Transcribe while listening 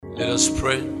Let us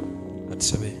pray.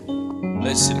 Katusabe.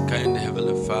 Blessed, kind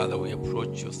Heavenly Father, we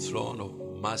approach your throne of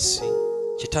mercy.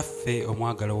 Kitaffe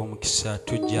omwagala w'omukisa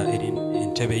tujja eri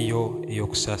entebe yo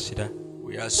ey'okusaasira.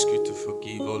 We ask you to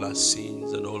forgive all our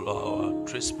sins and all our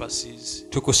trespasses.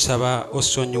 Tukusaba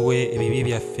osonyiwe ebibi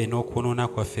byaffe n'okwonoona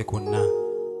kwaffe kwonna.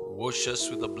 Wash us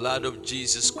with the blood of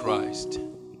Jesus Christ,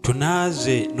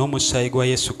 Tunaaze n'omusaayi gwa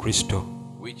Yesu Kristo,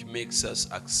 which makes us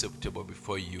acceptable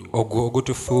before you. ogwo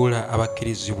ogutufuula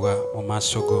abakkirizibwa mu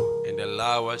maaso go. And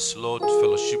allow us, Lord, to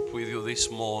fellowship with you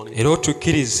this morning. Era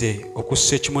otukkirize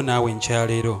okussa ekimu naawe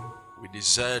enkyaleero. We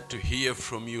desire to hear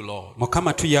from you, Lord.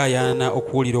 Mukama tuyaayaana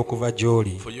okuwulira okuva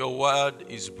gy'oli. For your word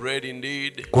is bread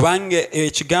indeed, Kubanga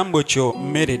ekigambo kyo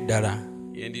mmere ddala,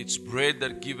 and it's bread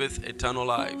that giveth eternal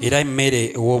life. era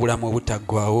emmere ew'obulamu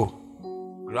obutaggwaawo.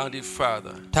 Grant it,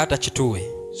 Father. Taata kituwe.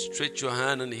 Stretch your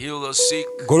hand and heal the sick.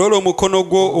 Golola omukono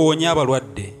gwo owonye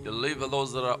abalwadde. Deliver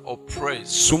those that are oppressed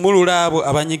Sumulula abo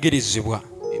abanyigirizibwa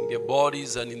in their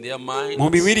bodies and in their minds mu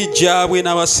mibiri gyabwe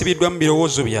n'abasibiddwa mu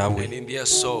birowoozo byabwe and in their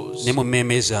souls. ne mu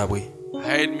mmeeme zaabwe.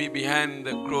 Hide me behind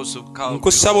the cross of Calvary.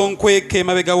 Nkusaba onkweka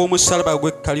emabega w'omusalaba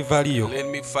gw'e Kalivaliyo. Let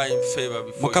me find favor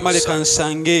before Mukama you. leka Son.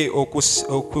 nsange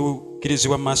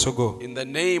okukkirizibwa mu maaso go. In the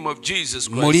name of Jesus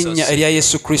Mu Christ, linnya erya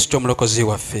Yesu Kristo omulokozi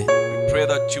waffe. we pray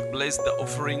that you bless the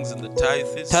offerings and the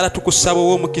tithes Taata tukusaba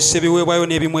ow'omukisa ebiweebwayo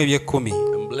n'ebimu eby'ekkumi.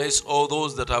 and bless all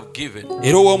those that have given,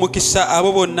 Era ow'omukisa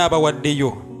abo bonna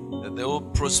abawaddeyo. that they will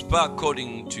prosper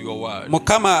according to your word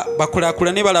Mukama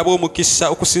bakulaakulane balabe omukisa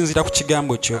okusinziira ku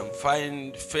kigambo kyo. and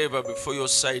find favor before your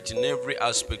sight in every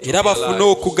aspect of Era their bafune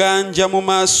lives. okuganja mu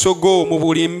maaso go mu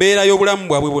buli mbeera y'obulamu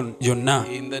bwabwe yonna.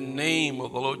 In the name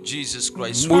of the Lord Jesus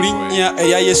Christ, Mu we pray. linnya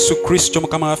erya Yesu Kristo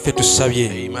Mukama waffe tusabye.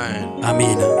 Amen.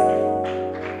 Amiina.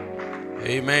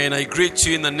 Amen. I greet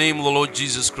you in the name of the Lord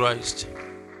Jesus Christ.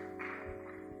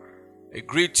 I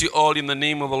greet you all in the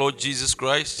name of the Lord Jesus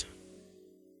Christ.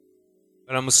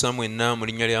 Balamusa mwenna mu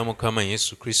linnya lya Mukama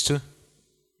Yesu Kristo.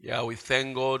 Yeah, we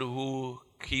thank God who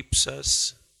keeps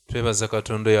us, Twebaza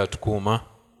Katonda oyo atukuuma,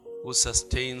 who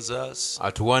sustains us,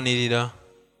 atuwanirira,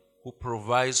 who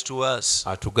provides to us,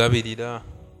 atugabirira,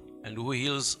 and who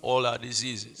heals all our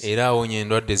diseases. era awonya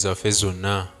endwadde zaffe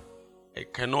zonna. I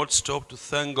cannot stop to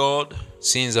thank God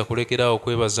Siyinza kulekeraawo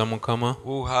kwebaza Mukama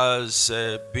who has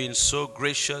been so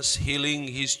gracious healing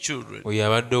his children oyo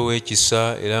abadde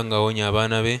ow'ekisa era ng'awonya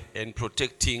abaana be, and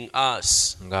protecting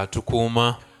us.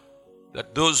 ng'atukuuma.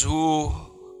 That those who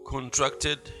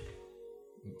contracted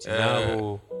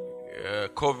N'abo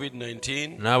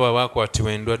COVID-19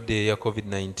 abaakwatibwa endwadde eya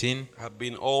COVID-19 have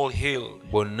been all healed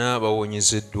bonna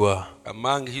bawonyezeddwa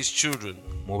among his children.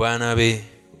 mu baana be.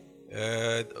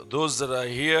 Those that are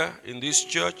here in this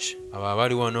church Abo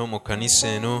abali wano mu kkanisa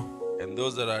eno and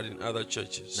those that are in other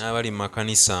churches, n'abali mu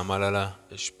makanisa amalala,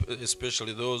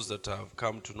 especially those that have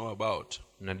come to know about.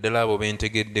 naddala abo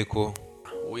bentegeddeko.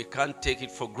 We can't take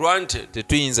it for granted,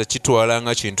 Tetuyinza kitwala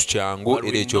nga kintu kyangu but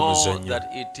era we know eky'omuzannyo, that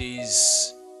it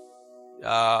is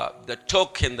the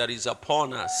token that is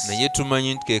upon us naye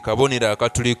tumanyi nti ke kabonero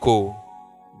akatuliko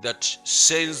that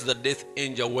sends the death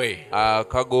angel away.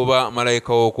 akagoba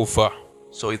malayika w'okufa.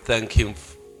 So we thank him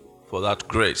for that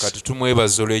grace. Kati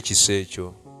tumwebaza olw'ekisa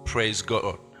ekyo. Praise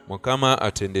God. Mukama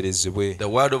atenderezebwe. The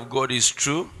word of God is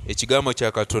true Ekigambo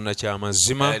kya Katonda kya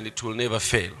mazima and it will never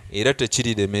fail. era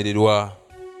tekiriremererwa.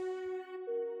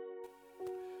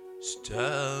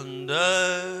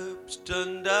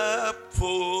 Stand up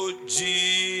for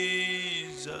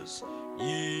Jesus,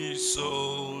 ye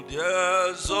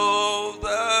soldiers of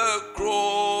the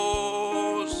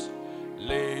cross.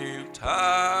 Lift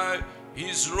high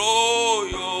his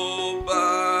royal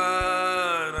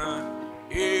banner,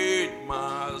 it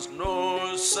must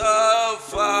not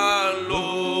suffer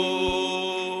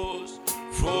loss.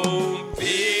 From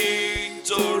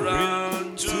victory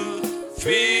unto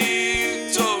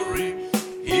victory,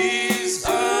 his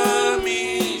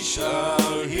army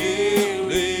shall heal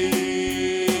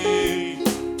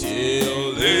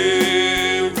till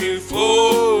every foe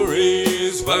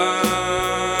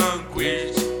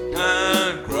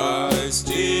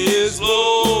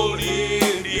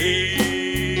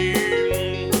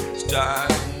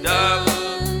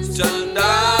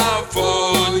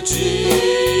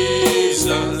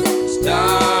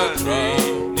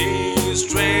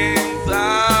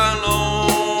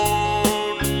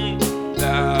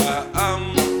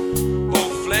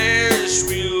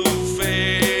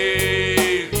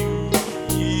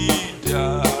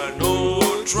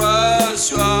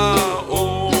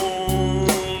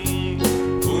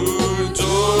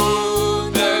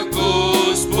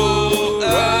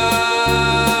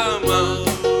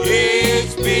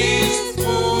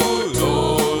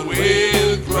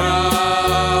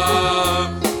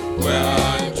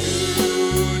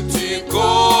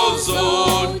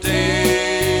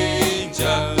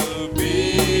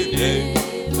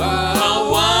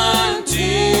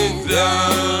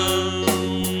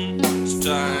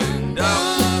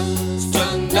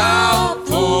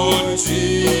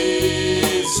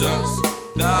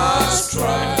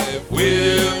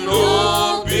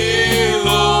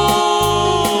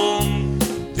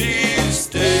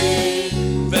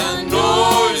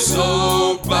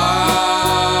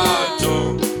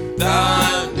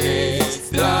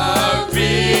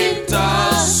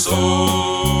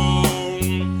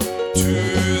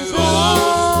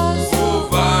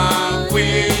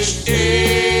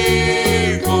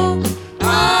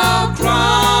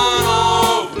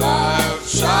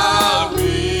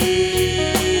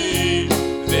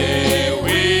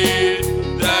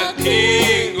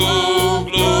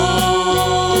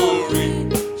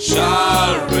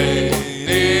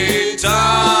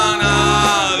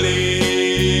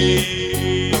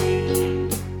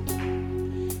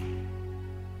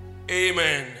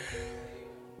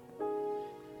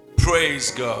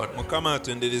mukama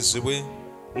atenderezebwe.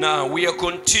 Now we are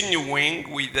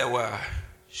continuing with our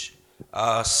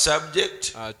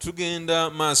subject Tugenda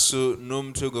maaso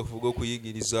n'omutwe gwaffe on the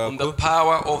gw'okuyigirizaako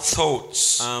power of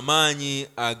thoughts. amaanyi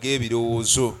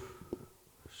ag'ebirowoozo.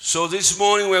 So this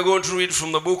morning we are going to read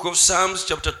from the book of Psalms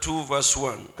chapter 2 verse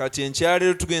 1. Kati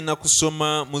enkyaleero tugenda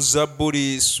kusoma mu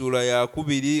Zabbuli ssuula ya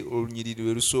 2 olunyiriri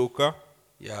lwe lusooka.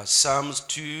 Yeah, Psalms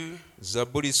 2,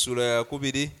 Zabbuli ssuula ya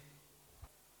 2.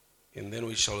 and then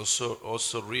we shall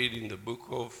also read in the book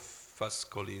of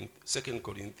 2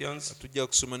 Corinthians. Tujja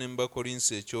kusoma ne mu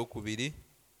Bakolinso ekyokubiri.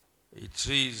 It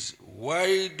reads,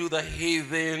 "Why do the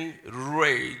heathen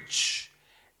rage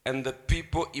and the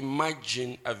people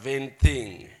imagine a vain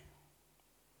thing?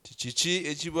 Kiki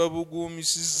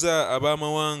ekibabuguumisizza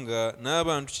ab'amawanga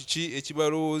n'abantu kiki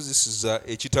ekibalowoozesiza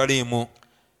ekitaliimu?"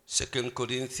 2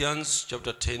 Corinthians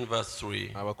chapter 10 verse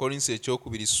 3. Abakolinso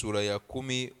ekyokubiri ssuula ya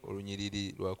 10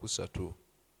 olunyiriri lwa 3.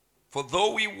 "For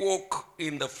though we walk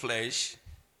in the flesh,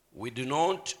 we do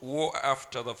not war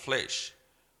after the flesh.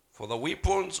 For the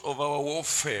weapons of our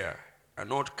warfare are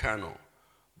not carnal,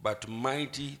 but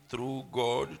mighty through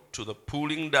God to the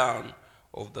pulling down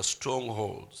of the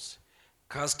strongholds,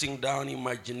 casting down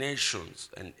imaginations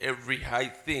and every high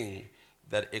thing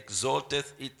that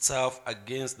exalteth itself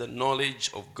against the knowledge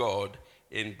of God,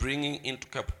 and bringing into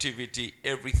captivity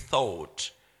every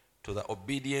thought to the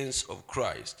obedience of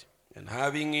Christ, and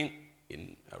having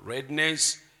in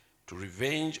readiness to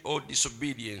revenge all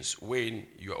disobedience when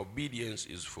your obedience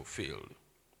is fulfilled."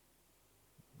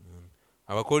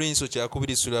 Abakolinso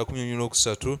kyakubiri ssuula ya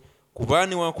 13. Kuba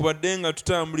newankubadde nga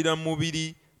tutambulira mu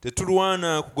mubiri,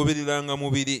 tetulwana kugobereranga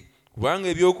mubiri. Kubanga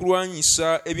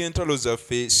ebyokulwanyisa eby'entalo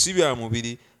zaffe si bya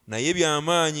mubiri, naye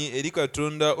by'amaanyi eri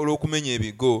Katonda olw'okumenya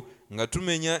ebigo, nga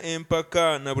tumenya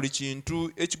empaka na buli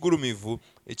kintu ekigulumivu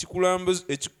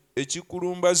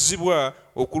ekikulumbazibwa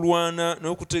okulwana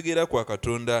n'okutegeera kwa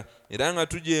Katonda, era nga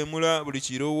tujeemula buli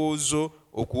kirowoozo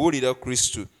okuwulira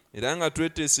Kristo, era nga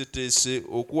tweteeseteese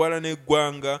okuwalana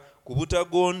eggwanga ku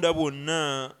butagonda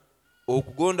bwonna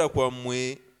okugonda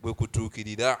kwammwe bwe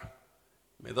kutuukirira.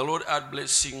 May the Lord add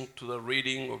blessing to the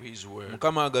reading of his word.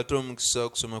 Mukama agate omukisa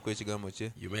okusoma kw'ekigambo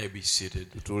kye. You may be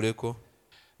seated. Tutuuleko.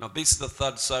 Now this is the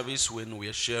third service when we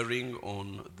are sharing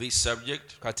on this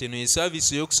subject. Kati eno ye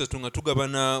saaviisi ey'okusatu nga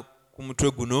tugabana ku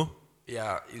mutwe guno.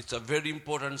 Yeah, it's a very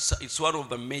important, it's one of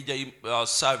the major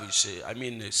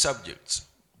subjects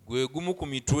Gwe gumu ku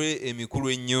mitwe emikulu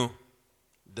ennyo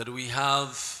that we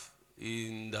have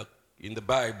in the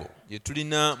Bible. gye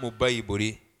tulina mu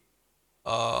Bayibuli.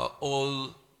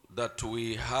 All that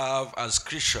we have as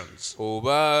Christians,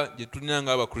 oba gye tulina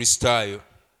ng'Abakristaayo,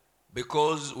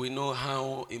 because we know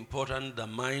how important the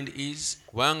mind is.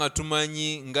 kubanga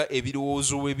tumanyi nga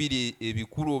ebirowoozo bwe biri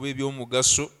ebikulu oba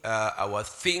eby'omugaso. Our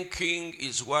thinking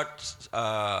is what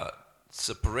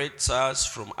separates us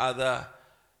from other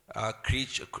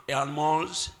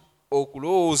animals.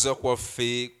 Okulowooza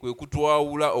kwaffe kwe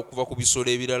kutwawula okuva ku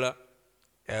bisolo ebirala.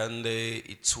 And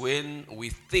it's when we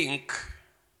think,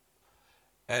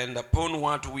 and upon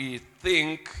what we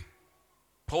think,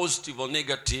 positive or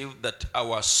negative, that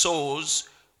our souls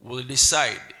will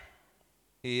decide.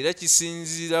 Era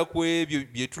kisinziira ku ebyo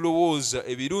bye tulowooza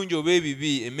ebirungi oba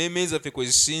ebibi, emmeeme zaffe kwe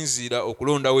zisinziira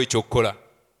okulondawo ekyokkola.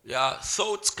 Yeah,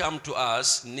 thoughts come to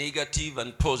us, negative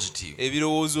and positive.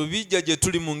 Ebirowoozo bijja gye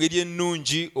tuli mu ngeri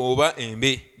ennungi oba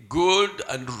embi. Good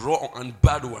and wrong and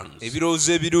bad ones.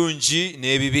 Ebirowoozo ebirungi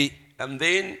n'ebibi. And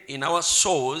then in our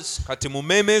souls, Kati mu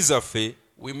mmeeme zaffe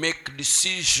we make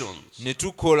decisions ne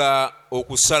tukola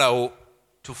okusalawo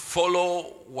to follow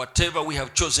whatever we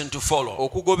have chosen to follow.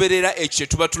 okugoberera ekyo kye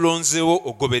tuba tulonzeewo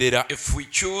okugoberera. If we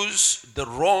choose the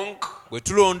wrong, Bwe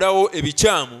tulondawo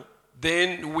ebikyamu,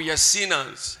 then we are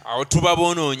sinners. awo tuba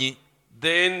boonoonyi,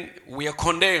 Then we are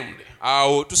condemned.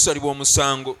 awo tusalibwa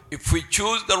omusango. If we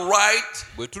choose the right,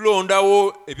 Bwe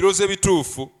tulondawo ebirowoozo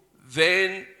ebituufu,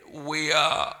 then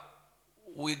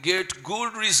we get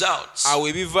good results. awo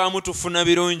ebivaamu tufuna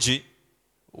birungi,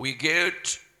 We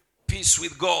get peace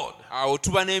with God. awo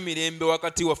tuba n'emirembe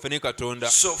wakati waffe ne Katonda.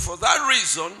 So for that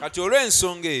reason, Kati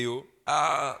olw'ensonga eyo,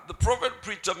 the prophet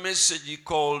preached a message he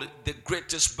called the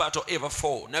greatest battle ever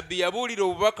fought. Nabbi yabuulira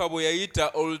obubaka bwe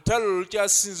yayita olutalo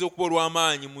olukyasinze okuba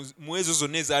olw'amaanyi mu ezo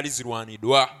zonna ezaali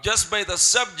zirwaniddwa. Just by the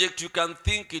subject you can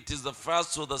think it is the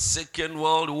First or the Second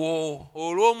World War.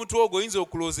 Olw'omutwe ogwo oyinza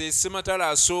okulowooza essematalo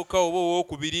asooka oba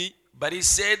owookubiri. But he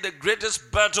said the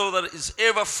greatest battle that is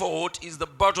ever fought is the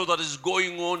battle that is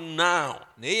going on now.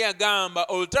 Naye yagamba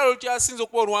olutalo olukyasinze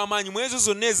okuba olw'amaanyi mu ezo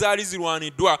zonna ezaali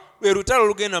zirwaniddwa lwe lutalo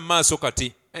olugenda mu maaso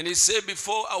kati. And he said,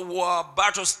 before our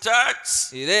battle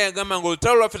starts, era yagamba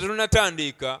ng'olutalo lwaffe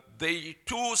terunnatandika the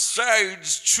two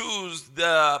sides choose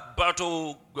the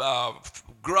battle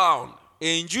ground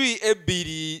enjuyi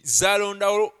ebbiri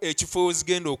zalondawo ekifo we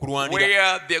zigenda okulwanira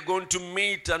where they're going to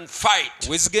meet and fight.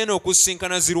 we zigenda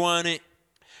okusinkana zirwane.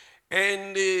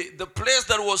 And the place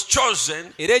that was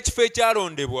chosen era ekifo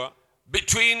ekyalondebwa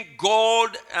between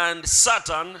God and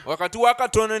Satan wakati wa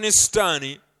Katonda ne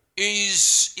Sitaani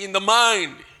is in the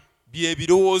mind. bye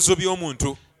birowoozo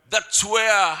by'omuntu. That's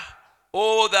where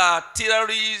all the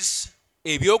artilleries,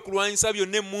 ebyokulwanyisa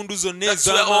byonna emmundu zonna that's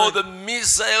where all ez'amaanyi the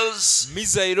missiles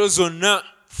mizayiro zonna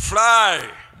fly.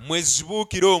 mwe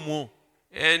zibuukira omwo.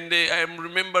 And I am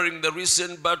remembering the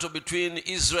recent battle between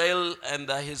Israel and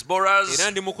the Hezbollahs.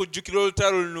 era ndi mu kujjukira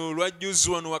olutalo luno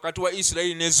olwajjuzi wano wakati wa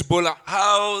Isirayiri ne Hezbollah.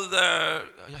 How the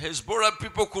Hezbollah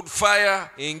people could fire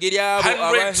engeri abo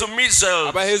hundreds of missiles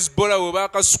aba Hezbollah bwe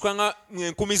baakasukanga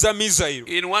enkumi za mizayiro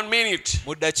in 1 minute.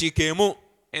 mu ddakiika emu.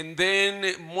 And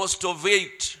then most of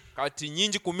it kati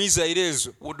nnyingi ku mizayiro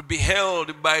ezo would be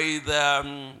held by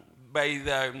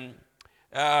the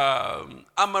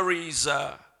armories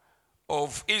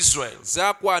of Israel.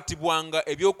 zaakwatibwanga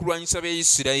ebyokulwanyisa bya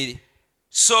Isirayiri.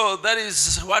 So that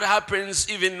is what happens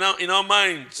even now in our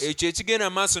minds. ekyo ekigenda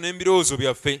maaso n'embirowoozo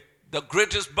byaffe. The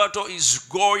greatest battle is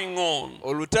going on.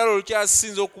 olutalo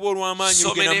lukyasinze okuba olw'amaanyi So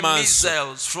lugenda many maaso.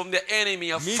 missiles from the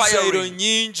enemy are mizayiro firing,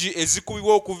 nnyingi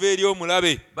ezikubibwa okuva eri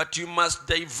omulabe. but you must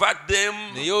divert them.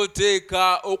 naye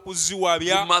oteeka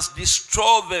okuziwabya, You must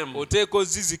destroy them oteeka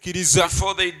ozizikiriza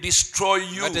before they destroy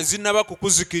nga you. tezinnaba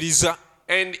kukuzikiriza.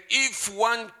 And if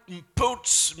one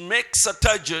makes a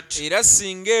target, era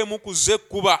singa emu ku ze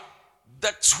ekkuba,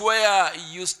 that's where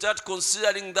you start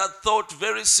considering that thought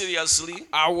very seriously.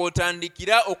 awo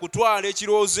otandikira okutwala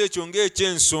ekirowoozo ekyo A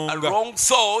ng'ekyensonga, wrong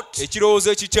thought,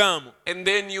 ekirowoozo ekikyamu. and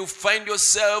then you find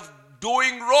yourself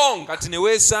doing wrong. kati ne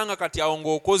weesanga kati awo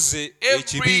ng'okoze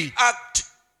ekibi.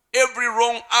 Every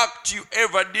wrong act you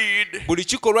ever did, buli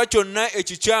kikolwa kyonna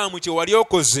ekikyamu kye wali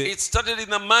okoze it started in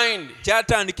the mind.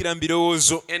 kyatandikira mu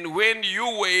birowoozo. And when you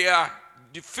were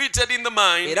defeated in the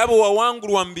mind, era bwe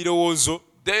wawangulwa mu birowoozo,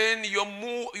 then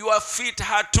your feet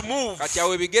had to move, kati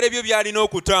awo ebigere byo byalina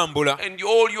okutambula, and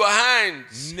all your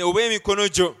hands oba emikono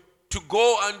gyo to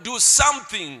go and do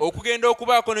something, okugenda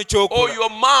okubaako ne or kyokola, your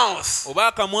mouth oba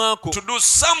akamwa ko to do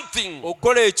something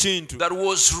okukola ekintu that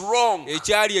was wrong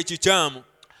ekyali ekikyamu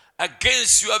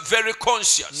against your very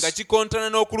conscience. nga kikontana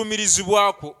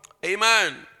n'okulumirizibwa kwo.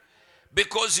 Amen.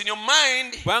 Because in your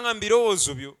mind, kubanga mu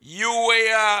birowoozo byo you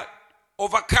were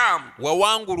overcome.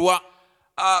 wawangulwa.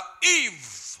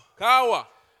 Eve, Kaawa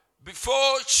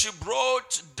before she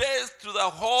brought death to the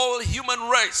whole human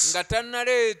race, nga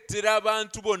tannaleetera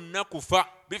abantu bonna kufa,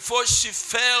 before she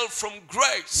fell from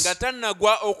grace, nga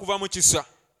tannagwa okuva mu kisa,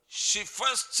 she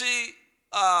first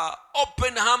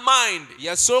opened her mind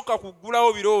yasooka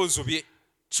kuggulawo birowoozo bye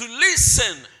to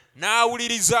listen.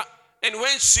 n'awuliriza. And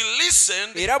when she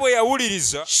listened, era bwe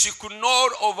yawuliriza she could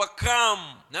not overcome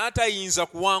n'atayinza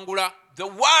kuwangula the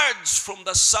words from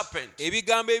the serpent.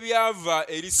 ebigambo ebyava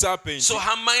eri sapenti. So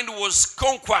her mind was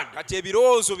conquered. kati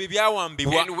ebirowoozo bye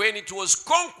byawambibwa. And when it was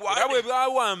era bwe conquered,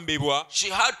 byawambibwa she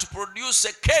had to produce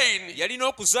a Cain, yalina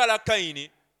okuzaala Kayini,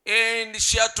 and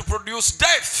she had to produce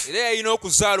death, era yalina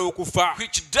okuzaala okufa,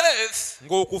 which death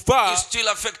ng'okufa is still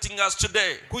affecting us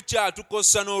today.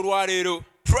 kukyatukosa n'olwaleero.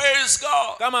 Praise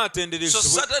God. Kama So atenderezebwe.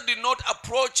 Satan did not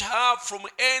approach her from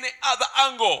any other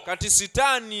angle. kati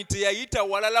sitaani teyayita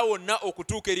walala wonna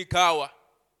okutuuka eri Kaawa.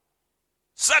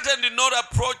 Satan did not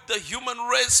approach the human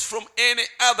race from any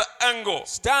other angle.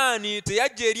 sitaani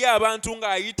teyajja eri abantu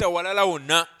ng'ayita walala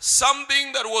wonna.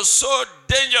 Something that was so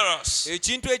dangerous,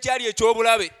 ekintu ekyali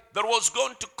eky'obulabe, that was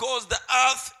going to cause the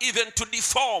earth even to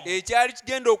deform, ekyali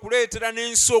kigenda okuleetera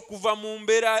n'ensi okuva mu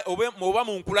mbeera oba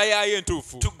mu nkula yaayo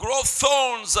entuufu, to grow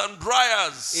thorns and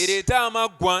briars, ereete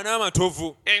amaggwa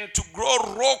n'amatovu, and to grow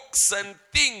rocks and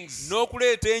things,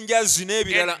 n'okuleeta enjazi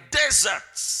n'ebirala and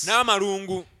deserts,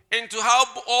 n'amalungu, and to have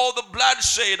all the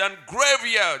bloodshed and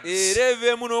graveyards, era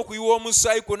eveemu n'okuyiwa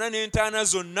omusaayi kwonna n'entaana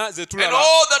zonna ze and tulaba,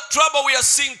 all the trouble we are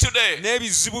seeing today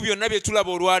n'ebizibu byonna bye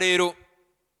tulaba olwaleero.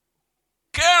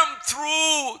 came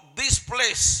through this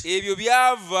place. ebyo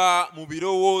byava mu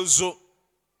birowoozo.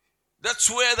 That's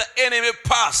where the enemy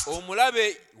passed.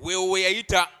 omulabe we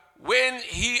yayita, When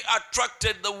he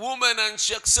attracted the woman and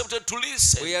she accepted to bwe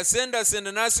listen.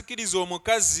 yasendasenda n'asikiriza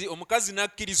omukazi, omukazi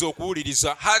n'akkiriza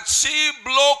okuwuliriza. Had she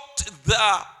blocked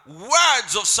the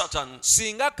words of Satan,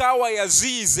 singa Kaawa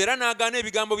yaziyiza era n'agaana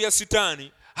ebigambo bya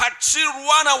sitaani, had she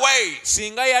run away,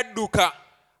 singa yadduka,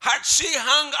 had she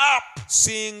hung up,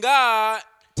 singa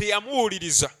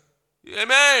teyamuwuliriza,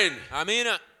 Amen.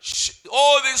 Amina.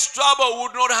 All this trouble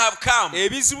would not have come.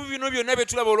 Ebizibu bino byonna bye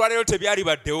tulaba olwaleero tebyali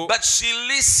baddewo. But she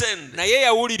listened. Naye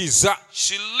yawuliriza.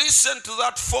 She listened to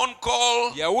that phone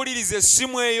call. Yawuliriza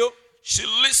essimu eyo. She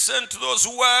listened to those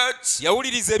words.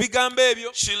 Yawuliriza ebigambo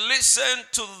ebyo. She listened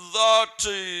to that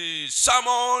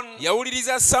sermon.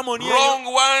 Yawuliriza samoni eyo. Wrong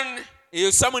one.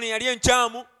 Eyo samoni yali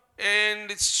enkyamu.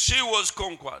 And she was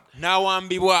conquered.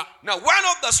 N'awambibwa. Now, one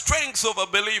of the strengths of a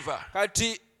believer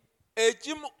Kati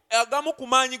agamu ku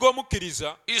maanyi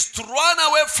g'omukkiriza is to run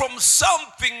away from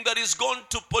something that is going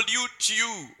to pollute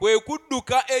you. kwe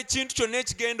kudduka ekintu kyonna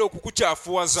ekigenda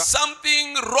okukukyafuwaza.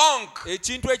 Something wrong.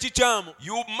 Ekintu ekikyamu.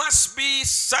 You must be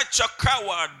such a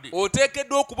coward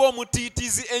Oteekeddwa okuba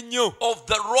omutiitizi ennyo. of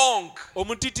the wrong.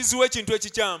 Omutiitizi w'ekintu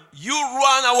ekikyamu. You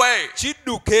run away.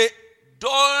 Kidduke.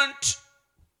 Don't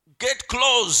get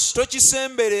close.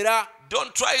 Tokisemberera.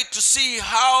 Don't try to see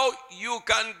how you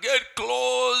can get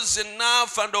close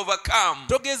enough and overcome.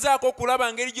 Togezaako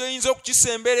kulaba ngeri gy'oyinza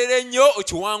okukisemberera ennyo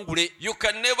okiwangule. You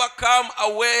can never come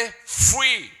away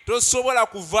free. Tosobola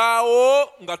kuvaawo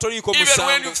nga toliiko Even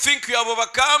when you musango. think you have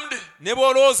overcome, Ne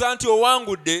bw'olowooza nti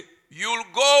owangudde, you'll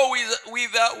go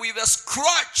with a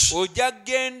scratch. ojja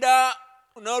kgenda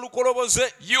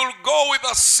n'olukoloboze. You'll go with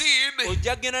a seed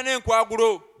Ojja kgenda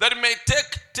n'enkwagulo. that may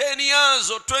take 10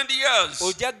 years or 20 years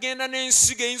Ojja kgenda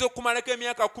n'ensigo eyinza okukumalako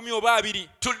emyaka 10 oba 20.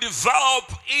 to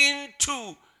develop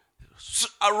into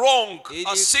a wrong,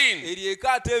 a sin.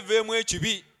 Eryeka ate eveemu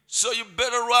ekibi. So you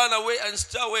better run away and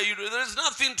stay away. There is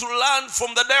nothing to learn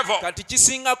from the devil. Kati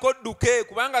kisingako dduke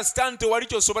kubanga sitaani tewali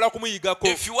kyosobola kumuyigako.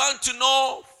 If you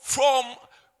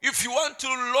want to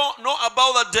know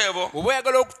about the devil, Bw'oba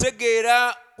oyagala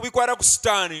okutegeera ku bikwata ku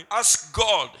sitaani, ask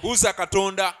God. buuza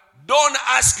Katonda. Don't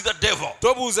ask the devil.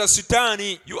 Tobuuza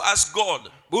sitaani, You ask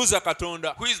God. buuza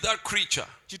Katonda. Who is that creature?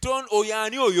 Oyo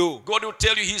ani oyo? God will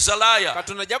tell you he's a liar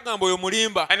Katonda ajja kugamba oyo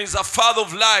mulimba. and he's a father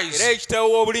of lies. Era ekitabo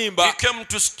w'obulimba. He came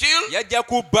to steal, Yajja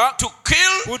kubba, to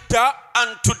kill, kutta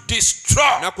and to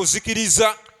destroy. na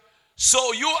kuzikiriza.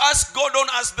 So you ask God, don't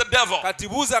ask the devil. Kati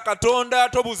buuza Katonda,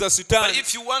 tobuuza But sitaani.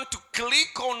 if you want to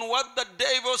click on what the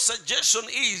devil's suggestion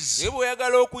is Naye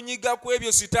bw'oyagala okunyiga ku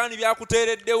ebyo sitaani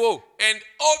byakuteereddewo, and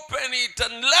open it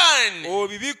and learn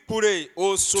obibikkule, to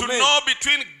osome, know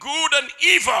between good and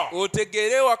evil.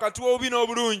 otegeere wakati w'obubi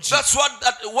n'obulungi. That's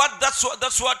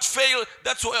what failed.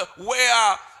 That's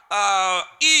where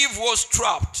Eve was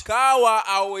trapped. Kaawa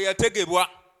awo yategebwa.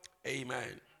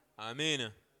 Amen.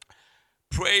 Amiina.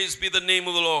 Praise be the name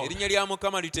of the Lord. Erinnya lya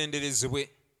Mukama litenderezebwe.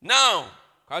 Now,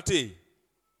 Kati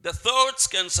the thoughts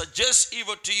can suggest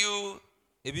evil to you.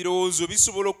 ebirowoozo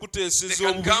bisobola They okuteeseza can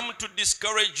obubi. come to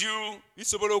discourage you.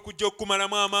 Bisobola okujja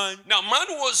okukumalamu amaanyi. Now, man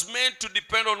was made to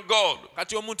depend on God.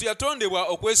 Kati omuntu yatondebwa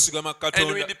okwesigama ku And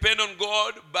we Katonda. depend on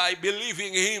God by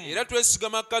believing Him. Era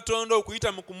twesigama ku Katonda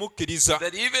okuyita mu kumukkiriza.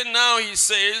 That even now He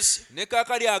says, Ne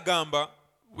kaakali agamba,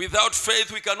 without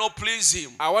faith we cannot please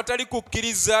Him. awatali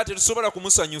kukkiriza tetusobola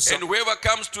kumusanyusa. And whoever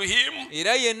comes to Him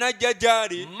Era yenna ajja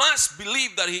gy'ali must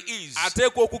believe that He is.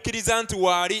 ateekwa okukkiriza nti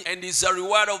waali. And is a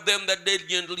reward of them that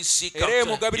diligently seek Era ye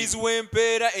after mugabirizi Him.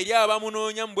 w'empeera eri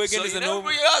abamunoonya mu So bwegendeza in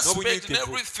every aspect, in n'obunyiikivu.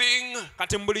 everything,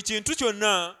 Kati mu buli kintu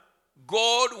kyonna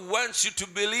God wants you to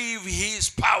believe His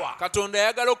power, Katonda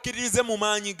ayagala okkiririze mu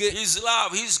maanyi ge. His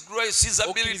love, His grace, His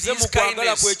ability, Okkirize His mu kwagala kwe,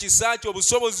 kindness. ekisa kye,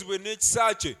 obusobozi bwe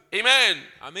n'ekisa kye. Amen.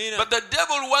 Amiina. But the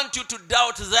devil wants you to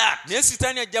doubt that. Naye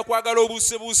sitaani ajja kwagala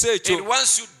obuusebuuse And ekyo.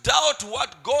 once you doubt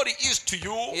what God is to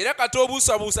you, Era kati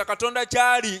obuusabuusa Katonda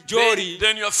ky'ali gy'oli,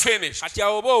 then you're finished. kati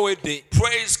awo oba owedde.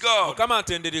 Praise God. Mukama Let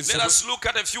atenderezebwe. us look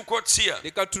at a few quotes here.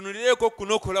 Leka tunulireeko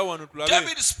kunokola wano tulabe.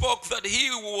 David spoke that he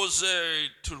was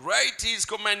to write his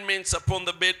commandments upon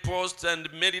the bedpost and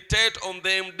meditate on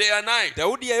them day and night.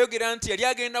 Dawudi yayogera nti yali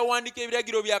agenda wandiika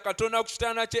ebiragiro bya Katonda ku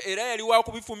kitanda kye era yali wa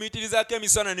kubifumiitirizaako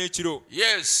emisana n'ekiro.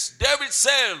 Yes, David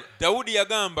said, Dawudi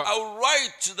yagamba, I'll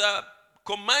write the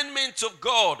commandments of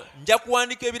God. nja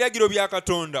kuwandiika ebiragiro bya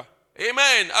Katonda.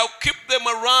 Amen. I'll keep them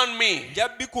around me. Nja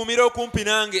bikuumira okumpi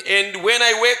nange. And when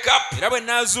I wake up, Era bwe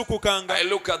naazuukukanga I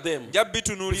look at them. nja If I go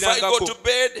bitunuulirangako. to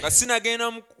bed, Nga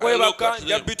sinagenda mu I look kwebaka at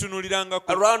nja them. bitunuulirangako.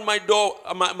 around my door,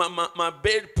 my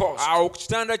bedpost, Awo ku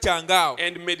kitanda kyange awo.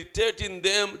 and meditate in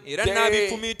them Era day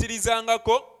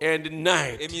naabifumiitirizangako and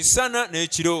night. emisana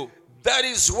n'ekiro. That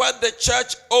is what the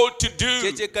church ought to do.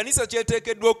 Kyekyo ekkanisa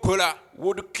kyeteekeddwa okukola.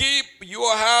 Would keep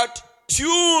your heart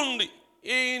tuned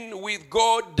in with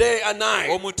God day and night.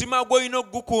 Omutima gwo olina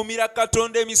okugukuumira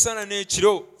Katonda emisana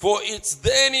n'ekiro. For it's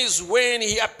then is when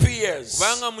He appears.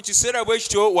 Kubanga mu kiseera bwe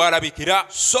kityo w'alabikira.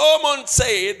 Solomon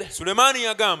said, Sulemaani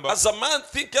yagamba, as a man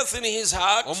thinketh in his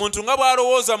heart, omuntu nga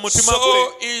bw'alowooza mu mutima so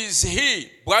gwe, is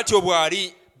he. bw'atyo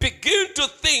bw'ali. begin to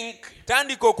think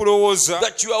tandika okulowooza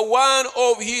that you are one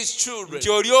of his children. nti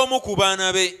oli omu ku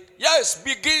baana be. Yes,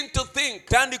 begin to think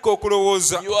tandika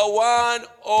okulowooza you are one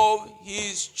of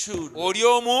his children. oli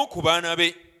omu ku baana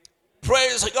be.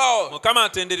 Praise God. Mukama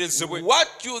atenderezebwe.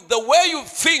 The way you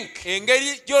think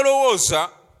engeri gy'olowooza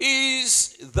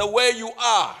is the way you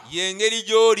are. y'engeri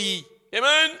gy'oli.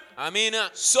 Amen. Amiina.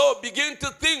 So begin to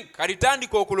think kati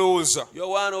tandika okulowooza you are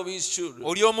one of his children.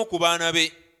 oli omu ku baana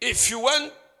be. If you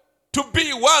want to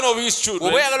be one of his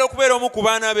children, oba oyagala okubeera omu ku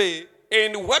baana be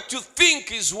and what you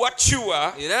think is what you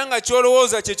are, era nga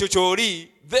ky'olowooza kyekyo ky'oli,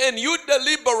 then you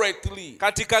deliberately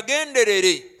kati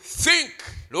kagenderere think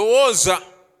lowooza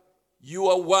you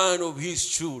are one of his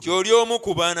children. ky'oli omu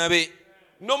ku baana be.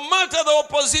 No matter the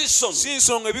opposition, si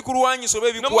nsonga ebikulwanyisa oba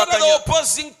no matter the ebikuwakanya,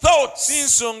 opposing thoughts, si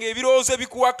nsonga ebirowoozo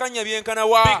ebikuwakanya byenkana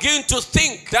wa, begin to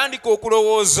think tandika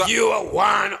okulowooza you are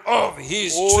one of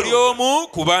his oli children. omu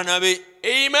ku baana be.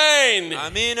 Amen.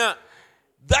 Amiina.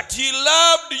 That he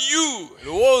loved you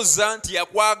lowooza nti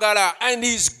yakwagala and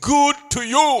is good to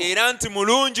you. era nti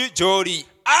mulungi gy'oli.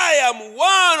 I am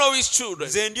one of his children.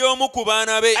 nze ndi omu ku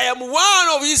baana be, I am one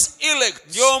of his elect.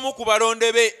 ndi omu ku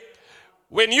balonde be.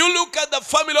 When you look at the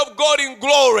family of God in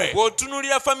glory,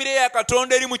 bw'otunuulira famire ya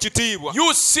Katonda eri mu kitiibwa,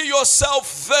 you see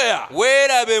yourself there,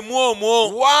 weerabemu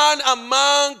omwo one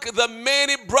among the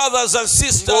many brothers and ng'oli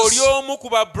sisters omu ku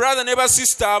babrother ne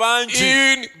basista abangi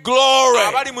in glory.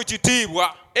 abali mu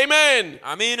kitiibwa. Amen.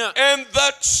 Amiina. And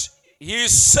that he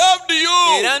served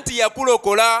era you nti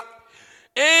yakulokola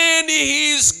and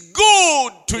he is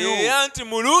good to you. era nti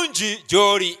mulungi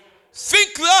gy'oli.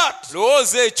 Think that.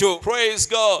 lowooza ekyo. Praise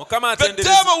God. Mukama The atendereze.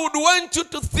 devil would want you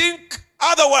to think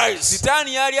otherwise.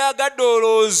 sitaani yali agadde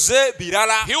olowooze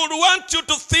birala. He would want you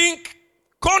to think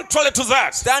contrary to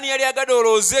that. sitaani yali agadde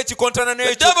olowooze ekikontana The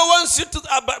n'ekyo. devil wants you to,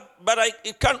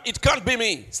 it can't be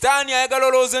me. sitaani ayagala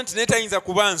olowooze nti naye tayinza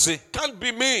kuba nze. Can't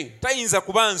be me. tayinza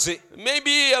kuba nze.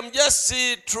 Maybe I'm just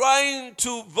trying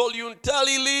to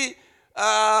voluntarily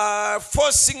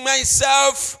forcing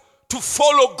myself to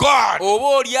follow God. oba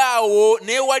oli awo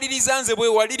neewaliriza nze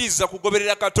bwewaliriza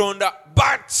kugoberera Katonda.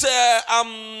 But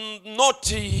I'm not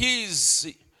his.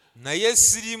 naye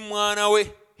siri mwana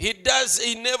we. He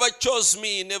never chose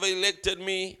me. He never elected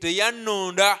me.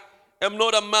 teyannonda. I'm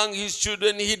not among his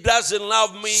children. He doesn't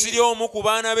love me. siri omu ku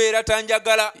baana be era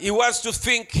tanjagala. He wants to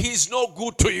think he's no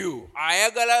good to you.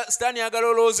 sitaani ayagala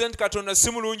olowooze nti Katonda si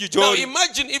mulungi Now gy'oli.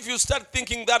 imagine if you start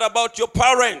thinking that about your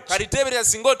parent. kati teeberera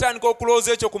singa otandika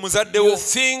okulowooza ekyo ku You muzaddewo.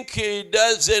 think he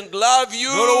doesn't love you.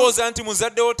 n'olowooza nti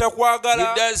muzaddewo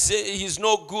takwagala. He's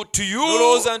no good to you.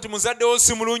 n'olowooza nti muzaddewo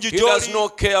si mulungi He does gy'oli.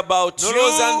 not care about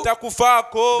n'olowooza you. nti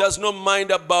takufaako. Does not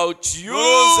mind about you.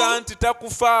 n'olowooza nti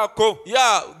takufaako.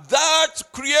 Yeah, that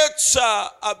creates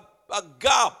a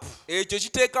gap ekyo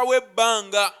kiteekawo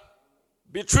ebbanga.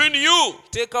 between you.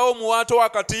 kiteekawo omuwaato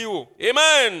wakati wo.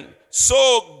 Amen. So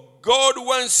God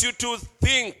wants you to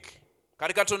think.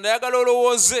 kati Katonda ayagala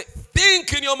olowooze.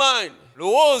 Think in your mind.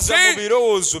 lowooza mu Think.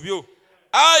 birowoozo byo.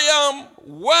 I am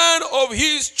one of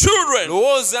his children.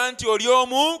 lowooza nti oli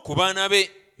omu ku baana be.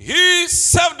 He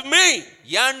saved me.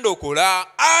 yandokola.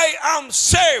 I am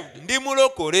saved. ndi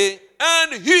mulokole.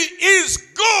 And he is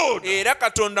good era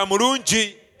Katonda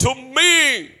mulungi. to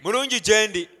me. mulungi gye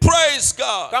ndi. Praise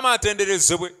God. Kama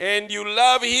atenderezebwe. And you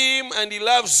love him and he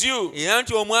loves you. era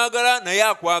nti omwagala naye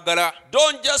akwagala.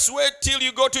 Don't just wait till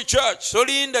you go to church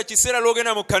tolinda kiseera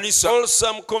lw'ogenda mu kkanisa or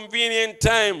some convenient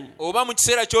time. oba mu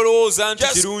kiseera ky'olowooza nti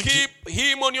Just kirungi. keep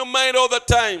him on your mind all the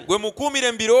time. gwe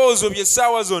mukuumire mu birowoozo bye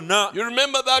essaawa zonna. You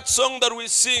remember that song that we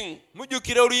sing?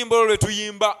 mujjukira oluyimba olwo lwe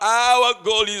tuyimba. Our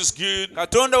God is good.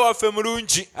 Katonda waffe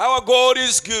mulungi. Our God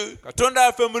is good. Katonda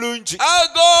waffe mulungi. Our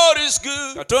God is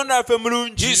good. Katonda waffe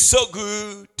mulungi. He's so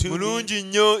good to me. mulungi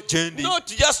nnyo gye ndi. Not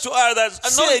just to others.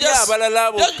 And Si eri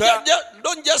abalala bokka.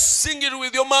 don't just sing it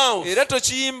with your mouth. era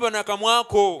tokiyimba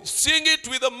n'akamwako. Sing it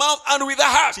with the mouth and with the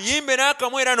heart. kiyimbe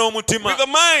n'akamwa era n'omutima. With the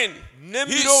mind. He's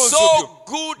n'ebirowoozo so byo.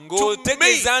 good to me.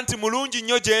 ng'otegeeza nti mulungi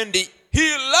nnyo gye ndi.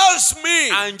 He loves me.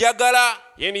 anjagala.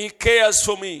 And he cares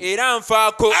for me. era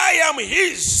nfaako. I am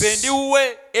his. nze ndi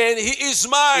wuwe. And he is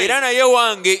mine. era naye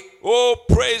wange. Oh,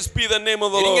 praise be the name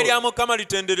of the erinnya Lord. lya Mukama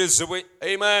litenderezebwe.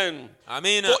 Amen.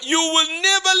 Amiina. For you will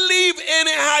never live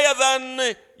any higher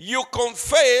than you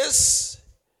confess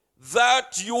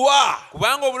that you are.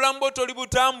 kubanga obulamu bwo toli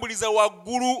butambuliza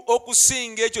waggulu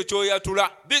okusinga ekyo ky'oyatula.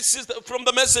 This is from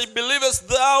the message, believest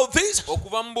thou this?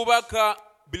 okuva mu bubaka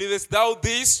believest thou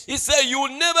this. He said you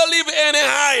will never live any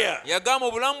higher yagamba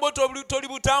obulamu bwo toli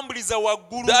butambuliza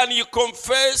waggulu than you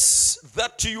confess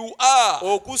that you are.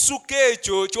 okusuka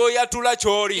ekyo ky'oyatula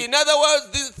ky'oli. In other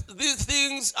words, these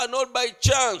things are not by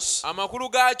chance. amakulu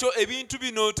gaakyo ebintu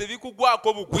bino tebikugwako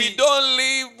We bugwi. don't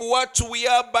live what we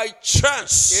are by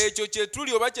chance, Ekyo kye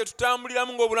tuli oba kye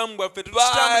tutambuliramu ng'obulamu bwaffe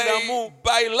tukitambuliramu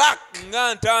by luck.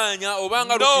 nga ntaanya oba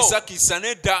nga No. lukisakisa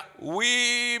nedda.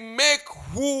 We make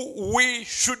who we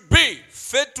should be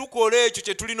Ffe tukola ekyo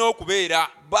kye tulina okubeera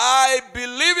by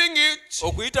believing it,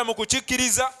 okuyita mu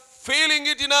kukikkiriza feeling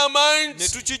it in our ne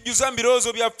minds, tukijjuza mu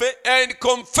birowoozo byaffe and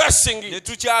confessing ne it.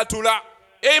 tukyatula.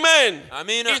 Amen.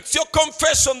 Amiina. It's your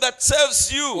confession that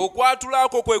saves you. Okwatula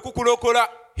ako kwe kukulokola.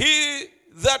 He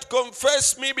that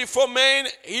confess me before men,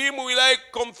 him will I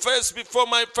confess before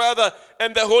my Father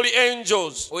and the holy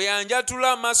angels. Oyo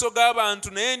anjatula mu maaso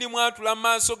g'abantu naye ndimwatula mu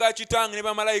maaso ga Kitange ne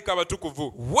bamalayika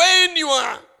abatukuvu. When you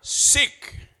are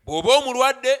sick, Bw'oba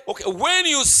omulwadde, okay, when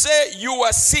you say you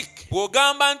are sick,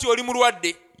 bw'ogamba nti oli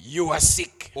mulwadde, you are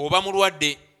sick. oba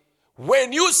mulwadde.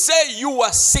 When you say you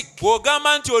are sick,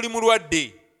 Bw'ogamba nti oli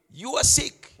mulwadde, you are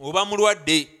sick. oba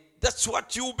mulwadde. That's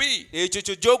what you be. Ekyo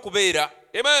ky'ojja okubeera.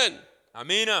 Amen.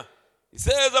 Amiina. He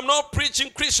says, I'm not preaching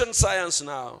Christian science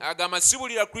now. Agamba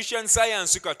sibulira Christian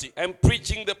science kati. I'm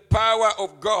preaching the power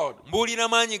of God. Mbuulira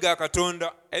maanyi ga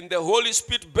Katonda. And the Holy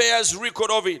Spirit bears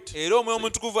record of it. Era Omwoyo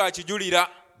Omutukuvu akijulira.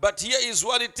 But here is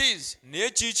what it is. Naye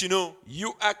kiikino,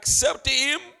 You accept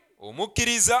him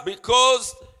omukkiriza,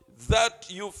 because that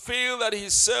you feel that he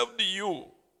saved you.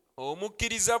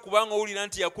 omukkiriza kubanga owulira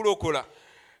nti yakulokola.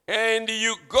 And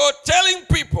you go telling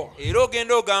people, Era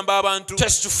ogenda ogamba abantu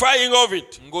testifying of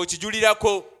it,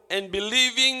 ng'okijulirako and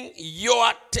believing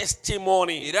your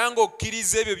testimony. era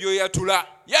ng'okkiriza ebyo by'oyatula.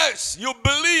 Yes, you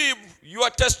believe your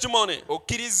testimony.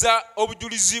 Okkiriza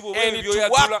obujulizi bwo And ebyo it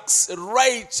by'oyatula. works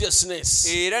righteousness.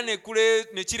 Era ne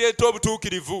kireeta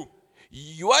obutuukirivu.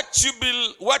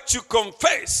 What you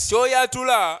confess,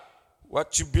 Ky'oyatula,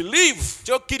 what you believe,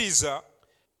 ky'okkiriza,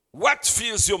 what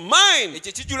fills your mind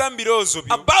ekyo kijula mu birowoozo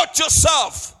byo about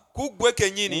yourself ku ggwe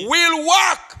kennyini will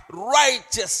work kye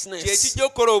righteousness. kijja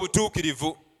okukola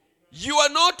obutuukirivu. You are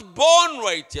not born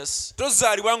righteous.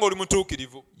 Tozaalibwa ng'oli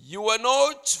mutuukirivu. You are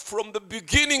not from the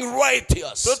beginning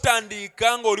righteous.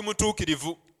 Totandiika ng'oli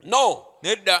mutuukirivu. No.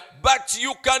 Nedda. But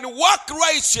you can work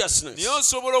righteousness. Naye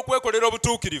osobola okwekolera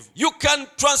obutuukirivu. You can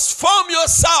transform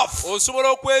yourself Osobola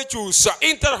okwekyusa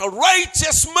into a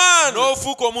righteous man,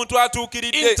 n'ofuuka omuntu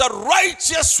atuukiridde, into a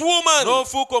righteous woman,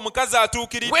 n'ofuuka omukazi when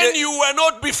atuukiridde you were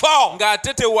not before.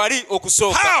 ng'ate tewali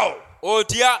okusooka. How?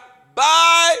 Otya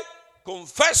By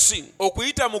confessing,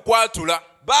 okuyita mu kwatula,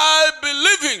 by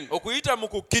believing, okuyita mu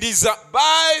kukkiriza,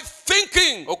 by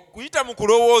thinking okuyita mu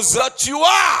kulowooza that you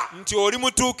are. nti oli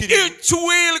mutuukirivu. It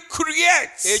will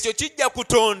create Ekyo kijja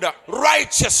kutonda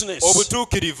righteousness.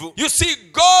 obutuukirivu. You see,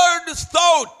 God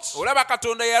thought Olaba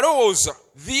Katonda yalowooza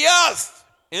the earth,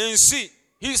 ensi,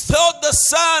 he thought the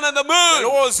sun and the moon,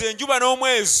 yalowooza enjuba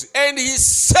n'omwezi, and he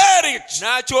said it,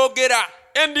 n'akyogera,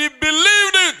 and he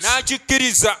believed it,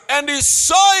 n'akikkiriza, and he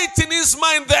saw it in his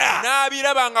mind there,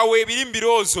 n'abiraba nga weebiri mu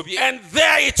birowoozo bye, and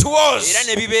there it was, era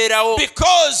ne bibeerawo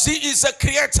because he is a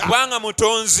creator, kubanga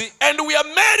mutonzi, and we are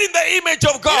made in the image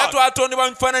of era God, twatondebwa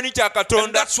mu kifaananyi kya and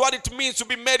Katonda. that's what it means to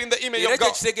be made in the image Era of kye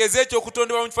God. kitegeeza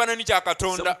eky'okutondebwa mu kifaananyi kya Some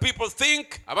Katonda. people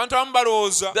think Abantu abamu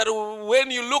balowooza that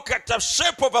when you look at the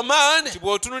shape of a man, nti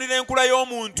bw'otunulira enkula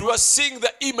y'omuntu you are seeing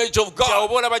the image of God.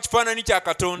 kyawoba olaba kifaananyi kya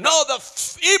Katonda. No, the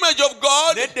image of God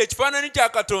Nedda ekifaananyi kya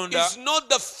Katonda is not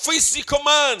the physical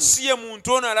man. si ye muntu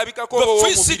ono alabikako The ow'omubiri.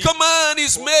 physical man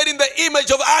is made in the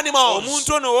image of animals.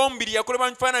 Omuntu ono ow'omubiri yakolebwa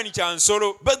mu kifaananyi kya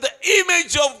nsolo. But the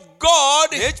image of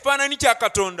God Naye ekifaananyi kya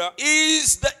Katonda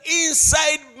is the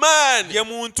inside man. ye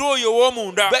muntu oyo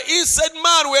ow'omunda. The inside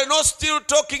man, we're not still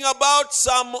talking about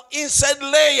some inside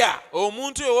layer.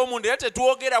 Omuntu oyo ow'omunda era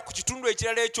tetwogera ku kitundu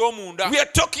ekirala eky'omunda. We are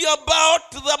talking about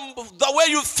the way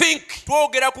you think,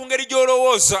 Twogera ku ngeri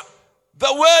gy'olowooza,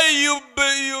 the way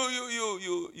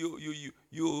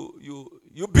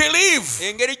you believe,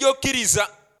 engeri gy'okkiriza,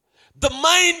 the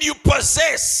mind you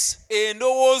possess.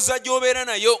 endowooza gy'obeera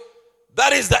nayo.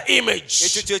 That is the image.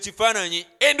 Ekyo kye kifaananyi.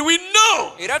 And we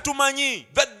know Era tumanyi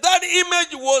that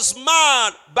image was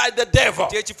made by the devil.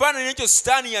 nti ekifaananyi ekyo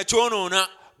Sitaani yakyonoona.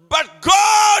 But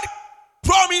God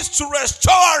promised to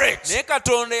restore it. Naye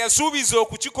Katonda yasuubiza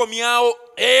okukikomyawo.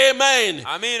 Amen.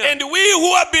 Amiina. And we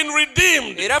who have been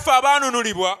redeemed, Era ffe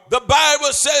abaanunulibwa, the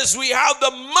Bible says we have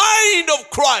the mind of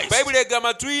Christ. Bayibuli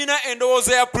egamba tulina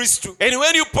endowooza ya Kristo. And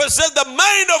when you possess the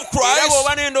mind of Era Christ,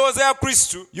 bw'oba n'endowooza ya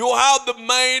Kristo, you have the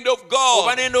mind of oba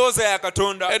God. n'endowooza ya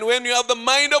Katonda. And when you have the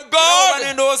mind of Era oba God,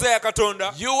 n'endowooza ya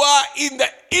Katonda, you are in the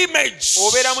image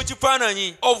obeera mu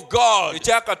kifaananyi of God.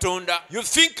 ekya Katonda. You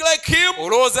think like Him,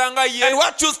 Olowooza nga ye, and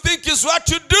what you think is what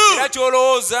you era do.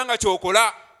 ky'olowooza nga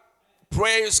ky'okola.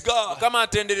 Praise God. Mukama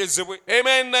atenderezebwe.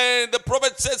 Amen. The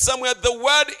prophet said somewhere, the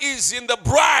word is in the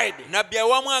bride. Nabbi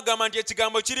awamu agamba nti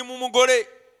ekigambo kiri mu mugole.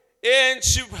 And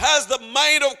she has the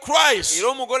mind of Christ. Era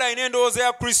omugole alina endowooza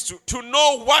ya Kristo. To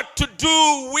know what to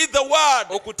do with the word.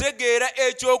 Okutegeera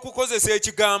ekyokukozesa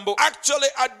ekigambo. Actually,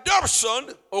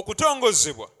 adoption.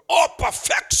 Okutongozebwa. Or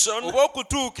perfection oba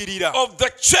okutuukirira of the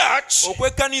church,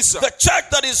 okw'ekkanisa, the church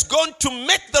that is going to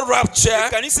make the rapture,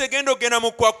 ekkanisa egenda ogenda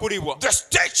mu kwakkulibwa, the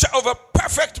stature of a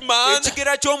perfect man,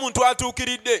 ekigera ky'omuntu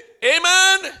atuukiridde,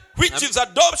 amen, which is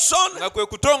adoption, nga kwe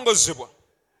kutongozebwa.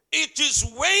 It is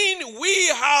when we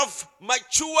have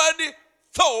matured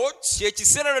thoughts, kye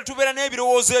kiseera lwe tubeera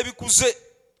n'ebirowoozo ebikuze,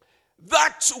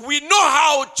 that we know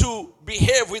how to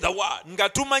behave with the word. Nga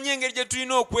tumanyi engeri gye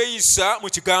tulina okweyisa mu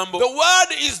kigambo. The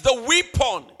word is the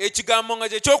weapon. Ekigambo nga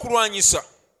kye kyokulwanyisa.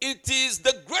 It is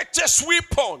the greatest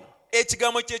weapon.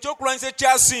 Ekigambo kye kyokulwanyisa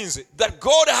ekyasinze. That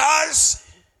God has.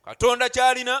 Katonda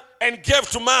kyalina. And gave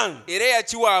to man. Era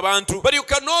yakiwa abantu. But you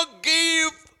cannot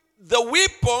give the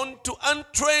weapon to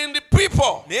untrained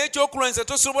people. Naye ekyokulwanyisa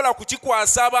tosobola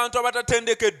kukikwasa abantu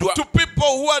abatatendekeddwa. To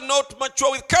people who are not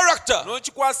mature with character.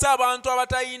 N'okikwasa abantu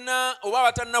abatalina oba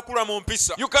abatannakula mu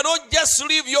mpisa. You cannot just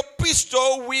leave your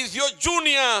pistol with your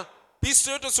junior.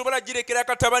 Pistol tosobola girekera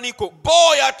katabaniko.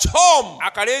 Boy at home.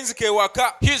 Akalenzi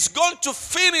kewaka. He's going to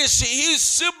finish his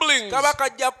siblings. Kaba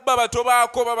kajja kuba bato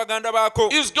baako babaganda baako.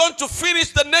 He's going to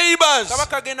finish the neighbors. Kaba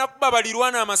kagenda kuba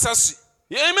balirwana amasasi.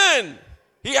 Amen.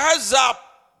 He has a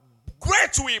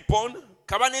great weapon,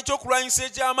 kaba n'ekyokulwanyisa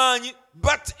eky'amaanyi,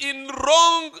 but in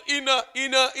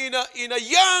a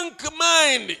young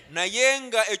mind. Naye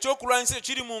nga ekyokulwanyisa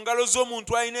ekiri mu ngalo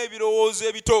z'omuntu alina ebirowoozo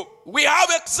ebito. We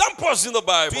have examples in the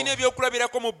Bible. Tulina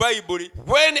ebyokulabirako mu Bayibuli.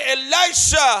 When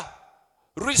Elisha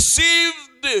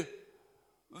received the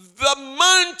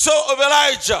mantle of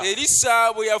Elijah,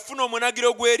 Elisa bwe yafuna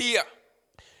omunagiro gwa Eriya,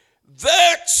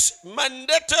 that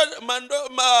mandated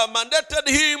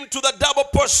him to the double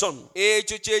portion.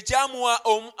 Ekyo kye kyamuwa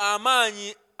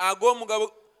amaanyi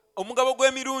omugabo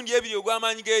gw'emirundi ebiri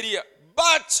ogw'amaanyi ga Eriya.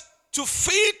 But to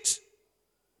fit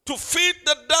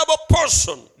the double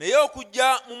portion, naye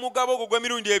okujja mu mugabo ogwo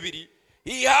gw'emirundi ebiri,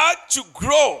 he had to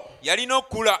grow. Yalina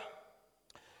okukula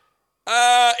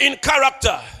in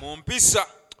character. Mu mpisa.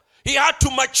 He had to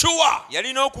mature.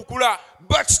 Yalina okukula.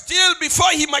 But still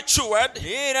before he matured,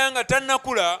 era nga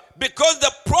tannakula, because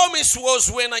the promise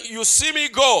was when you see me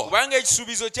go, kubanga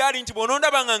ekisuubizo kyali nti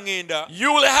bw'onondaba nga ngenda,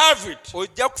 you will have it.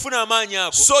 Ojja kufuna amaanyi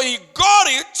ago. So he got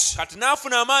it. Kati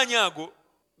n'afuna amaanyi ago.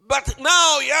 But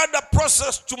now he had a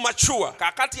process to mature.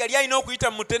 Kakati yali alina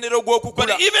okuyita mu mutendera gw'okukula.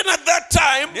 But even at that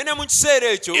time, ne mu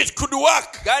kiseera ekyo, it could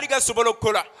work. gaali gasobola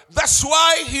okukola. That's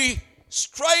why he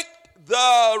struck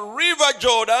the river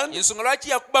Jordan, ensonga lwaki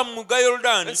yakuba mu mugga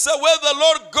Yoludaani, and said, where the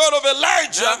Lord God of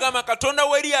Elijah, n'agamba Katonda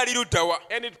wa Eriya ali luddawa,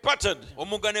 and it parted.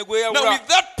 omugga ne gweyawula. Now with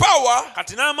that power,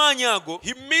 kati n'amaanyi ago,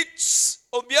 he meets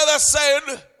on the other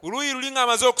side ku luuyi luli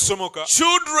ng'amaze okusomoka,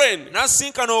 children,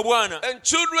 n'asinkana obwana, and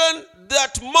children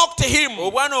that mocked him,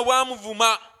 obwana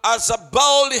obwamuvuma as a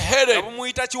bald-headed, nga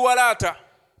bumuyita kiwalaata.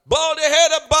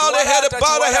 bald-headed.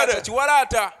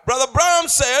 Kiwalaata. Brother Branham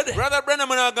said, Brother Branham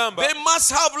n'agamba, they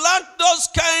must have learned those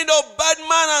kind of bad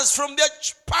manners from their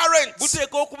parents.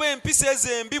 buteeka okuba empisa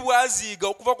ezembi bwaziiga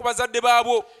okuva ku bazadde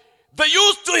baabwo. They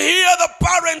used to hear the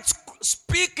parents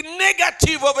speak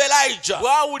negative of Elijah.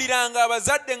 Bwawuliranga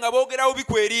abazadde nga boogerawo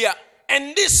biku Eriya.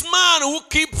 And this man who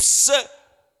keeps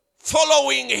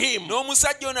following him,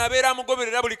 n'omusajja ono abeera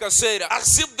amugoberera buli kaseera,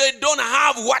 as if they don't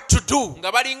have what to do.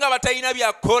 nga balinga batalina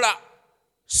byakukola.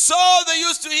 So they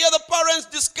used to hear the parents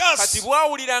discuss. Kati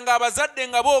bwawuliranga abazadde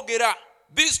nga boogera,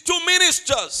 these two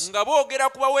ministers, nga boogera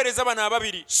ku baweereza bano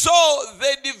ababiri. So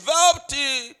they developed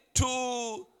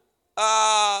to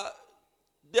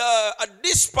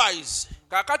despise.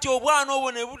 Kaakati obwana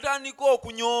obwo ne butandika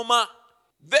okunyooma.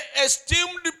 The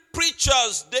esteemed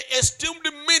preachers, the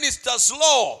esteemed ministers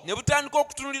law. Ne butandika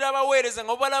okutunulira abaweereza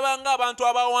nga bubalaba ng'abantu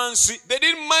abawansi. They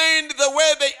didn't mind the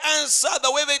way they answer,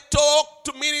 the way they talk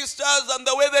to ministers, and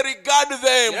the way they regard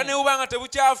them. Era ne buba nga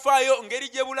tebukyafaayo ngeri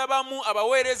gye bulabamu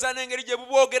abaweereza n'engeri gye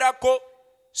buboogerako.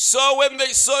 So when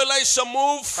they saw Elisha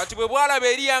move, kati bwe bwalaba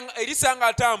Elisa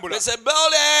ng'atambula, they said,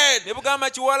 bald head, ne bugamba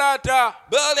kiwalaata,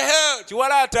 bald head.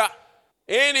 Kiwalaata.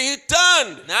 And he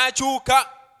turned. N'akyuka.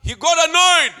 He got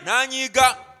annoyed.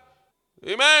 N'anyiiga.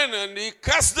 Amen. And he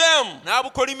cursed them.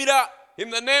 N'abukolimira. In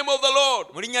the name of the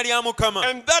Lord. Mu linnya lya Mukama.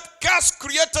 And that curse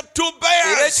created two Era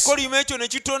bears. ekikolimo ekyo ne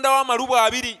kitondawo amalubu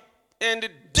abiri. And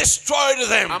it destroyed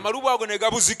them. Amalubu ago ne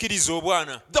gabuzikiriza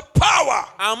obwana. The power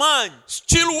amaanyi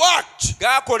still worked,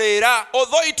 gakola era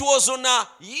although it was on a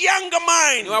younger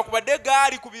mind, newakubadde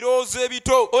gaali ku birowoozo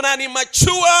ebito on an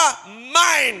immature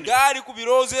mind. gaali ku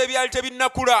birowoozo ebyali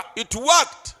tebinnakula It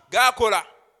worked. gakola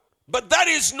But that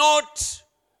is not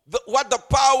what the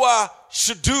power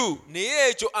should do. naye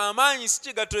ekyo amaanyi si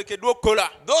kye gateekeddwa okukola.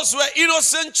 Those were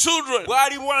innocent children,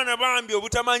 bwali bwana bambi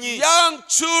obutamanyi, young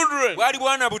children. bwali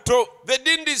bwana buto, They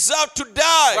didn't deserve to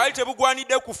die. bwali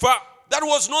tebugwanidde kufa. That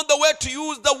was not the way to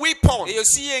use the weapon. eyo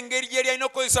si y'engeri gye lyalina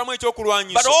okukozesaamu But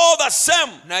ekyokulwanyisa, all the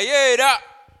same, naye era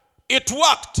it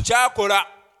worked. kyakola.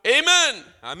 Amen.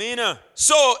 Amiina.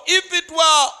 So if it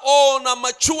were on a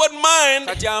matured mind,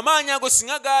 Kati amaanyi ago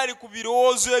singa gaali ku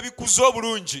birowoozo ebikuze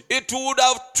obulungi, it would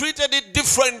have treated it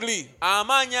differently.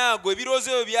 amaanyi ago ebirowoozo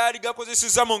ebyo byali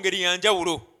gakozesezza mu ngeri ya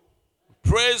njawulo.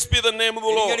 Praise be the name of the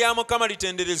erinnya Lord. lya Mukama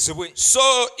litenderezebwe.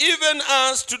 So even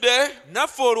as today,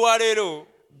 Naffe olwaleero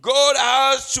God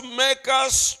has to make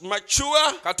us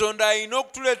mature Katonda alina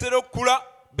okutuleetera okukula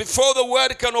before the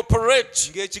word can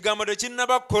operate ng'ekigambo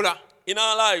tekinnaba kukola in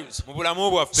our lives. mu bulamu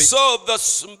bwaffe. So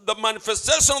the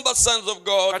manifestation of the sons of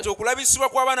God, Kati okulabisibwa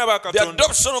kw'abaana ba the Katonda,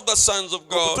 adoption of the sons of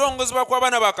God, okutongozebwa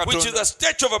kw'abaana ba which is Katonda the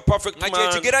stage of a perfect nga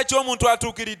man, kyekigera ky'omuntu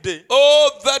atuukiridde,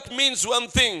 all that means one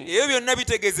thing. ebyo byonna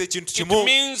bitegeeza ekintu It kimu.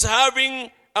 means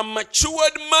having a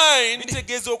matured mind,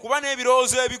 Bitegeeza okuba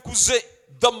n'ebirowoozo ebikuze,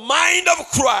 the mind of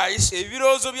Christ,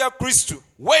 ebirowoozo bya Kristo,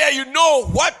 where you know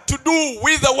what to do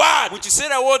with the mu word.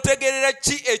 kiseera w'otegeerera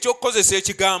ki eky'okukozesa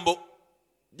ekigambo.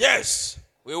 Yes.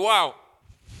 Weewaawo,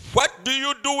 What do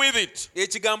you do with it?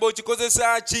 ekigambo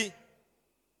okikozesa ki?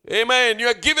 Amen. You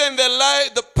are given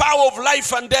the power of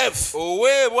life and death.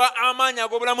 Oweebwa amaanyi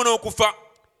ag'obulamu n'okufa.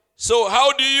 So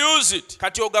how do you use it?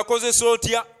 Kati ogakozesa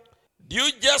otya? Do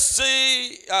you just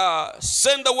say,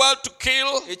 send the word to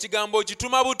kill, Ekigambo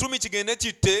kituma butumi kigende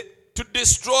kitte, to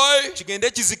destroy,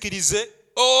 kigende kizikirize,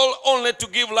 all only to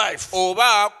give life?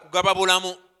 oba kugaba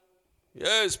bulamu?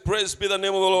 Yes, praise be the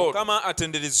name of the Lord. Mukama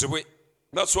atenderezebwe.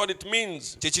 That's what it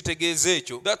means. Kye kitegeeza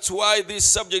ekyo. That's why this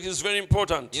subject is very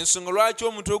important. Ensonga lwaki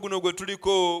omutwe guno gwe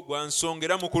tuliko gwa nsonga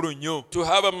era mukulu nnyo. To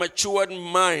have a matured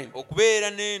mind, Okubeera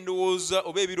n'endowooza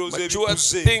oba ebirowoozo mature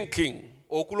ebikuze, thinking,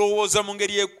 okulowooza mu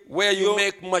ngeri where you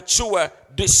make mature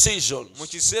mu decisions.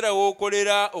 kiseera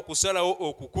w'okolera okusalawo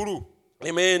okukulu.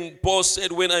 Amen. Paul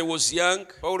said, when I was young,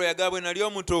 Pawulo yagamba bwe nali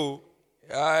omuto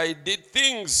I did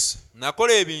things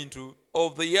nakola ebintu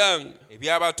of the young,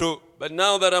 eby'abato, but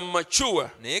now that I'm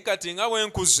mature. naye kati nga bwe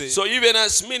nkuze, So even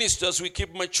as ministers, we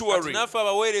keep kati maturing. naffe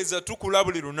abaweereza tukula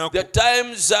buli lunaku. There are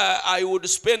times I would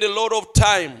spend a lot of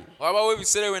time Wabawo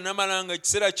ebiseera bwe namalanga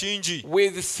ekiseera kingi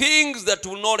with things that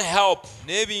will not help.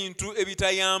 n'ebintu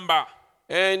ebitayamba,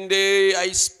 And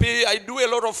I do a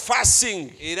lot of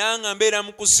fasting era nga mbeera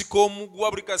mu kusika omugwa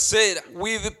buli kaseera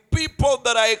with people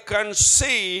that I can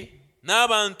see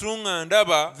n'abantu nga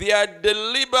ndaba they are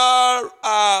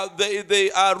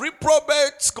they are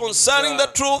reprobates concerning the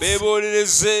truth,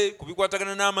 beebolereze ku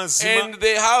bikwatagana n'amazima, and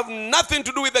they have nothing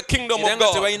to do with the kingdom era of nga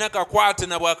God. tebalina kakwate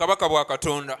na bwakabaka bwa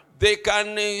Katonda. They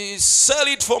can sell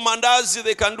it for mandazi,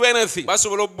 they can do anything.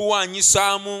 Basobola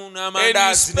obuwanyisaamu And you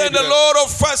n'amandaazi spend a n'ebirala. lot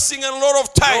of fasting and a lot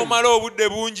of time, N'omala obudde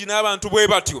bungi n'abantu bwe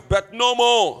batyo, but no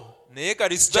more. naye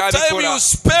kati The time sikyabikola. you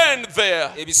spend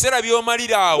there, Ebiseera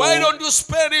by'omalira awo, why don't you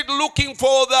spend it looking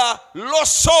for the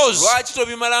lost souls? lwaki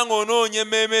tobimala ng'onoonya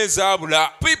emmeeme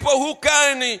ezaabula? People who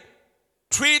can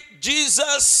treat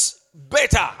Jesus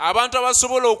better. Abantu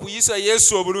abasobola okuyisa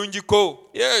Yesu obulungiko.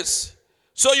 Yes.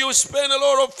 So you spend a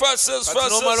lot of fasts, Kati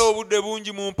n'omala obudde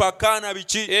bungi mu mpaka na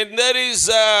biki, and there is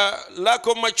a lack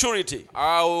of maturity.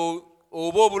 awo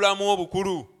oba obulamu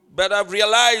obukulu. But I've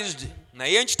realized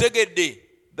Naye nkitegedde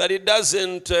that it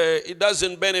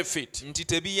doesn't benefit. nti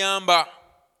tebiyamba,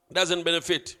 It doesn't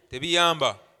benefit.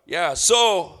 tebiyamba. Yeah.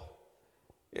 So,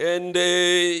 and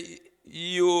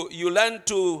you learn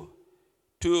to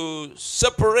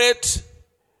separate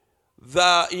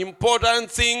the important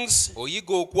things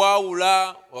Oyiga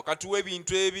okwawula wakati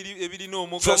w'ebintu ebirina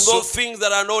from omugaso those things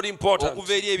that are not important.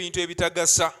 okuva eri ebintu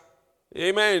ebitagasa.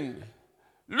 Amen.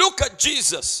 Look at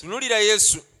Jesus. Tunulira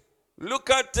Yesu, Look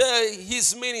at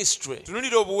his ministry.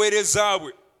 tunulira obuweereza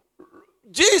bwe.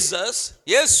 Jesus,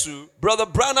 Yesu, Brother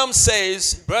Branham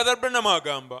says, Brother Branham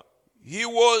agamba, he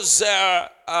was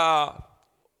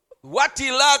what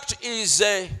he lacked is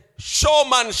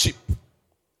showmanship.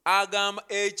 agamba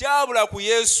ekyabula ku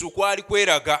Yesu kwali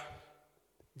kweraga.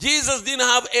 Jesus didn't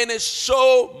have any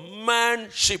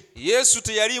showmanship. Yesu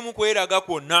teyaliimu kweraga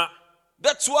kwonna.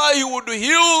 That's why he would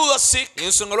heal the sick,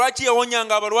 Ensonga lwaki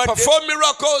yawonyanga abalwadde, perform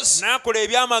miracles, n'akola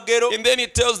ebyamagero, and then he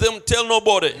tells them, tell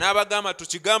nobody. n'abagamba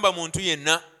tukigamba muntu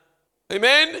yenna.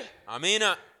 Amen.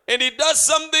 Amiina. And he does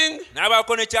something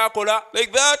n'abaako ne kyakola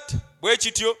like that. bwe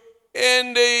kityo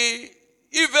And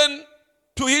even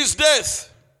to his death,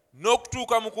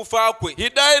 n'okutuuka mu kufa kwe he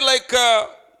died like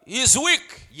he's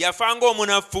weak. yafa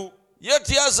ng'omunafu Yet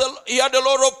he had a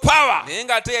lot of power. naye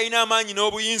ng'ate yalina amaanyi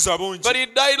n'obuyinza bungi But he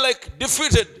died like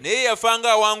defeated. naye yafa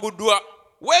ng'awanguddwa.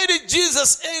 Why did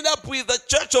Jesus end up with a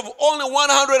church of only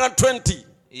 120?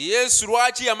 yesu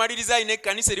lwaki yamaliriza alina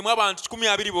ekkanisa erimu abantu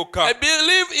 12 I bokka?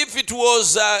 believe if it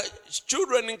was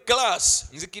children in class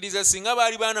nzikiriza singa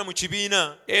baali baana mu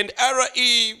kibiina and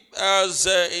RE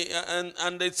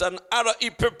and it's an RE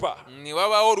paper ne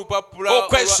wabaawo olupapula or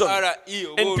question, olwa RE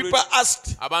and people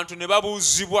asked abantu ne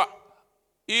babuuzibwa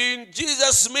in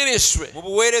Jesus' ministry, mu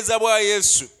buweereza bwa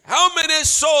yesu how many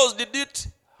souls did it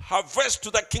harvest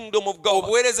to the kingdom of God?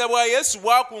 obuweereza bwa yesu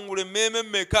bwakungula emmeeme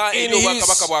mmeka eri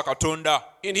obwakabaka bwa katonda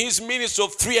In his ministry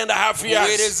of 3.5 years.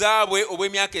 obuweereza bwe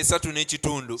obw'emyaka 3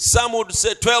 n'ekitundu? Some would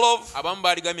say 12, abamu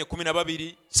baaligamye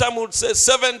 12, some would say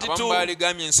abamu 72.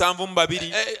 baaligamye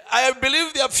 72. I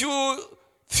believe there are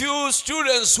few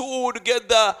students who would get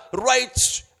the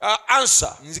right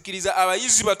answer. nzikiriza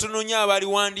abayizi batono nnyo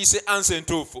abaliwandiise ansa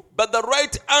entuufu, But the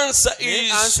right answer naye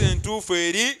is ansa entuufu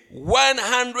eri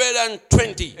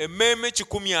 120. emmeeme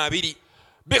 120.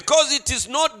 Because it is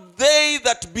not they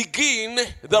that begin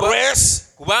the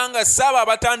race, kubanga ssaabo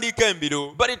abatandika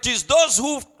embiro, but it is those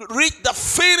who reach the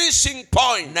finishing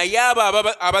point. naye abo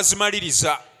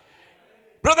abazimaliriza.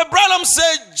 Brother Branham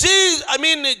said,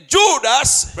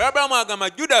 Judas Abrahamu agamba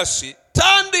Judasi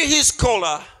turned his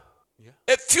collar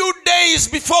a few days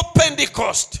before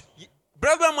Pentecost.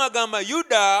 Abrahamu agamba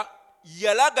Yuda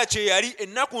yalaga kye yali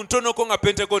ennaku ntonoko nga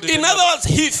Pentekoste. In other words,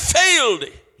 he failed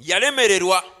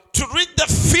yalemererwa to reach the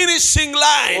finishing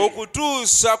line.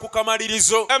 okutuusa ku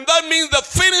kamalirizo. And that means the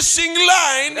finishing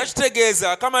line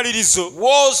Nakitegeeza akamalirizo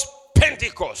was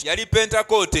Pentecost. yali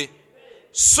Pentekote.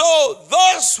 So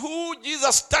those who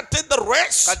Jesus started the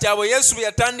race, Kati abo Yesu bwe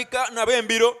yatandika nabo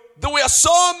embiro there were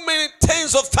so many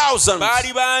tens of thousands.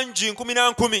 baali bangi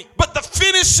 10,000. But the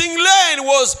finishing line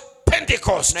was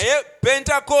Pentecost. naye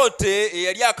Pentekote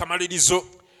yali akamalirizo.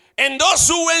 And those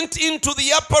who went into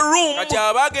the upper room Kati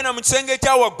abaagenda mu kisenge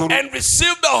ekya waggulu and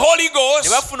received the Holy ne Ghost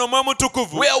bafuna Omwoyo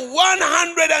Mutukuvu were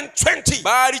 120.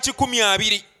 baali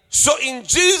 20. So in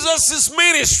Jesus' Kati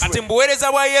ministry mu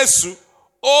buweereza bwa Yesu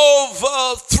of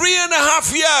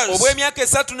 3.5 years, obw'emyaka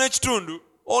 3 n'ekitundu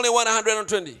only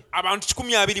 120. abantu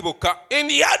 20 bokka. And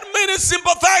he had many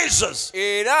sympathizers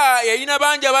Era yalina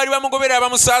bangi abaali bamugoberera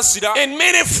bamusaasira and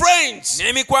many friends.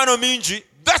 n'emikwano mingi.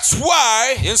 That's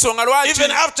why Ensonga lwaki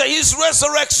even after his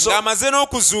resurrection, ng'amaze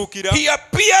n'okuzuukira he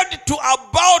appeared to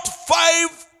about 500?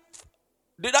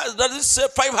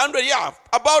 Yeah,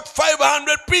 about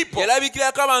 500 people.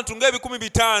 yalabikirako abantu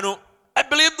nga500. I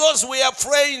believe those were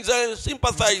friends and Nzikiriza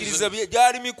sympathizers.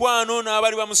 gyali mikwano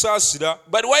n'abaali bamusaasira.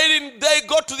 But why didn't they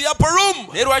go to the upper room?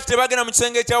 naye lwaki tebagenda mu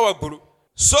kisenge ekya waggulu?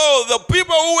 So the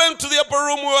people who went to the upper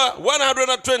room were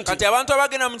 120. Kati abantu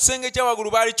abagenda mu kisenge ekya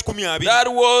waggulu baali 20.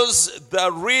 That was the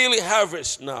real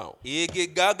harvest now. Ge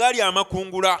gagali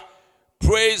amakungula.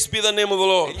 Praise be the name of the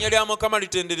Lord. Erinnya lya Mukama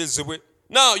litenderezebwe.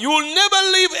 Now, you will never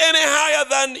live any higher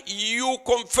than you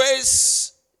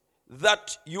confess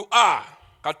that you are.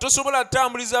 Kati tosobola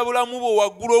tambuliza bulamu bwo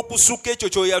waggulu okusukka ekyo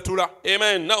ky'oyatula.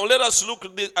 Amen. Now, let us look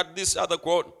at this other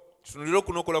quote. Tunulira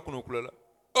okunokola kuno okulala.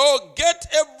 Oh, get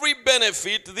every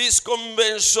benefit this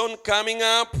convention coming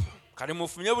up. Kale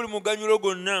mufunye buli muganyulo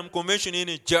gonna mu convention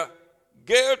eno ejja.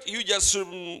 You just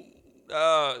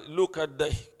look at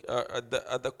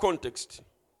the context,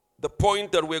 the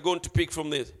point that we're going to pick from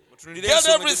this. Get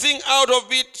everything out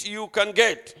of it you can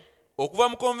get. Okuva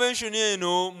mu convention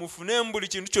eno mufune buli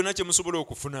kintu kyonna kye musobola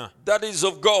okufuna. That is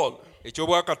of God.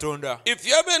 Eky'obwa Katonda. If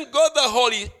you haven't got the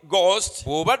Holy Ghost,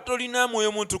 bw'oba tolina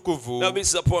Mwoyo Mutukuvu, now this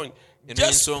is the point.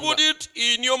 Just put it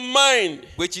in your mind.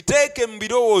 bwe kiteeke mu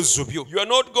birowoozo byo, You are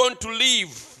not going to leave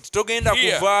togenda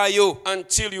here kuvaayo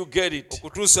until you get it.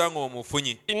 okutuusa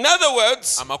ng'omufunye. In other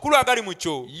words, Amakulu agali mu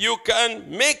kyo you can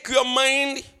make your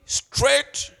mind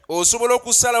straight osobola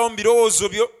okusalawo mu birowoozo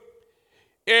byo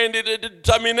and the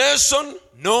determination,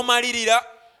 n'omalirira,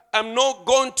 I'm not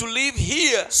going to live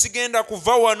here sigenda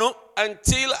kuva wano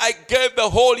until I get the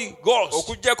Holy Ghost.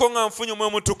 okuggyako nga nfunye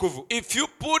Omwoyo Mutukuvu. If you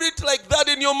put it like that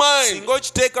in your mind Singa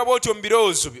okiteeka bw'otyo mu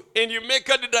birowoozo byo and you make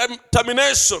a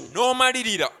determination,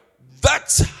 n'omalirira,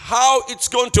 that's how it's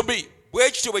going to be.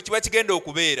 bwe kityo bwe kiba kigenda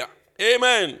okubeera.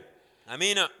 Amen.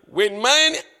 Amiina. When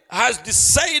man has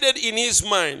decided in his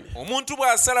mind, Omuntu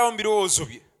bw'asalawo mu birowoozo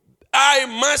bye, I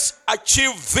must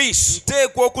achieve this.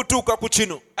 nteekwa okutuuka ku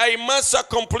kino, I must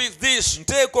accomplish this.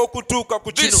 nteekwa okutuuka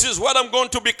ku kino, This is what I'm going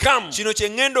to become. kino kye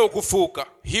ŋŋenda okufuuka.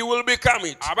 He will become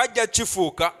it. Abajja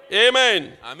kifuuka.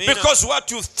 Amen. Amina. Because what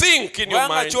you think in your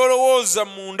Kubanga mind ky'olowooza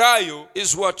munda yo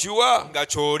is what you are. nga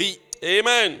ky'oli.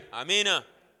 Amen. Amiina.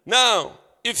 Now,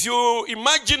 if you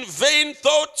imagine vain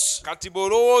thoughts, Kati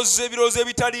bw'olowooza ebirowoozo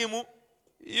ebitaliimu,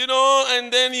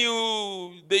 and then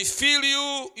they fill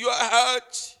your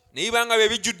heart, naye banga bye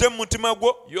bijjudde mu mutima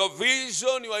gwo, your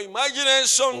vision, your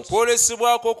imagination,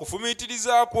 okwolesebwako,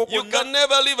 okufumiitirizaako you kwonna, can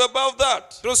never live above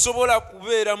that. tosobola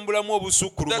kubeera mu bulamu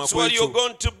obusukkuluma That's what you're kwekyo.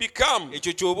 going to become.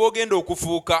 Ekyo ky'oba ogenda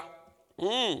okufuuka.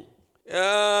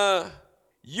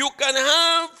 You can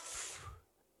have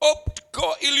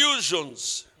optical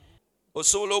illusions.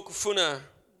 Osobola okufuna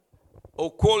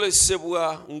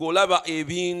okwolesebwa ng'olaba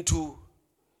ebintu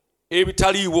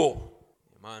ebitaliiwo.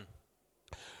 Amen.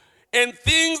 And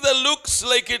things that looks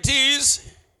like it is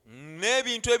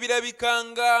N'ebintu ebirabika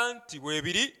nga nti bwe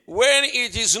biri, when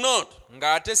it is not.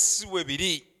 ng'ate si bwe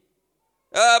biri.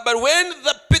 But when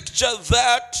the picture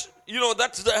that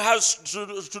has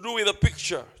to do with the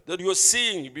picture that you're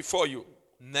seeing before you,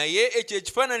 Naye ekyo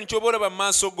ekifaananyi ky'oba olaba mu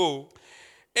maaso go,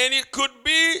 and it could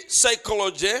be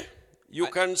psychology, you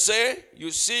can say, you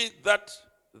see that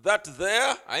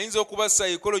there, ayinza okuba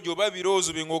psychology oba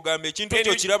birowoozo bye ng'ogamba ekintu and,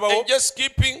 ekyo kirabawo, and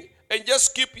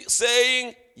just keep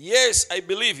saying, yes, I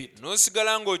believe it.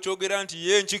 n'osigala ng'okyogera nti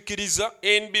ye nkikkiriza,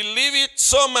 And believe it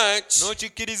so much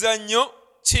n'okikkiriza nnyo,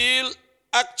 till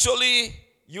actually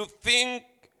you think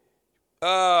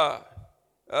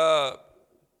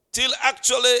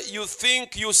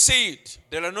you see it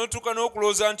ddala n'otuuka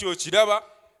n'okulowooza nti okiraba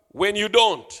when you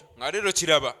don't. ng'ate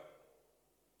tokiraba.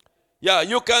 Yeah,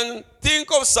 you can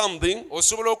think of something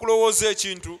Osobola okulowooza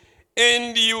ekintu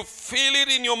and you feel it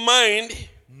in your mind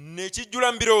ne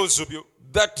kijjula mu birowoozo byo,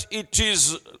 that it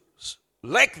is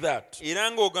like that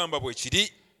era ng'ogamba bwe kiri,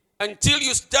 until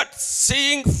you start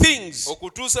seeing things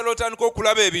okutuusa lw'otandika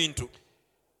okulaba ebintu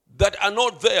that are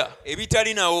not there.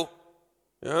 ebitali nawo,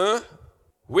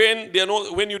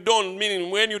 When you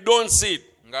don't see it.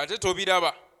 ng'ate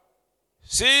tobiraba.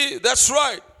 See, that's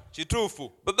right.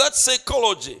 Kituufu. But that's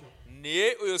psychology.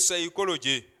 Naye oyo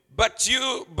psychology. But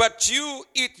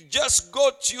it just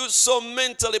got you so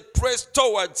mentally pressed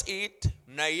towards it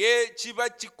Naye kiba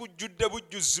kikujjudde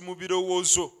bujjuzi mu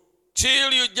birowoozo,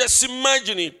 till you just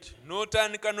imagine it.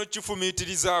 n'otandika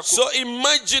n'okifumiitirizaako. So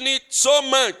imagine it so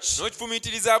much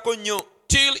N'okifumiitirizaako nnyo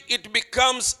till it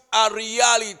becomes a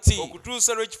reality.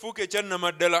 okutuusa lw'ekifuuka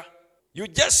ekyannamaddala. You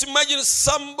just imagine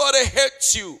somebody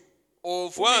hates you.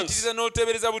 Ofumiitiriza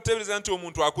n'oteebereza buteebereza nti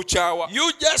omuntu akukyawa.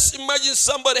 You just imagine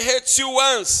somebody hates you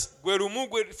once Gwe lumu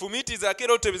gwe fumiitirizaako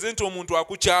era oteebereze nti omuntu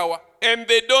akukyawa. and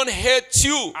they don't hate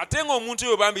you. Ate ng'omuntu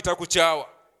oyo bambi takukyawa.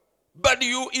 But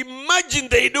you imagine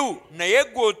they do. Naye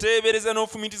gwe oteebereza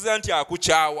n'ofumiitiriza nti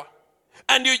akukyawa.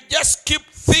 And you just keep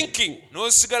thinking,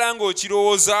 N'osigala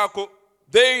ng'okirowoozaako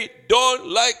they don't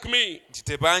like me. nti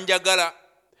tebanjagala.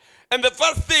 And the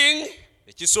first thing,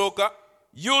 Ekisooka,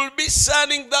 you'll be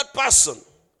shunning that person.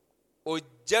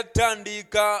 ojja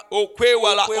tandika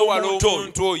Okwewala okwewala omuntu oyo.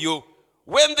 omuntu oyo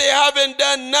When they haven't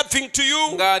done nothing to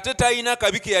you. ng'ate talina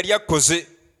kabi ke yali akkoze.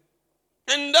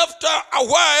 And after a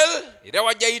while, Era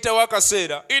wajja yitawo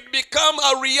akaseera it become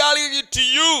a reality to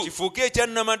you kifuuke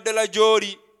ekyannamaddala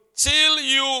gy'oli, till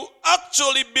you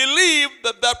actually believe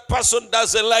that person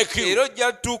doesn't like you. era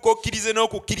ojja tuuka okkirize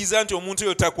n'okukkiriza nti omuntu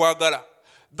oyo takwagala.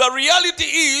 The reality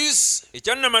is,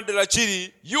 Ekyannamaddala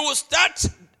kiri, you will start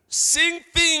seeing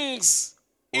things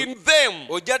in them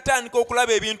ojja tandika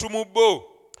okulaba ebintu mu bo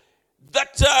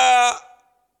that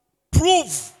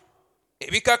prove,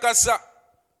 ebikakasa,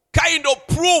 kind of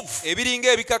prove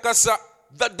ebiringa ebikakasa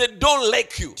that they don't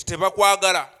like you.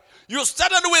 tebakwagala. You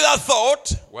started with a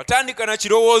thought Watandika na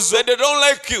kirowoozo that they don't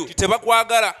like you.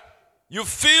 tebakwagala, You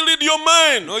feel in your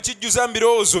mind, n'okijjuza mu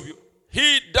birowoozo byo,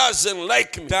 he doesn't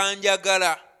like me.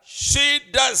 tanjagala, She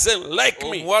doesn't like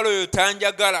me. omuwala oyo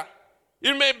tanjagala.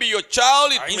 It may be your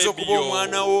child, it Ayinza may be okuba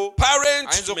omwana wo, your parent,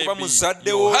 ayinza may okuba be muzadde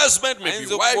your wo, husband, maybe ayinza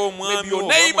your okuba wife, omwami maybe your wo,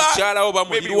 oba neighbor, mukyala wo, oba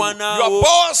maybe mulirwana your wo,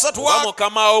 boss at oba work.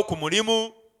 mukama wo ku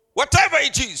mulimu. Whatever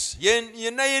it is,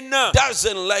 Yenna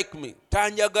doesn't like me,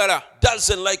 tanjagala,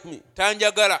 doesn't like me.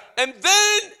 tanjagala. And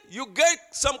then you get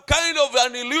some kind of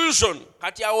an illusion,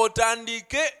 Kati awo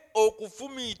otandike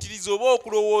okufumiitiriza oba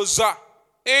okulowooza,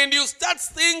 and you start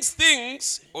seeing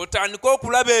things otandike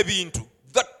okulaba ebintu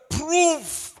that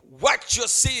prove what you're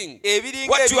seeing, ebiringa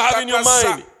what you have in your ebikakasa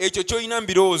mind, ekyo ky'olina mu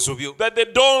birowoozo byo that they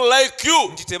don't like you.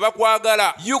 nti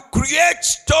tebakwagala. You create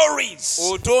stories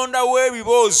Otondawo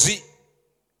ebiboozi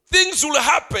things will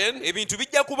happen. ebintu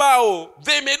bijja kubaawo.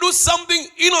 They may do something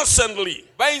innocently.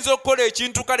 Bayinza okukola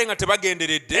ekintu kale nga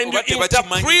tebagenderedde And you oba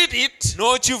tebakimanyi interpret it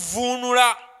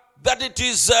n'okivuunula that it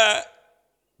is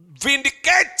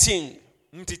vindicating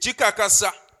nti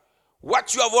kikakasa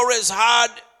what you have always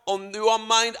had on your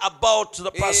mind about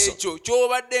the person. ekyo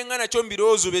ky'obadde nga nakyo mu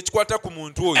birowoozo byekikwata ku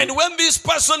muntu oyo. And when this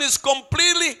person is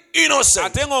completely innocent,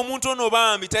 ate ng'omuntu ono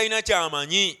bambi talina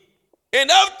kyamanyi. and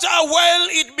after a while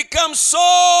it becomes so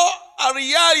a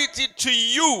reality to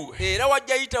you, era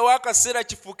wajja yitawo akaseera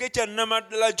kifuuke kya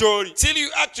nnamaddala gy'oli. till you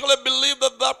actually believe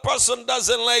that that person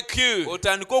doesn't like you,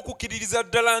 otandika okukkiririza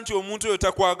ddala nti omuntu oyo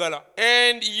takwagala.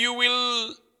 and you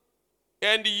will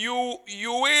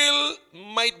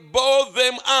might bowl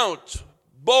them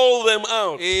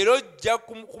out. era ojja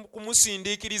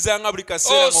kumusindiikiriza nga buli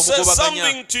kaseera Or say ng'omugobaganya.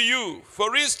 something to you,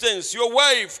 for instance, your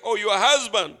wife or your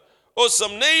husband or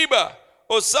some neighbor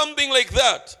or something like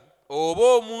that. oba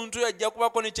omuntu ajja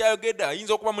kubako ne kyayogedde,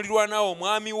 ayinza okuba mulirwanaawo,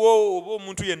 omwami wo oba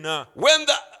omuntu yenna. When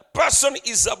the person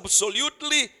is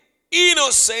absolutely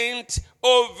innocent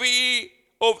of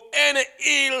any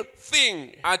ill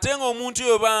thing, ate ng'omuntu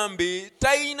oyo bambi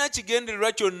talina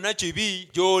kigendererwa kyonna kibi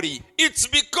gy'oli. it's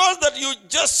because that you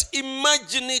just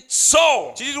imagine it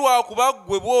so. kiri lwakuba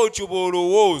ggwe bw'otyo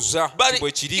bw'olowooza But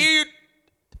bwe kiri.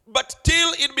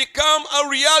 till it become a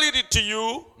reality to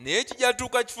you, naye kijja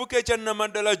tuuka kifuuka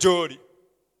ekyannamaddala gy'oli.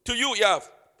 yeah,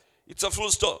 it's a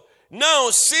full stop. Now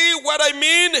see what I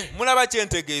mean? mulaba kye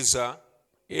ntegeeza?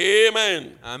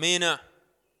 Amen. amiina.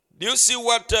 Do you see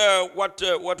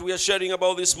what we are sharing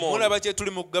about this morning? mulaba kye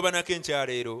tuli mu kugabanako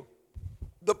enkyaleero?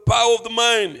 The power of the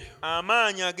mind.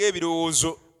 amaanyi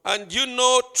ag'ebirowoozo. And you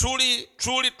know, truly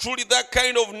that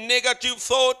kind of negative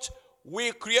thought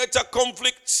will create a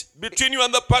conflict between you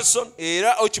and the person.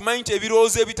 era okimanyi nti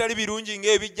ebirowoozo ebitali birungi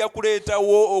ng'ebijja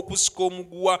kuleetawo okusika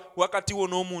omuguwa wakati wo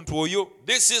n'omuntu oyo.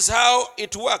 This is how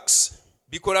it works.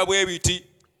 bikola bwe biti.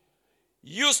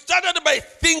 You started by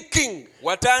thinking,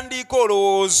 watandika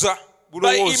olowooza by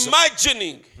bulowooza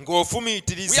imagining. We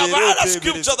ng'ofumiitiriza have era had a oteebereza.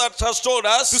 scripture that has told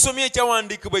us tusomye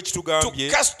ekyawandiikibwa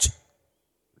ekitugambye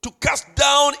to cast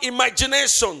down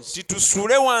imaginations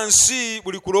titusule wansi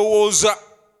buli kulowooza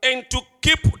and to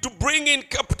bring in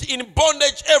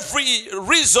bondage every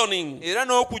reasoning era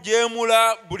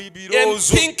n'okujeemula buli and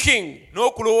birowoozo thinking.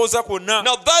 n'okulowooza kwonna.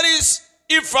 Now that is,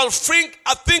 if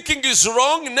a thinking is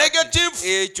wrong, negative,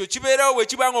 ekyo kibeerawo bwe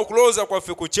kibanga okulowooza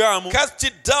kwaffe kukyamu, cast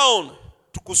it down,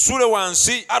 tukusule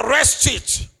wansi, arrest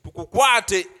it,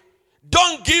 tukukwate.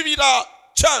 don't give it a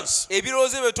chance,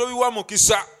 ebirowoozo ebyo tobiwa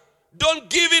mukisa, don't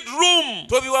give it room.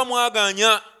 tobiwa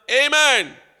mwaganya.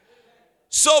 Amen.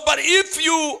 So, but if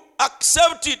you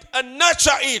accept it and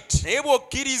nurture it, naye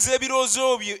bw'okkiriza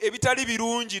ebirowoozo byo ebitali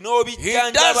birungi he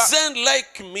n'obijjanjaba, doesn't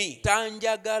like me.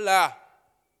 tanjagala.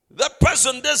 That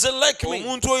person doesn't like me.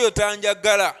 omuntu oyo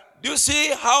tanjagala. Do you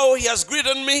see how he has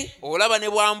greeted me? olaba ne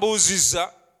bwambuuzizza.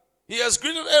 He has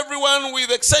greeted everyone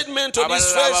with excitement on his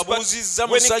abalala face, ababuuzizza but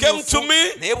mu when he came ssanyufu, to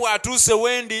me, naye bw'atuuse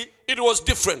wendi it was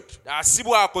different. si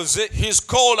bw'akoze. He's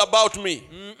called about me.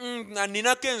 nga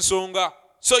ninako ensonga.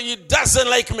 So he doesn't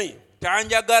like me.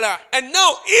 tanjagala. And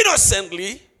now,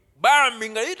 innocently, bambi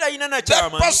nga ye talina na that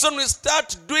kyama. person will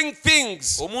start doing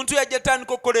things omuntu yajja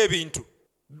tandika okukola ebintu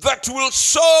that will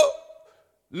show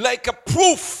like a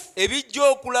proof ebijja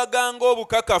okulaga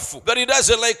ng'obukakafu that he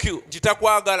doesn't like you. nti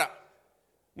takwagala.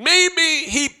 Maybe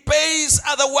he pays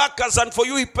other workers and for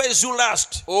you he pays you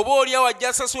last. oba oliawo ajja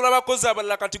asasula abakozi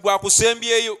abalala kati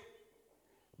gwakusembyeyo.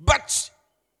 But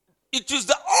it is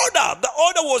the order. The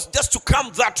order was just to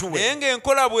come that way. naye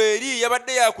ng'enkola bw'eri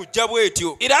yabadde yakujja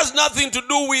bw'etyo. It has nothing to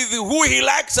do with who he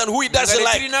likes and who he nga doesn't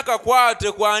like. tekirina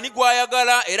kakwate ku ani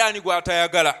gw'ayagala era ani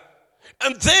gw'atayagala.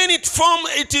 And then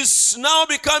it is now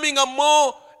becoming a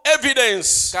more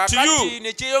evidence to kaakati you.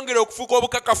 ne kyeyongera okufuuka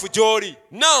obukakafu gy'oli.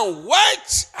 Now,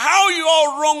 how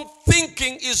your wrong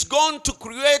thinking is going to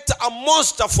create a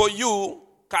monster for you.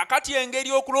 kaakati engeri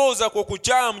y'okulowooza kwo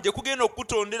kukyamu gye kugenda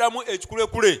okukutonderamu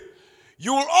ekikulekule.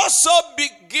 You will also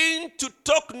begin to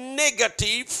talk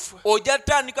negative ojja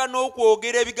tandika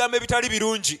n'okwogera ebigambo ebitali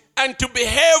birungi and to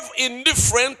behave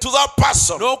indifferent to that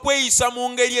person. n'okweyisa mu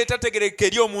ngeri etategerekeka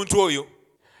eri omuntu oyo.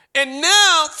 And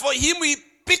now for him he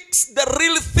picks the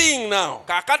real thing now.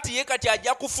 kaakati ye kati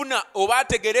ajja kufuna oba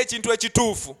ategere ekintu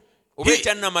ekituufu oba He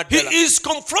ekyannamaddala. is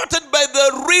confronted by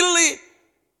the really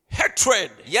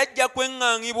hatred. yajja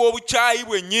kweŋŋaŋibwa obukyayi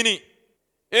bwennyini.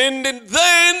 And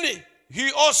then he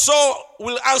also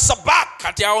will answer back.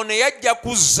 kati awo ne yajja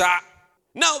kuzza.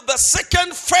 Now the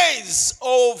second phase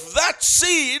of that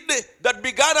seed that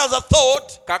began as a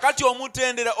thought kakati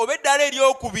omutendera oba eddala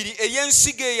eryokubiri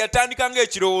ery'ensigo eyatandika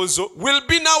ng'ekirowoozo will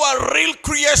be now a real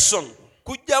creation.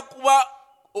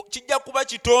 kijja kuba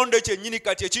kitonde kyennyini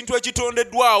kati ekintu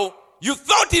ekitondeddwawo. You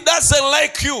thought he doesn't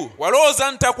like you,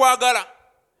 walowooza ntakwagala,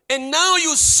 and now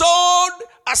you sowed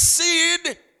a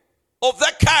seed of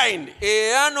that kind.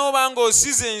 era n'oba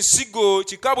ng'osize ensigo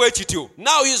kika bwe kityo.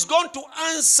 Now he's going to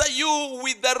answer you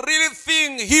with the real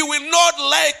thing. He will not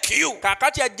like you.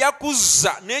 Kakati ajja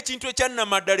kuzza n'ekintu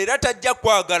ekyannamaddala era tajja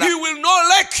kwagala. He will not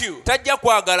like you Tajja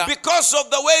kwagala because of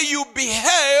the way you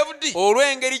behaved,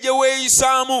 olw'engeri gye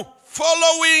weeyisaamu,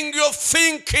 following your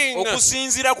thinking,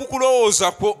 okusinziira ku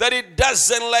kulowooza kwo, that it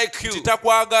doesn't like you.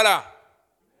 kitakwagala.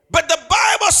 But the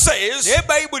Bible says, Naye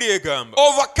Bayibuli egamba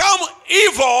overcome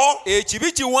evil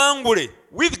ekibi kiwangule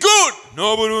with good.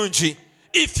 n'obulungi.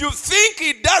 If you think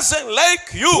he doesn't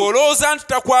like you, Bw'olowooza nti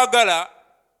takwagala,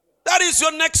 that is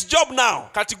your next job now.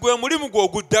 kati gwe mulimu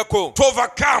gw'oguddako, To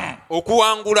overcome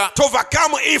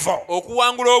evil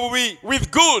okuwangula obubi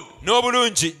with good.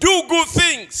 n'obulungi. Do good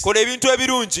things. Kola ebintu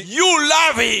ebirungi, You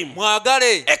love him.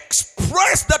 mwagale,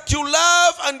 Express that you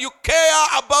love and you care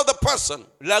about the person.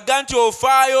 laga nti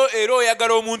ofaayo era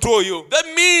oyagala omuntu oyo. That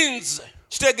means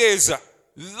Kitegeeza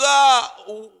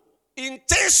the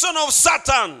intention of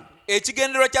Satan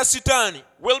ekigendererwa kya Sitaani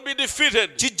will be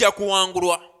defeated. kijja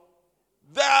kuwangulwa.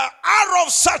 The arrow of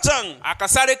Satan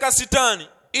Akasale ka Sitaani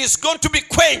is going to be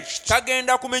quenched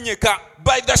kagenda kumenyeka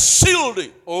by the shield.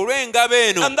 olw'engabo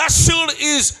eno, And that shield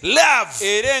is love.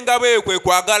 era engabo eyo kwe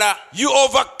kwagala. You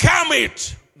overcome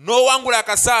it. N'owangula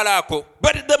akasaala ako.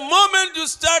 But the moment you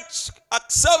start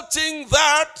accepting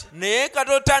that, Naye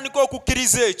kati otandika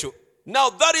okukkiriza ekyo, now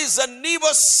that is an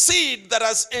evil seed that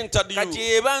has entered kati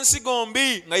you. eba nsigo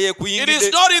mbi nga It is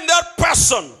yeekuyingidde. not in that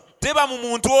person, Teba mu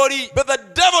muntu oli. but the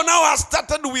devil now has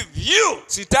started with you.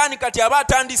 Sitaani kati aba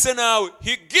atandise naawe.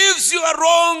 He gives you a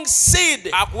wrong seed,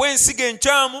 Akuwa ensigo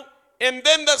enkyamu, and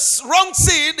then the wrong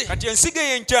seed kati ensigo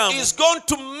eyo enkyamu is going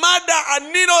to murder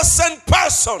an innocent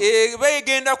person. eba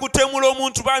egenda kutemula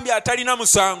omuntu bambi atalina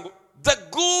musango. The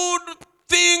good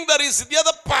thing that is the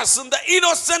other person, the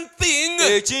innocent thing,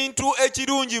 Ekintu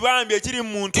ekirungi bambi ekiri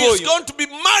mu muntu is oyo going to be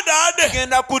murdered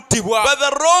kigenda kuttibwa by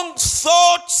the wrong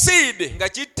thought seed nga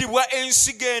kittibwa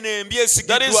ensigo eno embi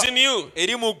that is esigiddwa in you.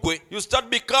 eri mu ggwe. You start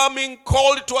becoming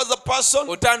cold towards the person,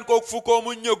 Otandika okufuuka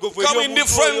omunnyogovu eri Become omuntu oyo,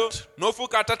 indifferent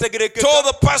n'ofuuka atategerekeka toward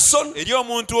the person, eri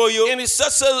omuntu oyo, and he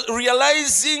starts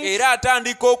realizing era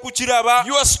atandika okukiraba,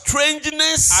 your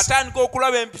strangeness, atandika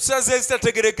okulaba empisa ze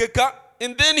ezitategerekeka.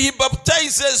 and then he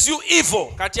baptizes you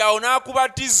evil. Kati awo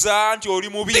n'akubatiza nti oli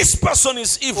mubi. This person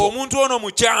is evil, Omuntu ono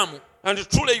mukyamu, and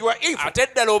truly you are evil. ate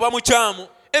ddala oba mukyamu.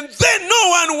 And then no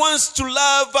one wants to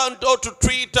love and or to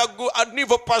treat an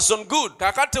evil person good.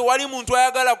 Kakati tewali muntu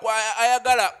ayagala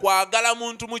kwagala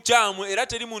muntu mukyamu, era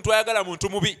teri muntu ayagala muntu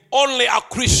mubi, Only a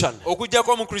Christian,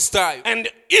 okuggyako omukristaayo. and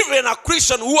even a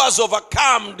Christian who has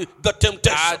overcome the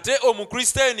temptation. Ate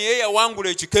omukristaayo naye yawangula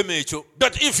ekikemo ekyo,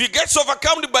 That if he gets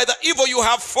overcome by the evil you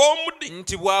have formed,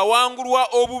 nti bw'awangulwa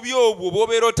obubi obwo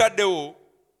bw'obeera otaddewo,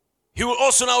 he will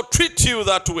also now treat you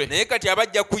that way, naye kati aba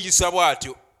ajja kuyisa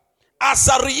bw'atyo, as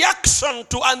a reaction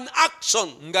to an action.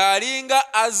 ng'alinga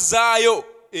azzaayo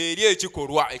eri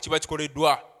ekikolwa ekiba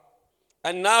kikoleddwa.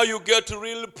 And now you get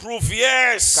real proof,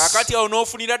 yes. Kaakati awo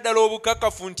n'ofunira ddala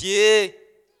obukakafu nti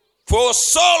For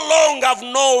so long I've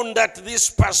known that this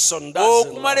person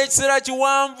doesn't okumala love. ekiseera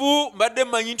kiwanvu mbadde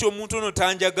mmanyi nti omuntu ono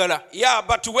tanjagala. Yeah,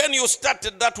 but when you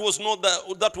started, that was not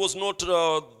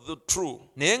the true.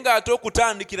 Naye ng'ate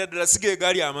okutandikira ddala si ge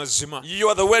gaali amazima. You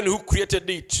are the one who created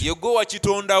it. Ye gwe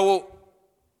wakitondawo.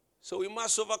 So we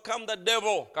must overcome the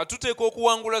devil Katuteeka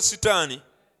okuwangula Sitaani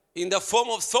in the form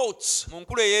of thoughts, mu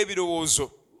nkula ey'ebirowoozo,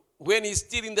 when he's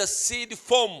still in the seed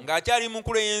form. ng'akyali mu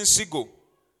nkula ey'ensigo.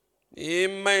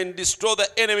 Amen. Destroy the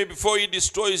enemy before he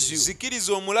destroys you.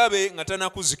 Zikiriza omulabe nga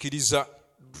tanakuzikiriza.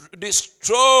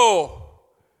 Destroy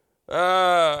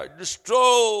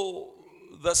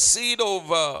the seed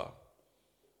of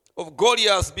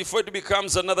Goliath before it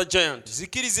becomes another giant.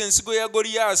 Zikiriza ensigo ya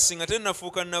Goliyaasi nga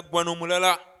tennafuuka naggwano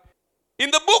mulala. In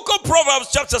the book of Proverbs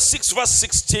chapter 6 verse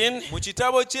 16, Mu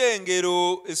kitabo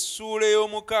ky'Engero essuula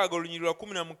ey'omukaaga olunyiriri lwa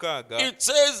 16, it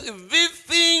says, "These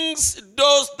things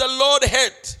does the Lord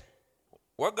hate."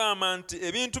 wagamba nti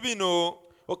ebintu bino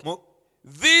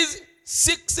These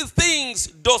 6 things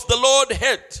does the Lord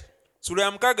hate. sula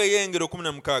ya mukaaga y'Engero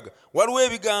 16, waliwo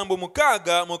ebigambo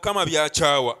mukaaga Mukama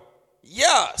by'akyawa.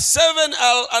 Yeah, 7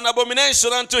 are an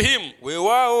abomination unto him.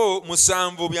 Weewaawo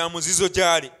 7 bya muzizo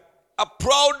gy'ali: A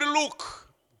proud look,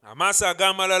 amaaso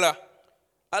ag'amalala,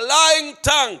 a lying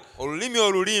tongue, olulimi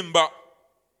olulimba,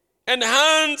 and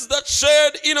hands that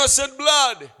shed innocent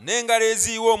blood, n'engalo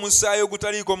eziyiwa omusaayi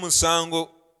ogutaliiko musango,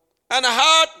 and a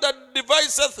heart that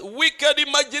deviseth wicked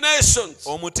imaginations.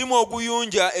 omutima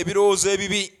oguyunja ebirowoozo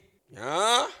ebibi,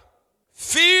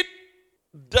 Feet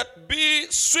that be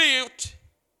swift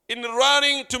in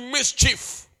running to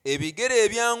mischief, ebigere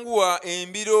ebyanguwa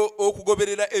embiro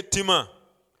okugoberera ettima,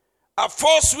 a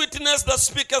false witness that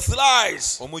speaketh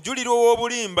lies, omujuliro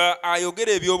ow'obulimba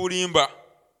ayogera eby'obulimba,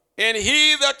 and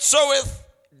he that soweth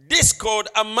discord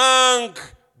among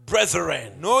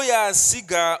brethren. n'oyo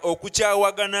asiga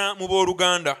okukyawagana mu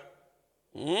booluganda.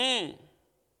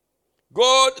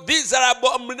 God, these are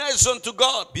abomination to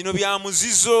God. Bino bya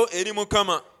muzizo eri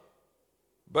Mukama.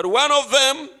 But one of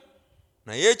them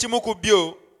Naye ekimu ku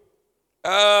byo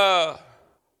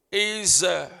is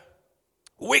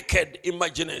wicked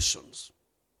imaginations.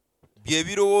 bye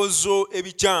birowoozo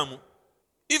ebikyamu.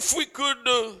 If we could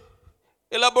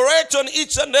elaborate on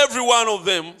each and every one of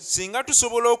them, Singa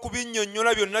tusobola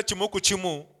okubinnyonnyola byonna kimu ku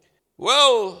kimu,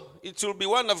 well, it will be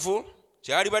wonderful.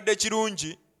 kyalibadde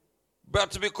kirungi.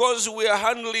 But because we are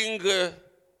handling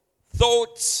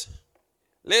thoughts,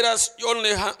 let us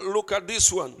only look at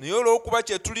this one. Naye olw'okuba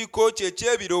kye tuliko kye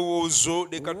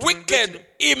ky'ebirowoozo, leka Wicked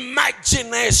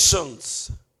imaginations.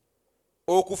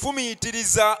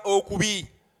 okufumiitiriza okubi.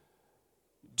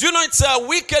 Do you know it's a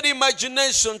wicked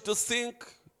imagination to think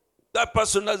that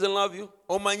person doesn't love you?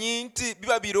 Omanyi nti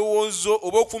biba birowoozo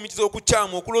oba okufumiitiriza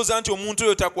okukyamu okulowooza nti omuntu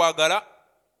oyo takwagala?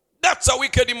 That's a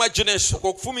wicked imagination.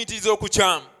 Okufumiitiriza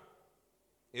okukyamu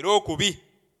era okubi,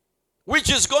 which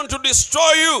is going to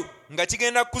destroy you. nga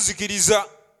kigenda kukuzikiriza.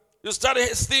 You start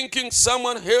thinking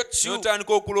someone hurts you.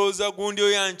 N'otandika okulowooza gundi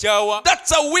oyo ankyawa.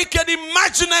 That's a wicked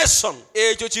imagination.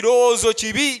 Ekyo kirowoozo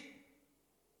kibi.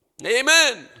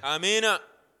 Amen. Amiina.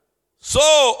 So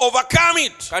overcome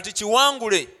it. Kati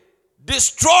kiwangule,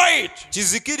 Destroy it.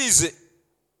 kizikirize.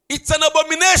 It's an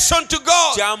abomination to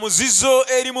God. Kya muzizo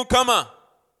eri Mukama.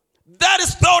 That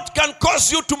thought can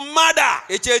cause you to murder.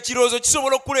 Ekyo ekirowoozo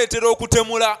kisobola okukuleetera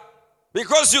okutemula.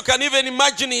 Because you can even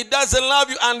imagine he doesn't love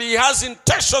you and he has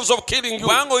intentions of killing you.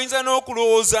 Kubanga oyinza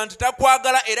n'okulowooza nti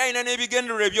takwagala era alina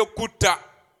n'ebigendererwa eby'okukutta.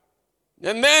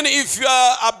 And then if you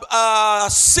are a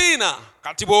sinner,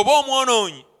 Kati bw'oba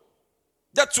omwonoonyi,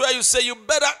 that's why you say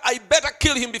I better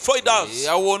kill him before he does.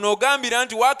 awo onoogambira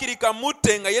nti waakirika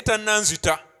mutte nga ye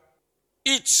tannanzita.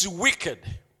 It's wicked.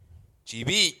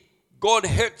 Kibi. God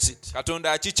hates it.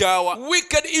 Katonda akikyawa.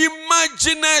 Wicked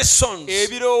imaginations.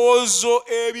 Ebirowoozo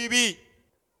ebibi.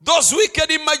 Those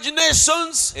wicked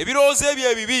imaginations, Ebirowoozo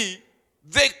ebyo ebibi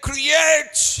they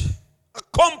create a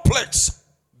complex.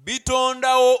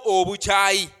 bitondawo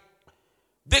obukyayi.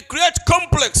 They create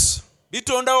complex.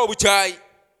 Bitondawo obukyayi.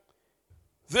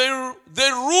 They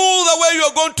rule the way you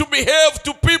are going to behave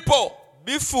to people.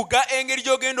 Bifuga engeri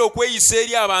gy'ogenda okweyisa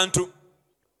eri abantu.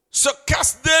 So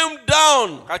cast them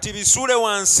down. Kati bisuule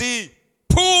wansi.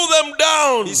 Pull them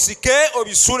down. Bisike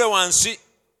obisuule wansi.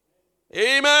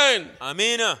 Amen.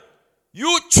 Amiina.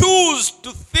 You choose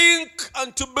to think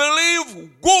and to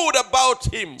believe good about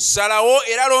him. Salawo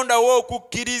era londawo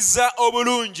okukkiriza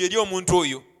obulungi eri omuntu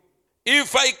oyo.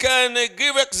 If I can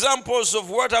give examples of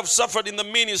what I've suffered in the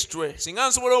ministry, Singa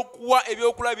nsobola okuwa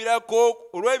ebyokulabirako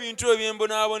olw'ebintu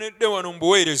ebyembonaabonedde wano mu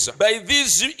buweereza. by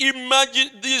these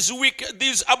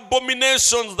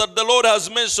abominations that the Lord has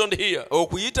mentioned here.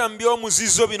 Okuyita mu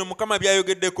by'omuzizo bino Mukama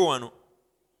byayogeddeko wano.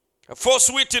 A false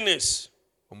witness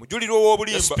Omujulirwa that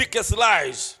ow'obulimba speaketh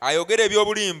lies. ayogera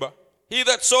eby'obulimba. He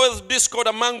that soweth discord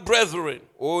among brethren.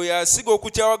 Oyo asiga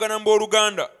okukyawagana mu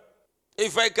booluganda.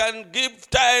 If I can give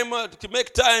time to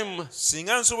make time,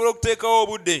 Singa nsobola okuteekawo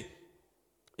obudde.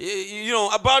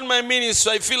 About my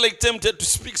ministry, I feel like tempted to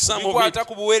speak some of it. Bikwata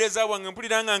ku buweereza bwange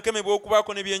mpulira nga nkemebwa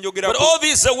okubaako ne bye But njogerako. all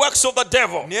these are works of the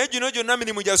devil. Naye gino gyonna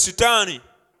mirimu gya Sitaani.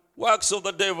 Works of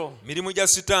the devil Mirimu gya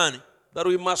Sitaani that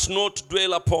we must not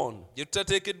dwell upon. gye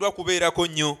tutateekeddwa kubeerako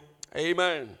nnyo.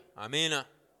 Amen. Amiina.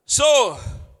 So,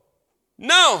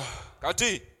 now,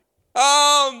 Kati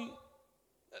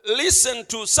listen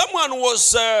to someone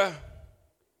was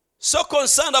so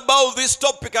concerned about this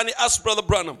topic and he asked Brother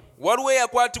Branham. waliwo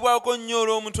eyakwatibwako nnyo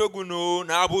olw'omutwe guno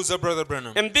n'abuuza Brother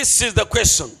Branham. And this is the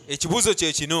question. Ekibuuzo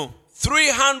kye kino.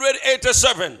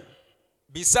 387.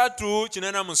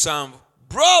 387.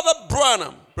 Brother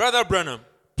Branham, Brother Branham,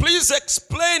 please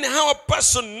explain how a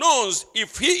person knows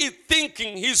if he is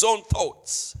thinking his own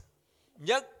thoughts.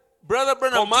 Brother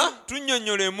Branham, Koma.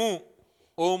 tunnyonnyolemu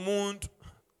omuntu.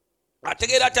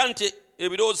 Ategeera atya nti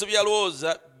ebirowoozo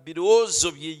by'alowooza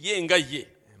birowoozo bye ye nga ye.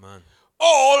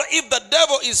 or if the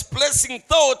devil is placing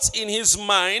thoughts in his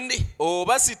mind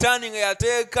oba sitaani nga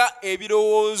yateeka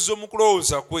ebirowoozo mu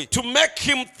kulowooza kwe to make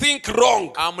him think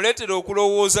wrong, amuleetera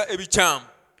okulowooza ebikyamu,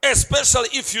 especially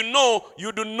if you know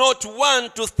you do not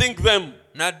want to think them.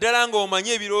 naddala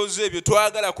ng'omanyi ebirowoozo ebyo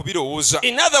twagala kubirowooza.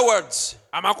 In other words,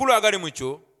 Amakulu agali mu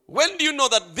kyo, when do you know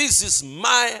that this is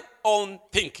my own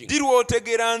thinking? ddi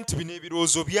lw'otegeera nti bino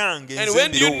ebirowoozo byange And nze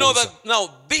when do you know mbirowooza? that now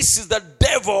this is the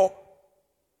devil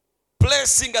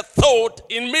placing a thought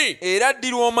in me? Era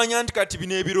ddi lw'omanya nti kati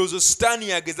bino ebirowoozo sitaani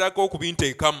yagezaako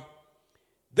okubinteekamu?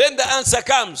 Then the answer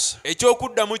comes.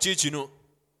 Ekyokuddamu kiikino,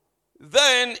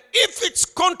 Then if it's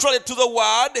contrary to the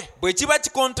word, bwe kiba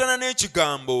kikontana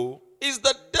n'ekigambo, is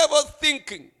the devil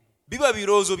thinking? biba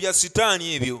birowoozo bya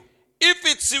sitaani ebyo.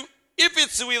 If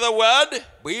it's with the word,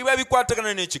 Bwe biba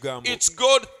bikwatagana n'ekigambo, it's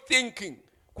God thinking.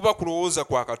 kuba kulowooza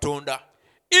kwa Katonda.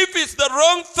 If it's the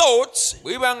wrong thoughts,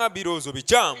 Bwe biba nga birowoozo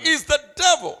bikyamu, it's the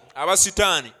devil. aba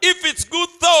sitaani. If it's good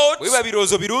thoughts Bwe biba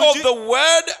birowoozo of birungi the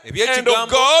word and of eby'ekigambo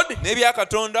God, n'ebya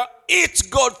Katonda, it's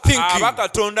God thinking. aba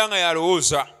Katonda nga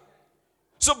yalowooza.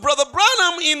 So Brother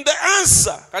Branham in the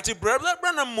answer, Kati Brother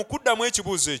Branham mu kuddamu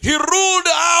ekibuuzo ekyo, he ruled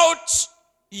out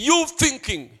you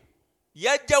thinking.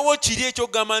 yaggyawo kiri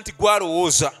ekyokugamba nti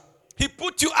gwalowooza. He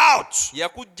put you out.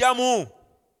 Yakuggyamu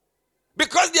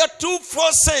Because there are two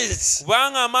forces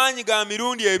kubanga amaanyi ga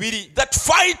mirundi ebiri that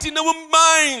fight in our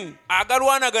mind.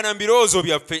 agalwanagana mu birowoozo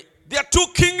byaffe. There are two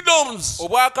kingdoms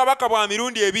Obwakabaka bwa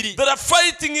mirundi ebiri that are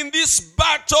fighting in this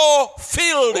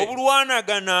battlefield.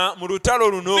 obulwanagana mu lutalo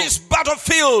luno This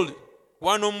battlefield.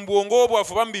 wano mu bwongo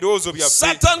bwaffe oba mu birowoozo byaffe.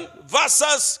 Satan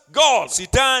versus God.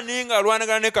 Sitaani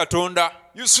ng'alwanagana ne Katonda.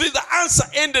 You see, the answer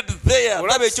ended there.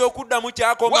 Olaba That's ekyokuddamu what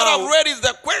I've kyakomaawo. read is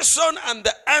the question and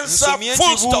the answer. Nsomye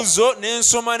Full stop. ekibuuzo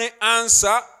n'ensoma ne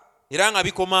ansa era nga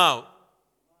bikomaawo.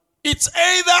 It's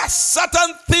either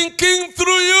Satan thinking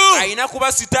through you, Ayina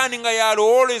kuba sitaani nga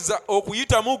yalowooleza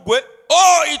okuyita mu ggwe,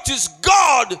 or it is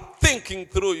God thinking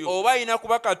through you. oba ayina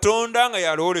kuba Katonda nga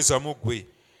yalowooleza mu ggwe.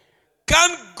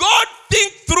 Can God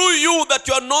think through you that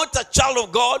you are not a child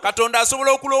of God? Katonda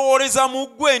asobola okulowooleza mu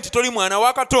ggwe nti toli mwana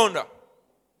wa Katonda?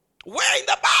 Where in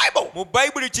the Bible? Mu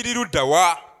Bayibuli kiri ludda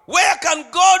wa? Where can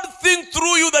God think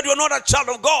through you that you are not a child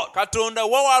of God? Katonda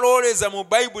wa walowooleza mu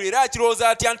Bayibuli era akirowooza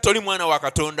atya nti toli mwana wa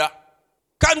Katonda?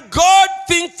 Can God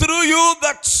think through you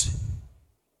that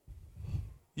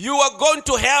you are going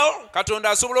to hell? Katonda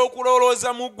asobola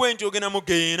okulowooza mu ggwe nti ogenda mu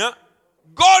geena?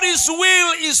 God's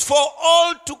will is for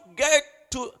all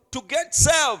to get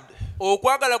saved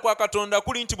Okwagala kwa Katonda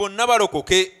kuli nti bonna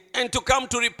balokoke and to come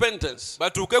to repentance.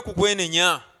 batuuke ku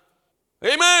kwenenya.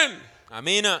 Amen.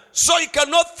 Amiina. So he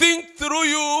cannot think through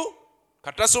you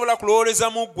Katasobola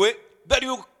kulowooleza mu ggwe that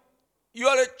you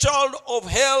are a child of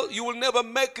hell, you will never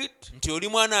make it. nti oli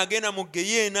mwana agenda mu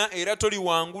geyeena era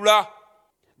toliwangula.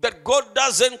 That God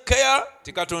doesn't care,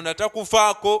 Ti Katonda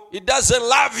takufaako, he doesn't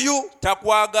love you.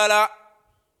 takwagala.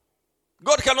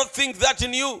 God cannot think that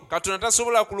in you. Katonda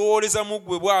tasobola kulowooleza mu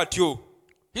ggwe bw'atyo.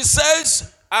 He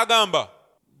says, Agamba,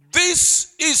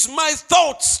 this is my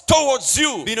thoughts towards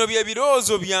you. bino bye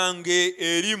birowoozo byange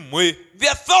eri mmwe. They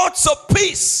are thoughts of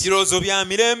peace Birowoozo bya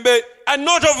mirembe and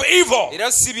not of evil,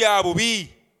 era si bya bubi,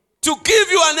 to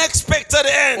give you an expected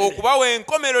end. okubawa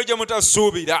enkomerero gye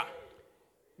mutasuubira.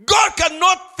 God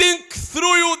cannot think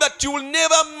through you that you will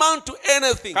never amount to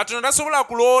anything. Katonda tasobola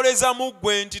kulowooleza mu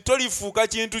ggwe nti tolifuuka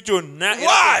kintu kyonna.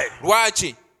 Why?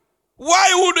 Lwaki?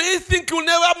 Why would he think you will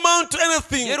never amount to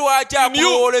anything? Ye lwaki in you?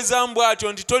 akulowooleza mu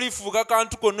bw'atyo nti tolifuuka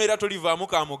kantu konna era tolivaamu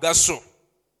ka mugaso?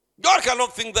 God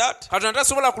cannot think that. Katonda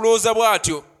tasobola kulowooza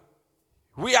bw'atyo.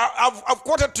 I've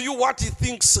quoted to you what he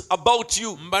thinks about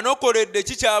you. Mbanokoledde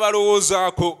ki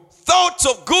kyabalowoozaako. Thoughts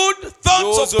of good,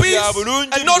 thoughts of Birowoozo peace, bya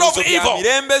bulungi, and not of birowoozo bya evil.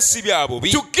 mirembe, si bya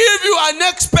bubi. To give you an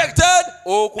expected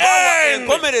Okubawa end.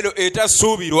 enkomerero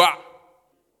etasuubirwa.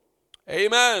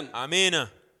 Amen. Amiina.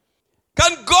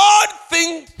 Can God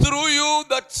think through you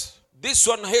that this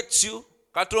one hates you?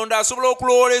 Katonda asobola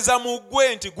okulowooleza mu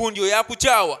ggwe nti gundi oyo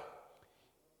akukyawa.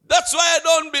 That's why I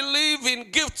don't believe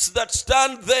in gifts that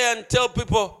stand there and tell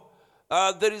people,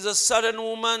 there is a certain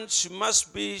woman,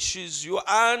 she's your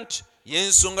aunt.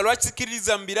 Y'ensonga lwaki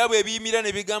sikiriza mu birabo ebiyimira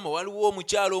ne bigamba waliwo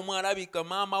omukyala omu alabika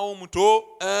maama wo omuto.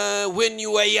 When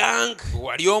you were young,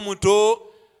 Wali omuto,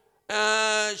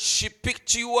 she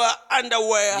picked your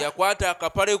underwear yakwata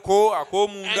akapale ko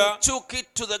ak'omunda and took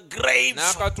it to the grave,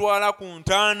 n'akatwala ku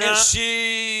ntaana, and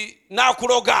she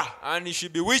nakuloga. and she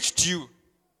bewitched you.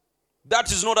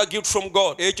 That is not a gift from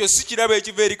God. Ekyo si kirabo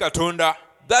ekiva eri Katonda.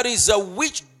 That is a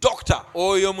witch doctor.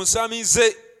 Oyo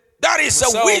musamize, That is a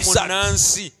musawo wizard.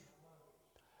 munnansi,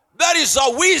 That is a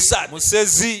wizard.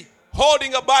 musezi.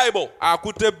 holding a Bible.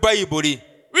 akutte bayibuli.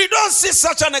 We don't see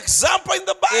such an example in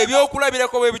the Bible.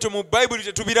 Ebyokulabirako bwe bityo mu bayibuli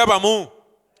tetubirabamu.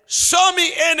 Show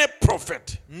me any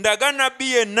prophet. Ndaga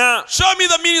nabbi yenna. Show me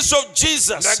the ministry of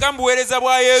Jesus. Ndaga mu buweereza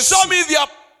bwa Yesu. Show me the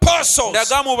apostles.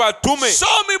 Ndaga mu batume.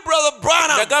 Show me Brother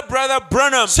Branham. Ndaga Brother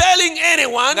Branham. Telling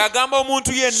anyone, Ng'agamba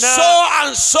omuntu yenna. so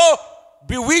and so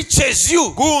bewitches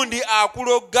you. Gundi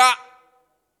akuloga.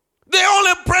 They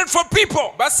only pray for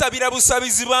people. Basabira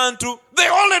busabizi bantu. They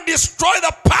only destroy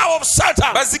the power of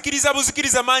Satan. Bazikiriza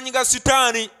buzikiriza maanyi ga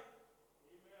Sitaani.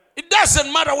 It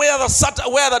doesn't matter where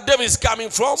the devil is coming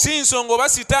from. Si nsonga oba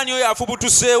Sitaani oyo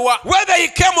afubutuseewa. Whether he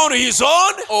came on his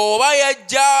own, Oba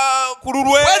yajja ku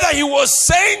lulwe. whether he was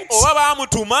sent, Oba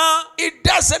baamutuma. it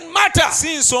doesn't matter. Si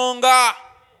nsonga.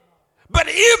 But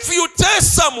if you tell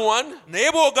someone Naye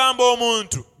bw'ogamba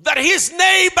omuntu that his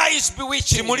neighbor is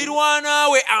bewitching him,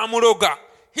 mulirwana we amuloga.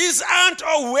 his aunt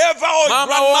or whoever or Maama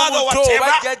grandmother or w'omuto oba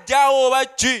whatever, jjajjaawo oba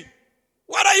ki.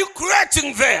 what are you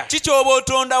creating there? Ki ky'oba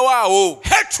otondawo awo?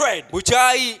 Hatred,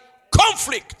 Bukyayi,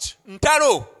 conflict.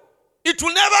 ntalo, It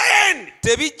will never end.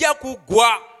 tebijja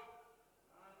kuggwa.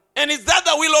 And is that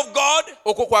the will of God?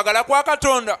 Okwo kwagala kwa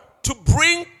Katonda. To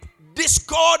bring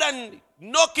discord and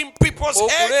knocking people's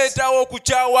heads? Okuleetawo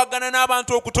okukyawagana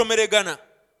n'abantu okutomeregana.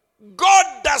 God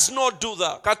does not do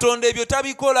that. Katonda ebyo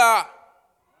tabikola.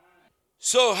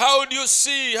 So how do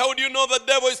you know the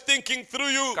devil is thinking through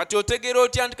you? Kati otegeera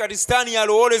otya nti kati Sitaani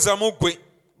yalowooleza mu ggwe?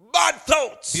 Bad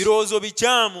thoughts, Birowoozo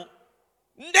bikyamu,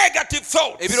 negative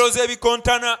thoughts, ebirowoozo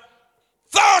ebikontana,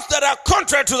 thoughts that are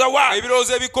contrary to the word.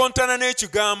 ebirowoozo ebikontana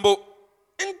n'ekigambo.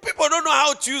 And people don't know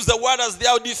how to use the word as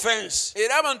their defense.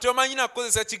 Era abantu tebamanyi na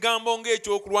kukozesa kigambo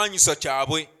ng'ekyokulwanyisa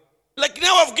kyabwe. Like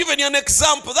now I've given you an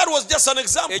example. That was just an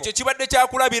example. Ekyo kibadde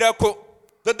kyakulabirako.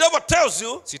 The devil tells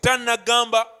you, Sitaani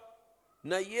n'agamba,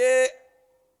 naye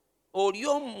oli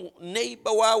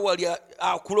neighbor wa wali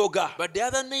akuloga. but the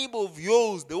other neighbor of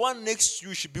yours, the one next to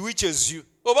you, she bewitches you.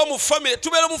 Oba mu family,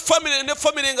 tubeera mu family ne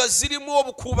family nga zirimu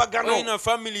In obukuubagano. a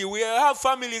family, we have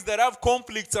families that have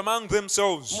conflicts among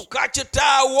themselves.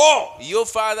 Mukakitaawo Your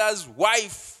father's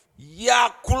wife,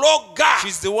 yakuloga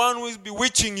she's the one who is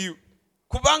bewitching you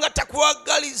kubanga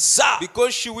takwagaliza.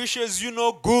 because she wishes you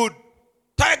no good.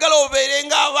 Tayagala obeere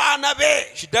ng'abaana be.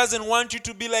 She doesn't want you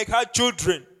to be like her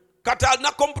children. Kati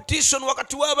alina competition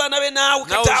wakati w'abaana be naawe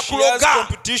Now kati she has akuloga.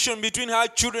 competition between her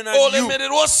children and you.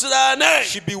 Olemererwa osiraane.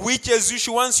 She bewitches you.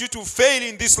 She wants you to fail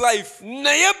in this life.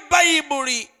 Naye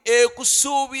Bayibuli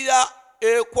ekusuubira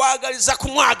ekwagaliza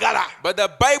kumwagala. But the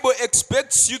Bible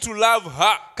expects you to love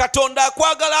her. Katonda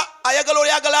akwagala, ayagala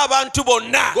oyagala abantu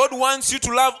bonna. God wants you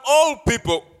to love all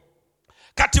people.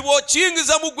 Kati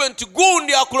bw'okiyingiza mu ggwe nti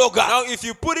gundi akuloga. Now, if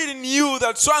you put it in you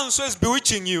that so and so is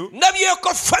bewitching you,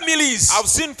 Ndabyeko families. I've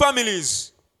seen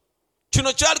families.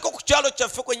 Kino kyaliko ku kyalo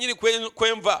kyaffe kwennyini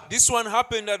kwenva. This one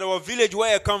happened at our village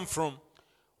where I come from.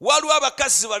 Waliwo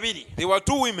abakazi babiri There were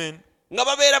two women. nga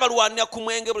babeera balwanira ku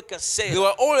mwenge buli kaseera. They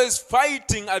were always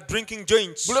fighting at drinking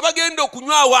joints. Buli bagenda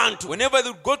okunywa awantu Whenever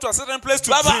they would go to a certain place to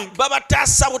baba drink,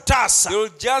 babataasa butaasa they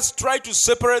would just try to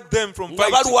separate them from nga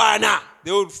fighting. balwana.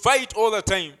 They would fight all the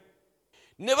time.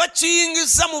 Ne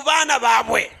bakiyingiza mu baana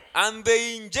baabwe. And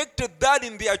they injected that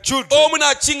in their children. Omu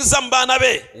n'akiyingiza mu baana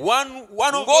be. One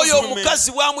of those Ng'oyo women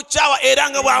omukazi bw'amukyawa era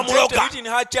nga bw'amuloga. injected it in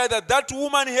her child that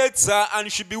woman hates her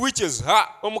and she bewitches her.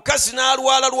 Omukazi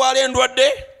n'alwala endwadde.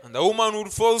 And the woman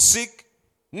would fall sick.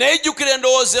 N'ejjukira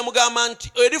endowooza emugamba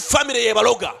nti eri famire ye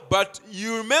baloga. But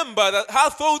you remember that her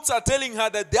thoughts are telling her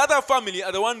that the other family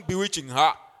are the one bewitching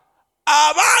her.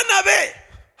 Abaana be.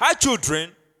 Her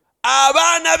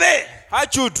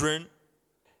children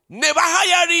ne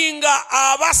bahayaringa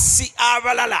abassi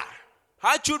abalala.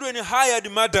 Her children hired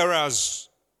murderers.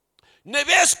 Ne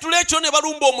beesitula ekyo ne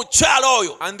balumba omukyala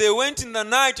oyo. And they went in the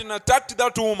night and attacked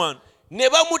that woman. Ne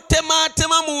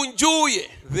bamutemaatema mu nju ye.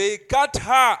 They cut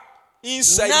her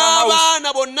inside her house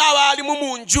N'abaana bonna abaalimu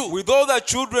mu nju. with all the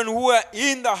children who were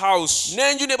in the house.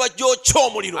 N'enju ne bagyokya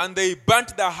omuliro. And they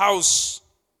burnt the house.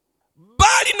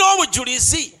 Baali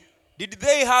n'obujulizi. Did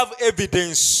they have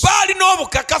evidence? Baali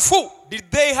n'obukakafu. Did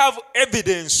they have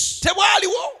evidence?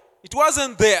 Tebwaliwo. It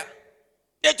wasn't there.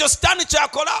 Ekyo Sitaani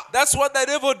kyakola. That's what the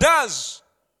devil does.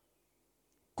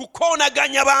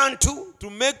 Kukoonaganya bantu. To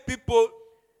make people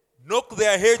knock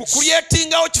their heads.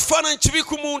 Kukulyetingawo kifaananyi kibi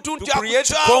ku muntu nti To create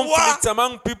akukyawa. conflicts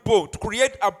among people. To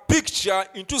create a picture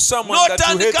into someone that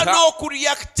you hate N'otandika her.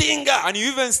 n'okureactinga. And you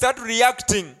even start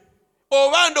reacting.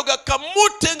 Oba ndoga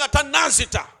kamutte nga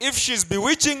tannanzita. If she's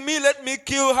bewitching me, let me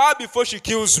kill her before she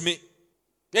kills me.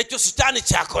 Ekyo Sitaani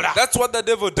kyakola. That's what the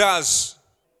devil does.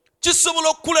 kisobola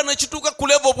okukula ne kituuka ku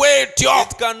level bw'etyo.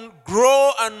 It can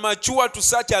grow and mature to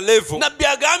such a level. Nabbi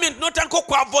agambye nti n'otandika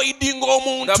okwaavoidinga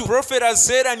The omuntu prophet has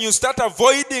said, and you start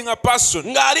avoiding a person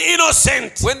ng'ali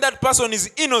innocent. when that person is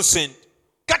innocent.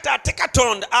 Kati ate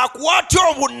Katonda akuwaatya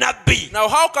obunabbi Now,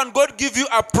 how can God give you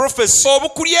a prophecy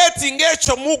obukulyetinga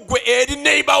ekyo muggwe eri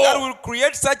neighbor that wo will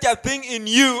create such a thing in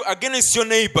you against your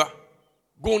neighbor?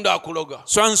 gunda akuloga?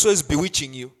 So and so is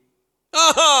bewitching you.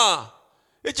 Aha,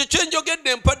 ekyo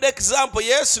kyenjogedde mpadde example.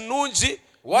 Yes, nungi.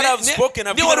 What I've spoken,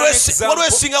 I've given an example. waliwo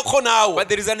esingako naawe. But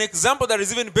there is an example that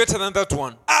is even better than that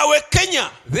one. Awe Kenya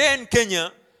There in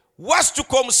Kenya,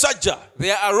 wasituka omusajja,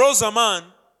 there arose a man.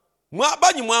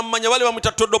 banyi mwamumanya bali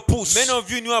bamwita Todopus. Many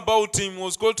of you knew about him. He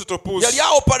was called Totopus. Yali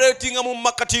aoperatinga mu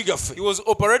makati gaffe He was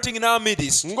operating in our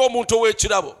midst ng'omuntu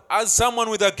ow'ekirabo, as someone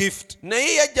with a gift.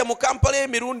 naye yajja mu Kampala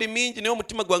emirundi mingi naye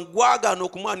omutima gwange gwagaana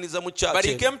okumwaniriza mu But kyaki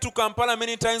he came to Kampala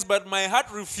many times, but my heart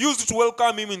refused to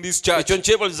welcome him in this church. ekyo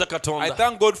nkyebaliza I Katonda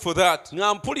thank God for that.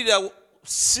 nga mpulira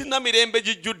sina mirembe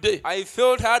gijjudde I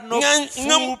felt I had no full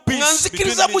nga peace between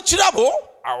nzikiriza me. mu kirabo.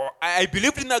 I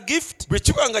believed in a gift. Bwe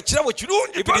kiba nga kirabo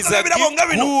kirungi If it is twagala a ebirabo nga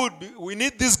gift, bino, good. We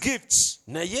need these gifts.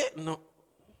 naye no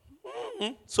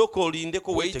sooka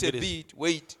olindeko Wait a weetegereze. bit.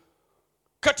 Wait.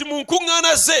 Kati mu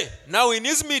nkuŋŋaana ze Now in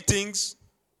his meetings,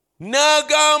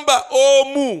 n'agamba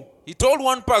omu he told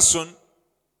one person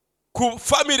ku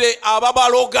famire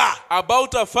ababaloga.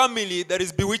 about a family that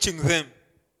is bewitching them.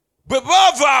 Bwe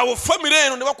baava awo famire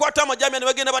eno ne bakwata amajamya ne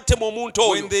bagenda battema omuntu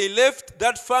When oyo. they left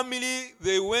that family,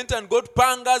 they went and got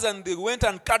pangas and they went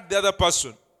and cut the other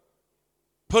person.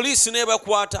 Poliisi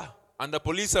n'ebakwata. And the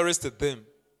police arrested them.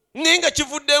 Naye nga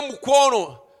kivudde mu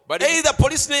kwono. But it- Either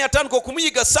poliisi naye yatandika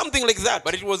okumuyiga, something like that.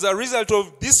 But it was a result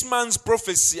of this man's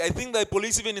prophecy. I think the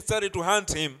police even started to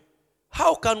hunt him.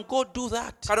 How can God do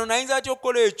that? Katonda ayinza atya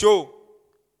okukola ekyo?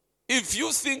 If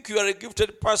you think you are a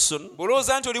gifted person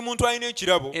Bw'olowooza nti oli muntu alina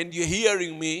ekirabo and you're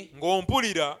hearing me,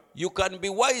 ng'ompulira, you can be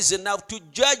wise enough to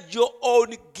judge your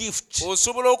own gift,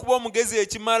 osobola okuba omugezi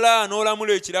ekimala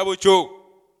n'olamula ekirabo kyo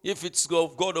if it's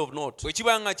of God or not. bwe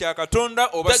kiba nga kya Katonda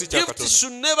oba si The kya gift Katonda.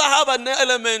 should never have an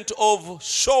element of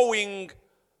showing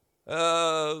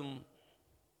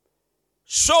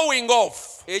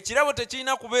off, Ekirabo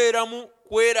tekirina kubeeramu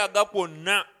kweraga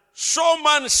kwonna,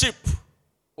 showmanship,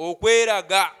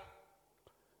 okweraga,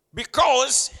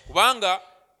 because kubanga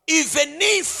even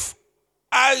if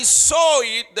I saw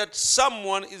it that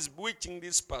someone is bewitching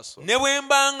this person, ne bwe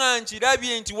mba nga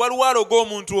nkirabye nti waliwo aloga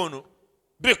omuntu ono,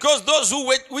 because those who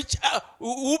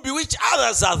bewitch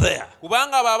others are there,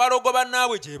 kubanga abo abalogo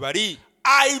bannaabwe gye bali,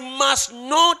 I must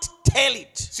not tell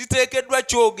it. siteekeddwa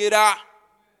kyogera.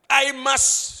 I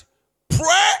must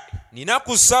pray Nina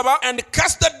kusaba and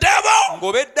cast the devil,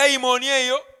 ng'oba eddayimooni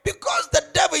eyo, because the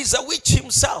devil is a witch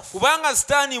himself. kubanga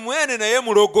sitaani mwene naye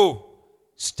mulogo.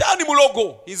 Stand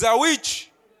mulogo. He's a witch.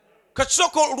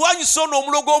 Katusooka olwanyisa ono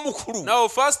omulogo omukulu. Now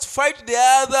first fight the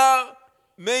other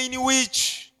main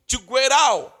witch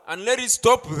Kigweraawo. and let it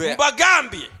stop there.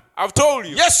 Mbagambye. I've told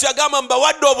you. Yesu yagamba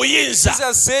mbawadde obuyinza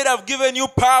Jesus said, I've given you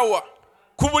power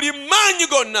ku buli maanyi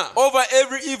gonna. over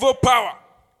every evil power.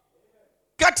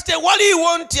 Kati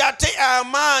tewaliiwo nti ate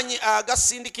amaanyi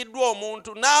agasindikiddwa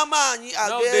omuntu n'amaanyi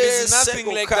Now there is nothing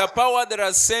like the ageeseguka. power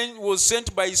that was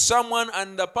sent by someone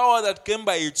and the power that came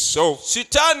by itself.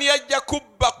 Sitaani yajja kubba,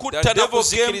 The kutta na devil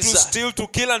came to kuzikiriza. steal, to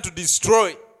kill and to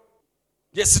destroy.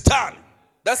 Ye sitaani.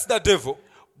 That's the devil.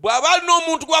 Bw'aba alina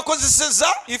omuntu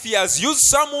gw'akozeseza, If he has used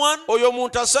someone, oyo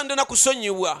omuntu asaana na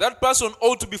kusonyiwa. that person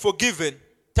ought to be forgiven.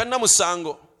 Tanna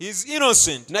musango. He's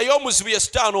innocent. Naye omuzibu ye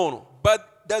sitaani ono. But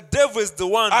the devil is the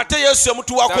one Ate Yesu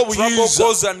yamutuwako that trouble obuyinza.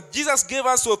 goes, and Jesus gave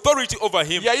us authority over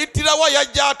him. Yayitirawa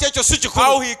yajja ate ekyo si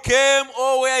How kikulu. he came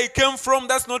or where he came from,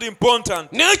 that's not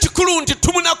important. Naye ekikulu nti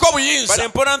tumunako But the obuyinza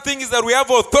important thing is that we have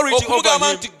authority over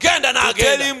okumugamba him. nti genda To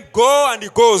tell n'agenda. him go and he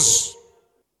goes.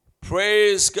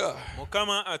 Praise God.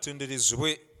 Mukama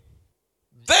atenderezebwe.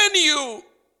 Then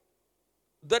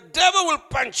the devil will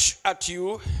punch at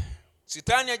you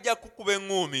Sitaani ajja kukuba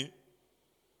eŋŋuumi,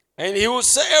 and he will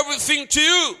say everything to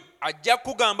you ajja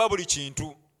kugamba buli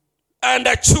kintu, and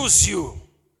accuse you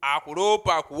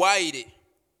akuloopa akuwaayire,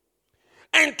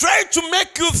 and try to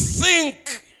make you think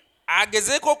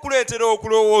agezeeko okuleetera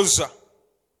okulowooza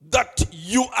that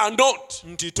you are not.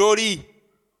 nti toli,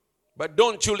 But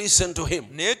don't you listen to him.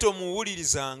 naye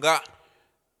tomuwulirizanga.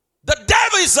 The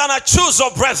devil is an accuser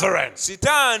of brethren.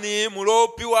 Sitaani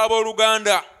muloopi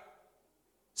w'abooluganda.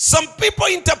 Some people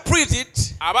interpret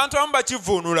it Abantu abamu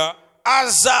bakivuunula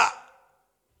as a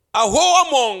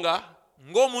whoremonger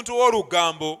ng'omuntu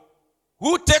w'olugambo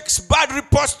who takes bad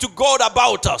reports to God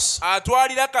about us.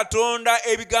 atwalira Katonda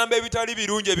ebigambo ebitali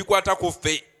birungi ebikwata ku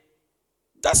ffe.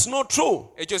 That's not true.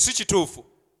 ekyo si kituufu.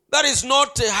 That is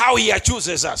not how he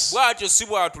accuses us. Bw'atyo si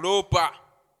bw'atuloopa.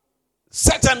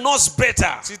 Satan knows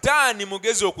better. Sitaani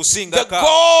mugezi The okusingaka.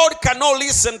 God cannot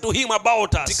listen to him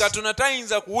about Ti us. Katonda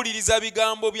tayinza kuwuliriza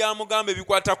bigambo bya mugamba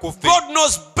ebikwata ku ffe. God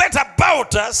knows better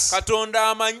about us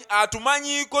Katonda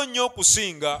atumanyiiko nnyo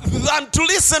okusinga than to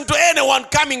listen to anyone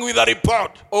coming with a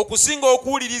report. okusinga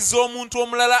okuwuliriza omuntu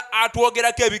omulala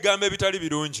atwogerako ebigambo ebitali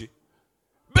birungi.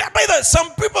 By the way, some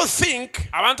people think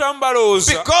Abantu abamu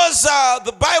balowooza because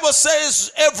the Bible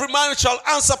says every man shall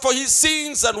answer for his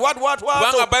sins and what,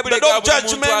 kubanga Bayibuli the day egamba of buli muntu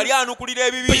judgment, ali anukulira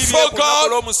ebibi bye before ku lunaku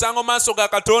God. olw'omusango maaso ga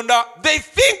Katonda. They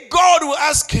think God will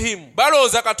ask him,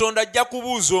 Balowooza Katonda ajja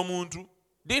kubuuza omuntu,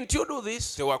 didn't you do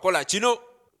this? tewakola kino,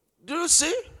 Do you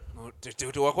see?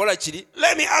 tewakola kiri.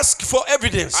 Let me ask for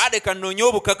evidence. Leka nnoonye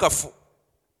obukakafu.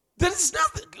 There is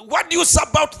nothing. What do you say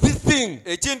about this thing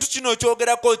Ekintu kino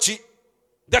kyogerako ki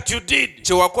that you did?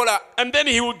 kye wakola? And then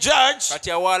he will judge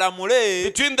Kati awalamule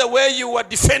between the way you were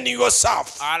defending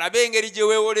yourself. alabe engeri gye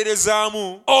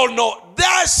weewolerezaamu. Oh no,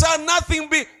 there shall nothing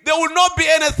be, there will not be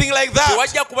anything like that.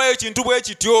 Tewajja kubayo kintu bwe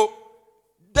kityo.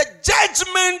 The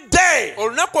judgment day,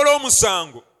 Olunaku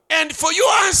olw'omusango and for you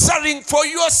answering for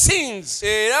your sins,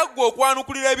 era ggwe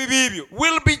okwanukulira ebibi byo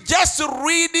will be just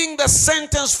reading the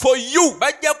sentence for you,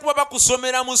 bajja kuba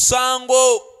bakusomera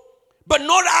musango, but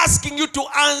not asking you to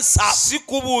answer. si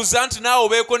kubuuza nti naawe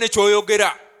obeeko ne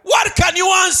kyoyogera. What can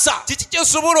you answer? Kiki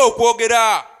kyosobola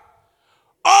okwogera?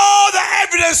 All the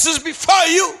evidence is before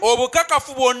you.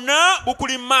 Obukakafu bwonna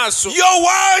bukuli mu maaso. Your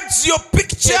words, your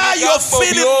picture, your Ebigambo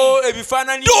feeling. byo,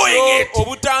 ebifaananyi doing byo, it.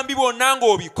 obutambi bwonna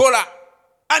ng'obikola.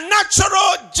 A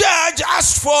natural judge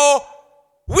asks for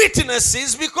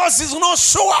witnesses because he's not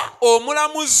sure.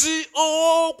 Omulamuzi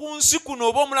ow'oku nsi kuno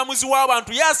oba omulamuzi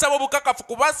w'abantu yasaba obukakafu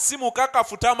kuba si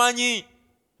mukakafu tamanyi.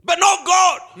 But not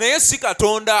God. Naye si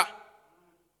Katonda.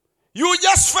 You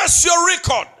just face your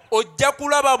record. Ojja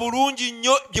kulaba bulungi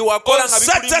nnyo bye wakola On nga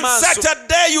such bikuli and maaso. such a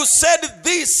day you said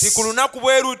this. Ku lunaku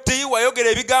bwe luti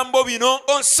wayogera ebigambo bino.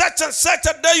 On such and such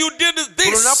a day you did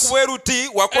Ku lunaku this. bwe luti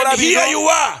wakola And here bino. you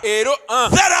are. Ero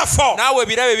Therefore, naawe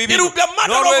birabe it will bibino. be a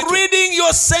matter of reading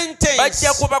your sentence.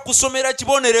 Bajja kuba kusomera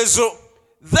kibonerezo.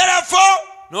 Therefore,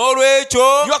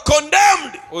 N'olwekyo you are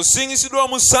condemned osingisiddwa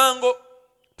omusango.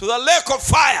 to the lake of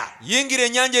fire. Yingira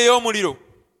ennyanja ey'omuliro.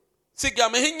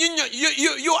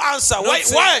 You answer. Why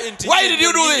Why did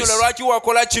you do this? Lwaki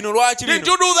wakola kino? Lwaki Did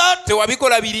bino? you do that?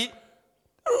 Tewabikola biri.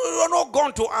 You are not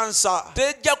going to answer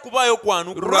Tejja kubayo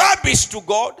kwanukula. rubbish to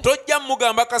God. Tojja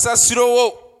mugamba kasasiro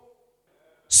wo.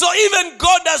 So even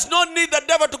God does not need the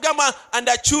devil to come and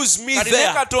accuse me Kati ne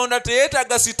there. Katonda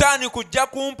teyeetaaga sitaani kujja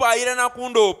kumpaayira na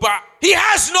kundoopa. He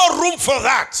has no room for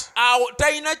that. Awo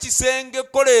talina kisenge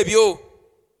kukola ebyo.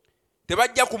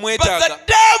 Tebajja But the kumwetaaga.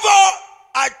 devil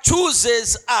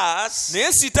accuses us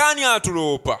Naye sitaani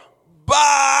atuloopa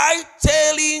by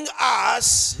telling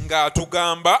us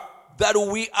ng'atugamba that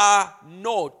we are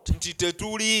not. nti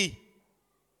tetuli.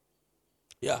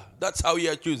 Yeah, that's how he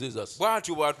accuses us.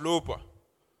 Bw'atyo bw'atuloopa.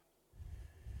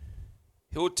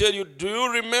 He will tell you, do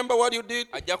you remember what you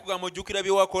did? Ajja kugamba ojjukira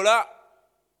bye wakola.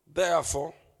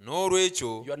 Therefore,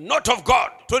 N'olwekyo you are not of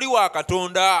God. toli wa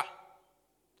Katonda.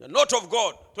 You are not of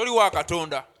God. Toli wa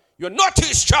Katonda. You are not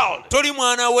his child. Toli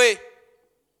mwana we.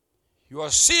 You are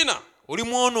a sinner. Oli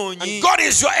mwonoonyi. And God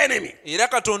is your enemy. Era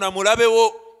Katonda mulabe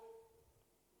wo.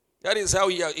 That is how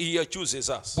he accuses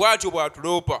us. Bw'atyo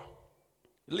bw'atuloopa.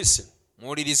 Listen.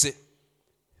 Muwulirize.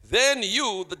 Then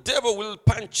you, the devil will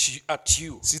punch at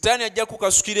you. Sitaani ajja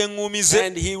kukasukira eŋŋuumi ze.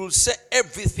 And he will say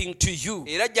everything to you.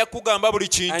 Era ajja kugamba buli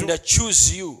And kintu.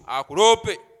 accuse you.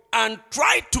 Akuloope. And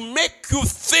try to make you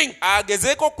think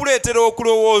Agezeeko okuleetera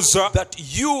okulowooza that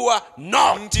you are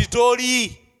not. nti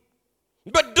toli.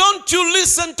 But don't you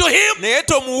listen to him? Naye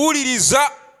tomuwuliriza.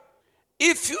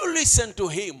 If you listen to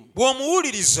him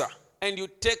Bw'omuwuliriza and you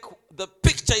take the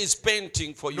picture he's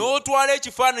painting for you, n'otwala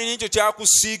ekifaananyi ekyo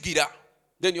ky'akusiigira,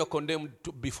 then you're condemned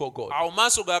before God. awo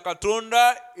maaso ga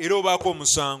Katonda era obaako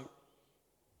omusango.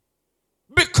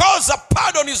 Because a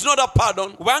pardon is not a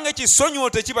pardon Kubanga ekisonyiwo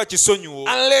tekiba kisonyiwo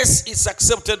unless it's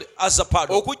accepted as a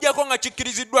pardon. okuggyako nga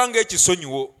kikkiriziddwa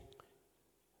ng'ekisonyiwo.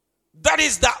 That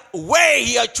is the way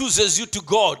he accuses you to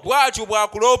God. Bw'atyo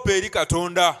bw'akuloopa eri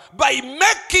Katonda. By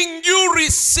making you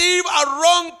receive a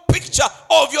wrong picture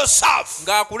of yourself.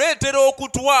 Ng'akuleetera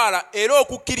okutwala era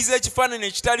okukkiriza ekifaananyi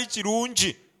ekitali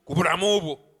kirungi ku bulamu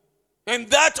bwo. And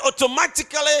that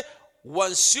automatically,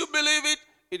 once you believe it,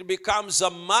 it becomes a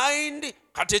mind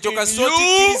Kati ekyo in kasita you.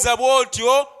 okikkiriza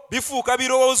bw'otyo bifuuka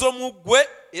birowoozo mu ggwe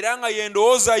era nga ye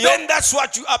ndowoozayo. Then that's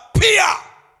what you appear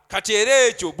Kati era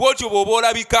ekyo bw'otyo bw'oba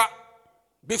olabika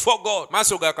before God.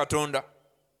 maaso ga Katonda.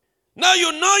 Now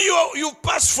you know you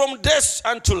pass from death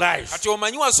unto life. kati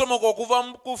omanyi wasomoka okuva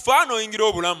mu kufa n'oyingira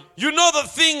obulamu. You know the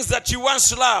things that you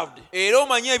once loved. Era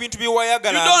omanyi ebintu bye You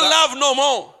wayagalanga don't love no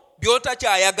more.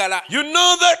 by'otakyayagala. You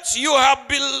know that you have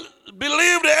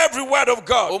believed every word of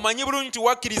God. Omanyi bulungi nti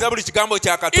wakkiriza buli kigambo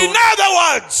kya In Katonda. other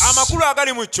words, Amakulu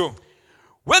agali mu kyo,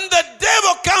 when the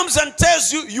devil comes and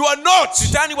tells you you are not,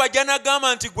 sitaani bw'ajja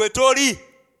n'agamba nti gwe toli,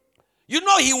 you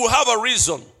know he will have a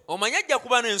reason. omanyi ajja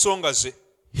kuba n'ensonga ze.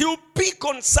 He will pick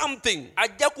on something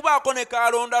Ajja kubaako ne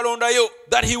kaalondalondayo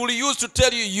that he will use to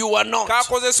tell you you are not.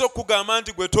 kaakozesa okukugamba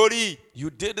nti gwe toli. You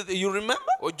did it. You remember?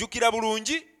 Ojjukira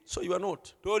bulungi? So you are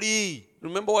not. Toli.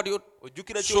 Remember what you.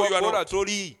 Ojjukira So you are kyewakola? not.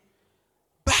 Toli.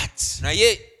 But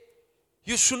Naye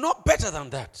you should know better than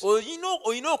that.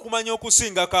 olina okumanya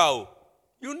okusingako awo.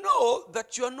 You know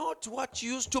that you are not what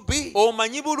you used to be.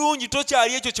 Omanyi bulungi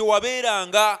tokyali ekyo kye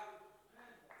wabeeranga.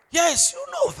 Yes, you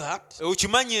know that.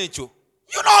 Okimanyi ekyo.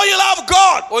 You know you love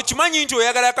God. Okimanyi nti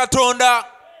oyagala Katonda.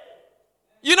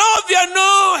 You know there are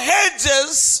no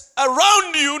hedges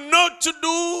around you not to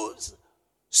do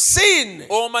sin.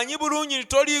 Omanyi bulungi nti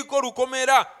toliiko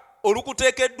lukomera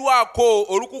olukuteekeddwako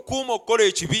olukukuuma okukola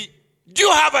ekibi. Do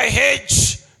you have a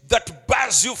hedge that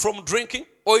bars you from drinking?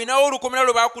 Olinawo olukomera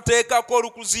lwe baakuteekako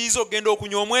olukuziyiza okugenda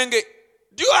okunywa omwenge.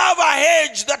 Do you have a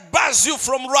hedge that bars you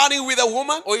from running with a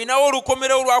woman? Olinawo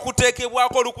olukomera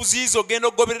olwakuteekebwako olukuziyiza okugenda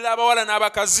okugoberera abawala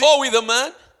n'abakazi. Or with a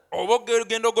man? Oba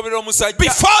ogenda okugoberera omusajja.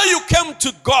 Before you came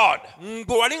to God,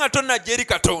 Bwe wali nga tonnajja eri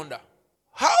Katonda,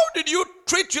 how did you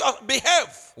behave?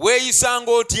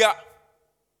 weeyisanga otya?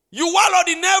 You wallowed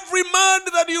in every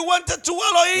mud that you wanted to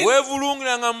wallow in.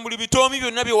 Weevulungiranga mu buli bitoomi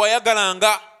byonna bye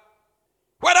wayagalanga.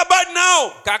 What about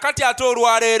now? Kaakati ate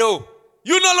olwaleero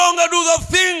You no longer do those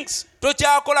things.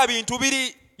 tokyakola bintu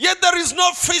biri Yet there is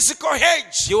no physical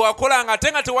hedge. bye wakolanga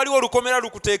ate nga tewaliwo olukomera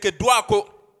lukuteekeddwako.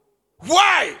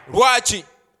 Why? Lwaki?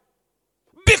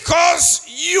 Because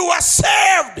you are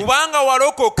saved. Kubanga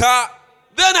walokoka.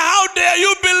 Then how dare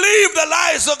you believe the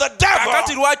lies of the Kaakati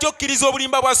devil lwaki okkiriza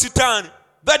obulimba bwa Sitaani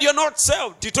that you're not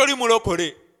saved? ti toli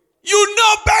mulokole? You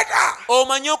know better.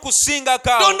 Omanyi okusingako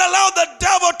awo. Don't allow the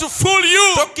devil to fool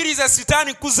you. Tokkiriza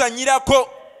Sitaani kuzannyirako.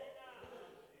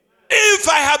 If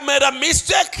I have made a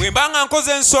mistake Bwe mbanga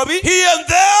nkoze ensobi here and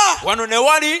there, wano ne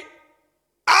wali,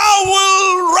 I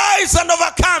will rise and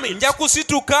overcome it. nja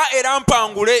kusituka era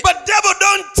mpangule. But devil,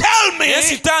 don't tell me Naye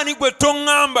Sitaani gwe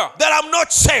toŋŋamba that I'm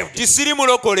not saved, ti siri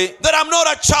mulokole, that I'm not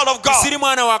a child of ti siri God.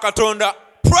 mwana wa Katonda.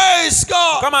 Praise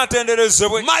God. Mukama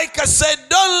atenderezebwe. Micah said,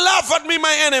 don't laugh at me,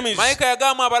 my enemies, Mayika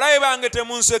yagamba abalabe bange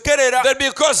temunsekerera that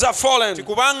because I've fallen,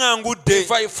 kubanga ngudde.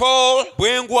 if I fall,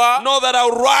 Bwe ngwa know that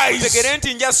I'll rise. tegere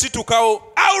nti nja situkawo.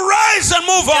 I'll rise and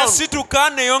move Nja on. situka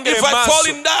neyongere If I fall maaso.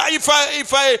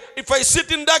 in if I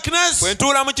sit in darkness, Bwe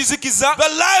ntuula mu kizikiza,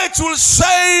 the light will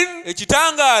shine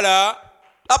ekitangaala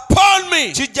upon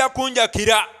me. kijja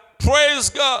kunjakira. Praise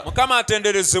God. Mukama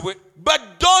atenderezebwe.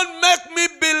 But don't make me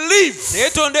believe Naye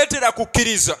tondeetera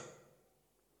kukkiriza.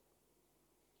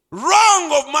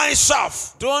 wrong of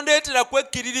myself. Tondeetera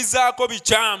kwekkiririzaako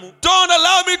bikyamu. Don't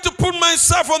allow me to put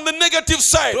myself on the negative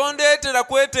side. Tondeetera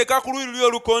kweteeka ku luuyi luli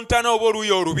olukontana oba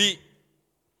oluuyi olubi.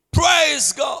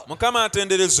 Praise God. Mukama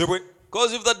atenderezebwe.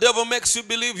 Because if the devil makes you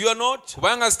believe you're not,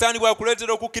 Kubanga Sitaani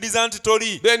bw'akuleetera okukkiriza nti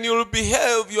toli, then you'll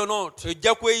behave you're not.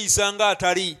 ojja kweyisa nga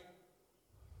atali.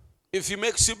 If he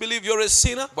makes you believe you're a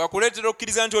sinner, Bw'akuleetera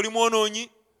okukkiriza nti oli mwonoonyi,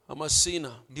 I'm a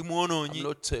sinner. ndi I'm mwonoonyi,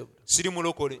 not saved. siri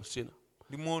mulokole, Sinner.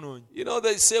 ndi mwonoonyi. You know,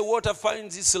 they say water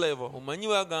finds its level. Omanyi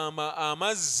bagamba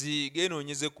amazzi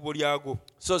geenoonyeza ekkubo lyago.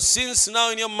 So since now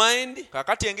in your mind,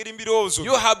 Kaakati engeri mu birowoozo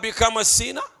you have become a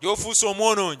sinner, gy'ofuuse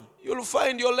omwonoonyi, you'll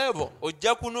find your level.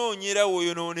 ojja kunoonyera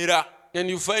w'oyonoonera. And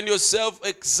you find yourself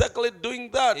exactly doing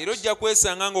that. Era ojja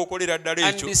kwesanga ng'okolera ddala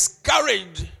And ekyo.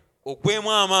 discouraged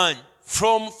Okwemu amaanyi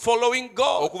from following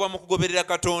God. okuva mu kugoberera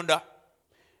Katonda.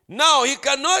 Now, he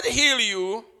cannot heal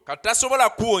you, Kati tasobola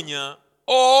kuwonya,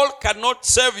 or cannot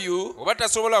save you, oba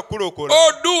tasobola kulokola,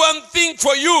 or do one thing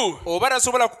for you oba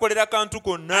tasobola kukolera kantu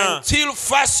konna until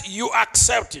first you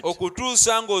accept it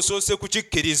okutuusa ng'osoose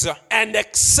kukikkiriza and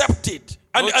accept it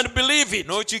and believe it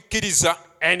n'okikkiriza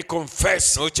and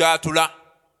confess it. n'okyatula.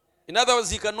 In other words,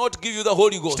 he cannot give you the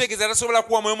Holy Ghost Kitegeeza tasobola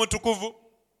kuwa Mwoyo Mutukuvu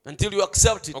until you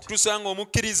accept it, okutuusa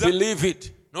ng'omukkiriza, believe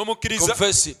it, n'omukkiriza,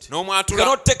 confess it. He n'omwatula.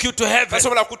 cannot take you to heaven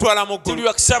Tasobola kutwala mu until ggulu you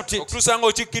accept it, okutuusa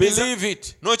ng'okikkiriza, believe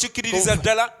it, n'okikkiriza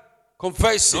ddala,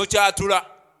 confess it. n'okyatula.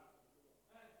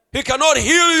 He cannot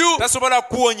heal you Tasobola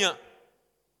kuwonya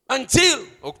until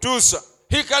okutuusa.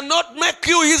 he cannot make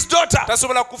you his daughter,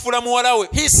 Tasobola kufuula muwala we,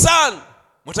 his son,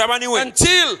 mutabani we,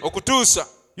 until okutuusa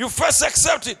you first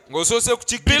accept it, ng'osoose Believe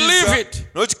kukikkiriza, it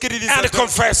n'okikkiririza and ddala,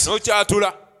 confess it.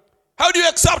 n'okyatula. How do you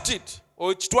accept it?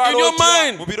 okitwala In your otya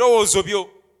mind. mu birowoozo byo,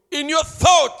 In your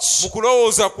thoughts, mu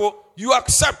kulowooza kwo you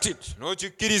accept it.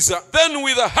 n'okikkiriza. Then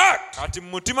with the heart, Kati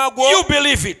mu mutima gwo you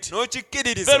believe it.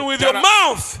 n'okikkiririza Then with your ddala.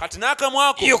 mouth, Kati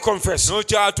n'akamwa ko you confess it.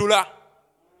 n'okyatula.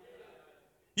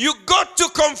 You got to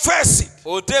confess it.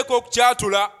 Oteeka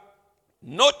okukyatula,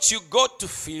 Not you got to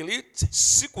feel it.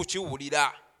 si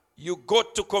kukiwulira. You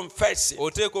got to confess it.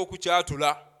 Oteeka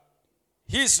okukyatula.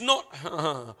 He's not.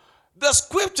 The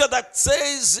scripture that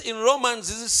says in Romans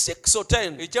is 6 or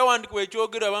 10 Ekyawandiikibwa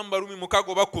ekyogera mu Barumi 6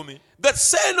 oba 10 that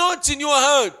say not in your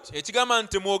heart, ekigamba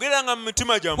nti mwogeranga mu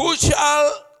mitima gyammwe, who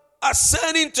shall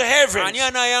ascend into heaven ani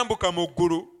anaayambuka mu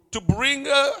ggulu to bring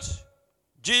us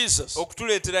Jesus,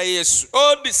 okutuleetera Yesu,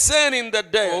 or descend in the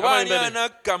dead, oba ani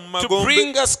anakka mu to magombe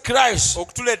bring us Christ.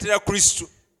 okutuleetera Kristo.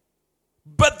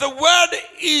 But the word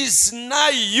is nigh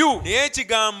you, Naye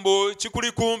ekigambo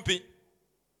kikuli kumpi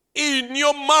in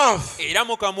your mouth. era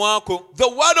mu kamwa ko, The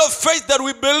word of faith that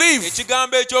we believe.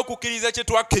 ekigambo eky'okukkiriza kye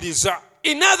twakkiriza.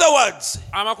 In other words,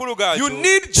 Amakulu you gaakyo,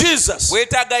 need Jesus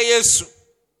weetaaga Yesu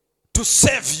to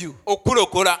save you.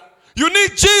 okukulokola, You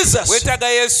need Jesus weetaaga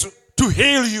Yesu to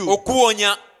heal you,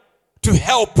 okuwonya, to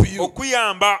help you.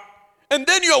 okuyamba. And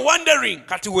then you're wondering,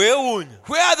 Kati weewuunya,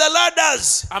 where are the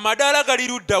ladders amadaala gali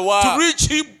ludda to wa reach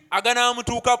him?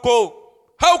 aganaamutuukako?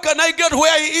 How can I get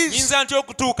where he is? Yinza nti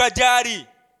okutuuka gy'ali?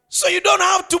 So you don't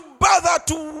have to bother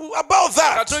about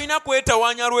that, Kati olina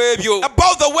kwetawaanya lw'ebyo,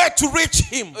 about the way to reach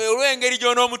him. olw'engeri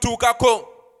gy'onoomutuukako.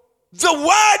 The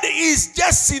word is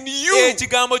just in you.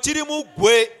 Ekigambo kiri mu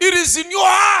ggwe, It is in your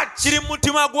heart kiri mu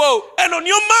mutima gwo, and on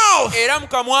your mouth. era mu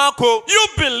kamwa ko. You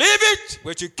believe it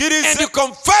Bwe and kikkiriza you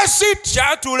confess it,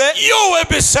 kyatule, you will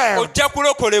be saved. ojja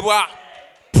kulokolebwa.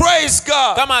 Praise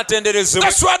God. Kama atenderezebwe.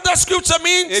 That's what the scripture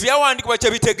means. Ebyawandiikibwa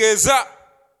kye bitegeeza.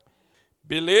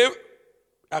 Believe,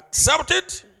 accept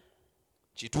it,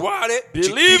 Kitwale,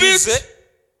 believe kikkirize, it,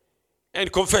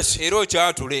 and confess it. era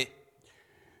okyatule.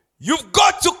 You've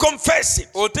got to confess it.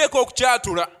 Oteeka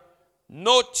okukyatula,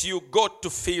 Not you got to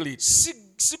feel it.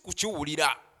 si kukiwulira.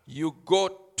 You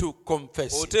got to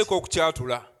confess it. Oteeka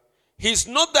okukyatula. He's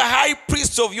not the high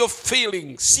priest of your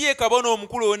feelings. Si ye kabona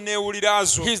omukulu w'onneewulira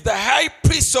zo. He's the high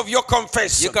priest of your Ye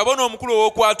confession. kabona omukulu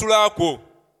w'okwatula kwo.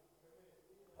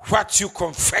 What you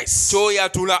confess.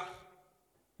 Ky'oyatula.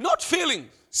 Not feelings.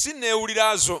 Si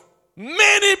nneewulira zo.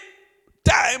 Many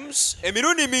times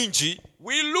Emirundi mingi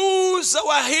we lose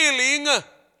our healing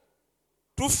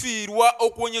tufiirwa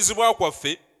okuwonyezebwa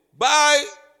kwaffe by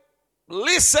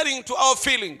listening to our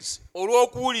feelings.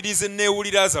 olw'okuwuliriza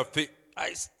enneewulira zaffe.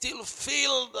 I still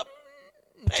feel the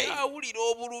pain. Nkyawulira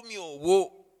obulumi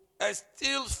obwo. I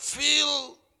still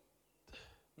feel.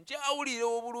 Nkyawulira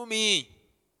obulumi.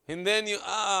 And then you,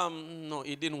 no,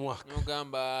 it didn't work.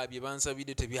 N'ogamba bye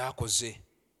bansabidde tebyakoze.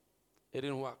 It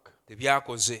didn't work.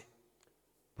 Tebyakoze.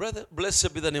 Brother,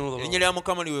 blessed be the name of the Erinnya Lord. lya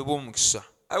Mukama liweebwe omukisa.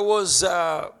 I was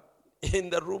in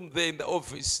the room there in the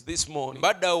office this morning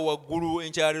Mbadde awo waggulu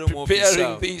enkyaliro mu ofiisi preparing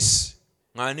awo this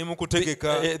nga ndi mu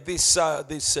kutegeka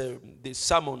this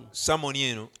sermon. samoni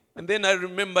eno, And then I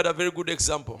remembered a very good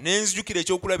example. ne nzijukira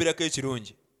ekyokulabirako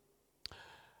ekirungi.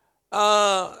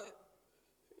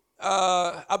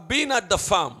 I've been at the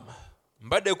farm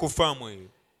Mbadde ku faamu eyo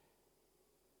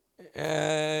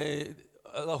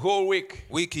the whole week.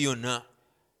 wiiki yonna,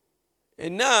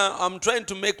 And now I'm trying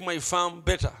to make my farm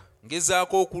better.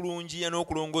 ngezaako okulungiya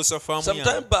n'okulongoosa faamu Some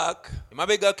time yange. back,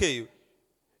 Emabegako eyo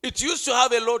it used to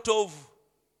have a lot of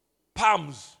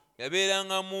palms.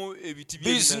 yabeerangamu ebiti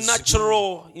These by'ebinazi,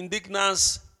 natural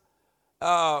indigenous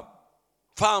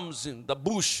farms in the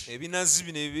bush. ebinazi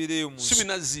bino ebibeera eyo mu nsi,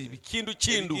 Sibinazi, kindu.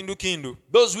 ebikindukindu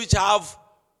Those which have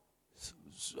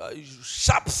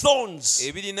sharp thorns.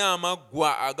 ebirina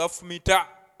amaggwa agafumita,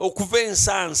 Okuva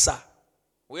ensansa.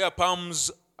 where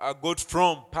palms are got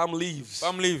from, Palm leaves.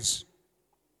 palm leaves.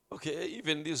 Okay,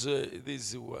 even these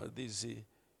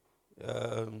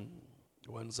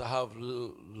ones that have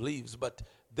leaves, but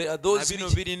there are Na those bino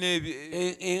which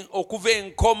birina okuva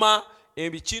enkoma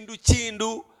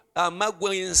ebikindu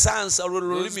amaggwa ensansa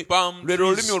Those palm lwe trees.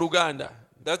 lulimi oluganda.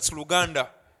 that's Luganda.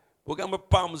 Ogamba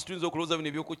palms tuyinza okulowooza bino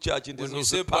ebyoku church nti When you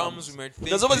zo say palms, palms. you might think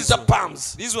Nazo these bazita ones.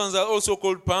 palms. These ones are also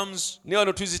called palms, Ne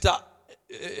wano tuzita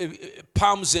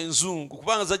palms enzungu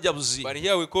kubanga zajja buzi. but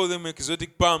here we call them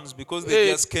exotic palms because they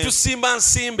just came. Tusimba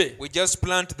nsimbe. We just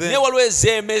plant Ne them. waliwo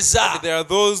ezeemeza There are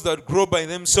those that grow by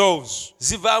themselves.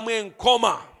 zivaamu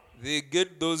enkoma. They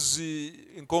get those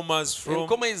encomas from.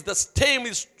 Enkoma is the stem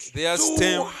is Their too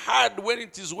stem. hard when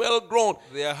it is well grown.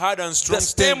 They are hard and strong The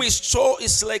stem stems.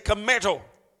 is like a metal.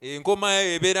 Enkoma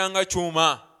ebeera nga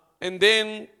kyuma. And then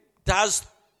it has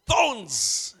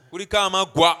thorns. Kuliko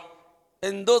amaggwa.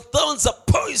 And those thorns are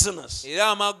poisonous. era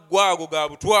amaggwa ago ga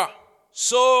butwa.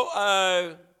 So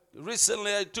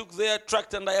recently I took their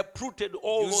tractor and I uprooted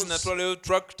all Yuzi those natwalayo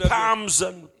tractor palms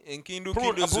and enkindukindo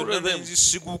uprooted zonna them.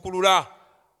 nenzisigukulula.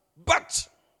 but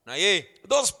Naye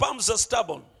those palms are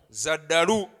stubborn. za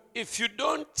ddalu. If you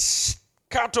don't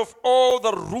cut off all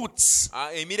the roots,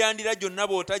 Emirandira gyonna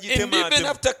and even bw'otagitemaatema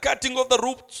after cutting off the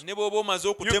roots, ne bw'oba omaze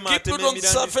you keep it okutemaatema on the emirandira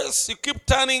surface, you keep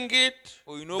turning it,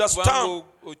 olina the okuba stump,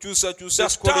 nga okyusakyusa the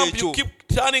ekikolo stump, ekyo you keep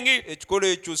turning it ekikolo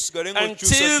ekyo osigale until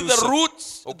the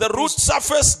ng'okyusakyusa the root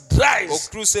surface dries.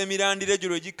 okutuusa emirandira egyo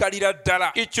lwe gikalira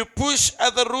ddala. If you push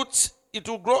other roots, it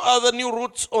will grow other new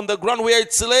roots on the ground where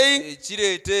it's laying,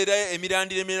 Ekireeta era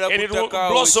emirandira emirala and ku it will ttaka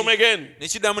awo blossom again. ne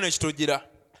kiddamu ne kitojjera.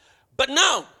 But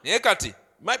now, Naye kati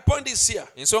my point is here.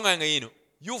 ensonga yange yino,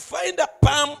 You find a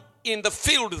palm in the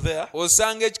field there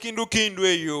osanga ekikindukindu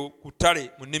eyo ku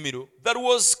ttale mu nnimiro that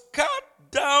was cut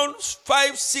down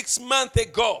 5-6 months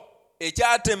ago,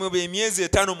 ekyatemebwa emyezi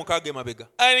 5-6 emabega,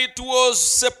 and it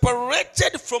was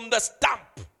separated from the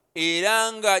stump.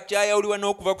 era nga kyayawulibwa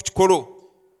n'okuva ku kikolo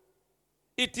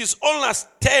It is on a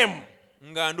stem.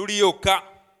 nga nduli yokka.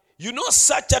 You know,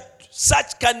 such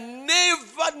can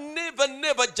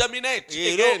never germinate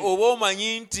Era again. oba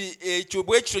omanyi nti ekyo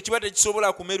bwe kityo kiba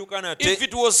tekisobola kumeruka nate If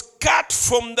it was cut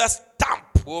from the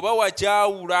stump. bw'oba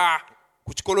wakyawula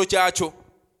ku kikolo kyakyo.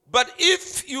 But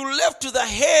if you left the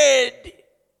head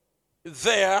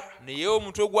there naye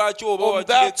omutwe gwakyo oba on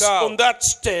wakireka that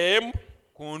stem,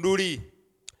 ku nduli,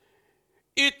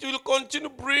 it will continue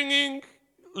bringing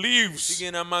leaves.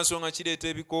 kigenda mu maaso nga kireeta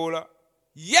ebikoola,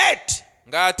 Yet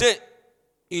ng'ate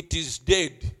it is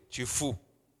dead. kifu.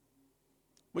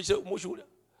 Mukiwulira?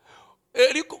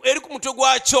 Eri ku mutwe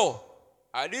gwakyo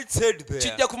At its head there,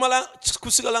 kijja kumala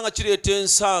kusigala nga kireeta it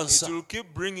ensansa. will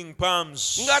keep bringing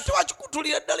palms. Ng'ate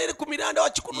wakikutulira ddala eri ku miranda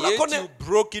wakikutulako Yet you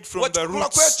broke it from the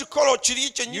wakikutulako roots. ekikolo kiri You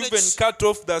kyennyini even cut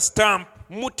off the stump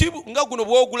muti nga guno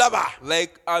bw'ogulaba.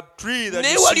 like a tree that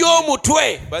Naye you wali see.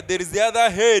 omutwe But there is the other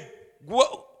head.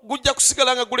 gujja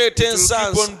kusigala nga guleeta It will keep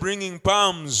ensansa. on bringing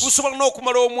palms. Gusobola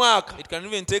n'okumala omwaka. It can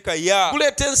even take a year.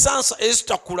 Guleeta ensansa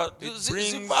ezitakula. Brings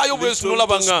Zivaayo bwe little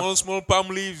zinolaba nga small palm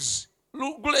leaves.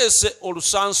 guleese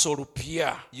olusansa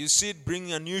olupya. You see it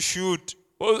bringing a new shoot.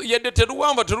 Yadde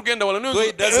teruwamba terugenda wala. Though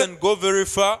it doesn't go very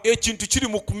far, Ekintu kiri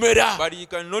mu kumera. but you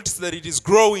can notice that it is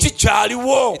growing.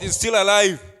 Kikyaliwo. It is still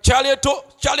alive.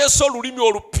 Kyaleese olulimi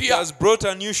It olupya. has brought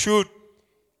a new shoot.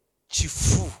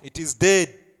 Kifu. It is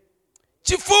dead.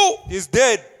 Kifu. It is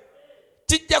dead.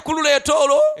 Kijja kululeeta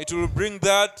olwo. It will bring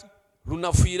that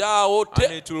Lunafiira awo.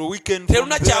 and it will weaken from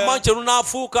Teruna kyamaanyi there. kye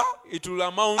lunaafuuka. It will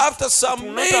amount. After It will some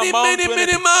not many amount to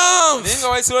anything. Naye months, nga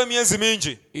wayisewo emyezi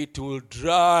mingi, it will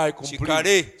dry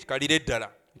completely. kikalire ddala.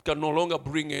 It can no longer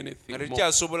bring Nga anything more.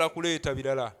 tekyasobola kuleeta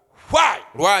birala. Why?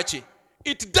 Lwaki?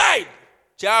 It died,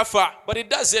 Kyafa but it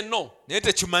doesn't know naye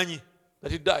tekimanyi.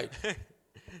 that it died.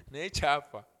 Naye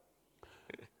kyafa.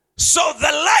 So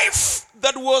the life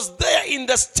that was there in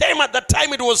the stem at the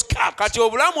time it was cut, Kati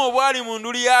obulamu obwali mu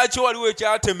nduli yaakyo waliwo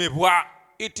ekyatemebwa.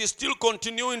 it is still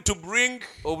continuing to bring,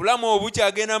 Obulamu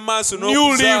obukyagenda mu maaso New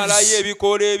n'okuzaalayo leaves.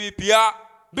 ebikoola ebipya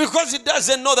because it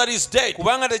doesn't know that it's dead.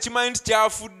 kubanga tekimanyi nti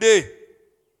kyafudde.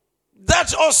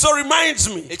 That also reminds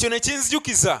me. Ekyo ne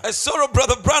kinzijukiza. I saw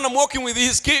Brother Branham walking with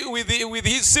his with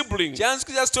his siblings.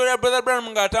 Kyanzijukiza story ya Brother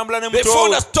Branham ng'atambula ne They muto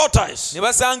found we. a tortoise. Ne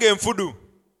basanga enfudu.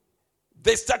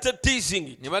 They started teasing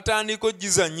it. Ne batandika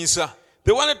ogizannyisa.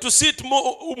 They wanted to see it Ne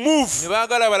move.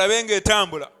 baagala balabe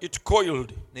ng'etambula. It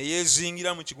coiled. Ne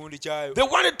yeezingira mu kigundi kyayo. They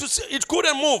wanted to see it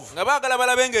couldn't move. Nga baagala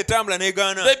balabe ng'etambula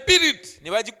n'egaana. They beat it.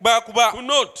 Ne bagikubakuba Could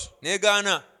not.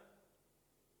 n'egaana.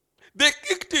 They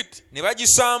kicked it. Ne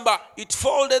bagisamba. It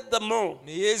folded the more.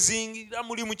 Ne yeezingira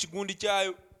muli mu kigundi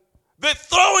kyayo. They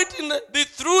threw it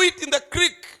in the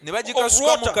creek Ne of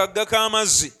bagikasuka mu water. kagga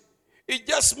k'amazzi. It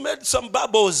just made some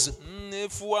bubbles.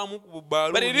 Neefuwamu ku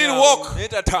But it bbaluuni didn't awo, walk. naye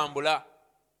tatambula.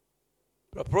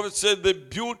 The prophet said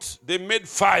they made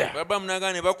fire. Abrahamu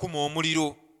n'agamba ne bakuma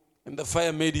omuliro. And the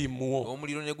fire made him walk.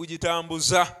 Omuliro ne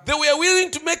gugitambuza. They were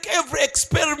willing to make every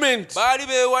experiment Baali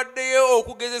beewaddeyo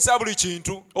okugezesa buli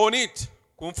kintu on it.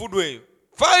 ku nfudu eyo.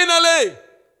 Finally,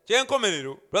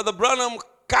 Kyenkomerero, Brother Branham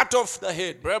cut off the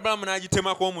head. Abrahamu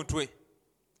n'agitemako omutwe.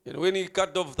 And when he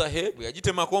cut off the head, Bwe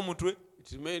yagitemako omutwe,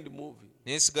 it remained moving.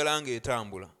 n'esigala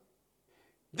ng'etambula.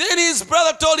 Then his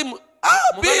brother told him,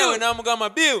 Muganda we Bill,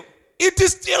 n'amugamba, Bill, it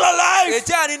is still alive.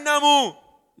 ekyali nnamu.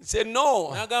 He said, no,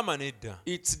 N'agamba nedda.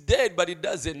 it's dead, but it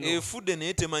doesn't know. Efudde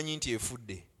naye temanyi nti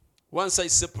efudde. Once I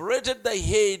separated the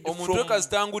head Omutwe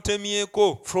kasita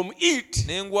ngutemyeko from it,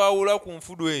 ne ngwawula ku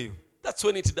nfudu eyo. that's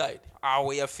when it died.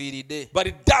 Awo yafiiridde. But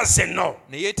it doesn't know.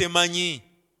 Naye temanyi.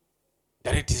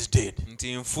 that it is dead.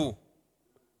 nti nfu.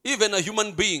 Even a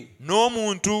human being,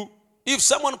 N'omuntu, if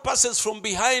someone passes from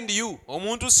behind you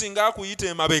omuntu singa akuyita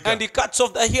emabega and he cuts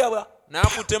off the ear,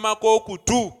 n'akutemako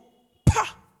okutu,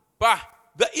 pa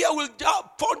the ear will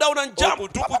fall down and jump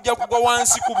okutu kujja kugwa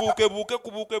wansi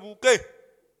kubuukebuuke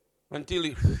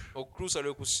until okutuusa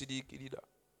lwe kusiriikirira.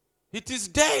 it is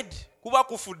dead. Kuba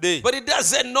kufudde But it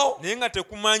doesn't know naye nga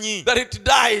tekumanyi that it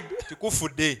died.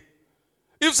 tikufudde.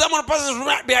 If someone passes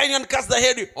from behind you and cuts the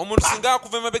head, Omuntu singa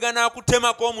akuva emabega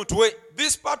n'akutemako omutwe,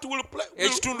 this part will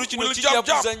ekitundu kino will kijja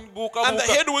jump, and the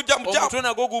head will jump. omutwe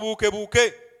nagwo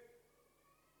gubuukebuuke.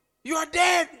 You are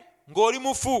dead, Ng'oli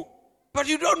mufu but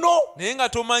you don't know. naye nga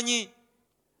tomanyi.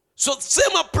 So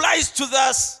same applies to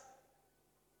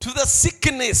the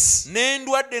sickness.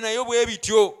 N'endwadde nayo bwe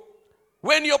bityo.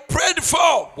 When you're prayed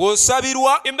for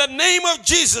Bw'osabirwa in the name of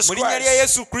Jesus mu linnya lya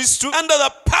Christ, Yesu Kristo, under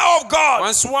the power of God,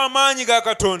 wansi w'amaanyi ga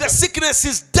Katonda, the sickness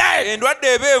is dead. endwadde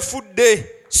eba efudde.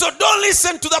 So don't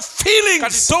listen to the Kati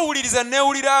feelings. towuliriza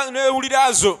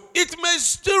neewulira zo. It may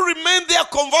still remain there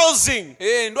convulsing,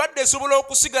 Endwadde esobola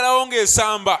okusigalawo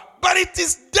ng'esamba, but it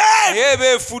is dead. naye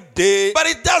eba efudde, But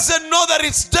it doesn't know that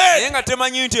it's naye dead. nga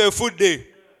temanyi nti efudde.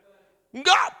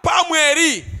 Nga palm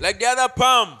eri, Like the other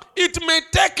palm, it may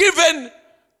take even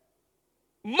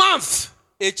months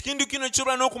ekikindu kino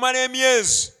kisobola n'okumala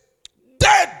emyezi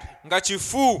dead, nga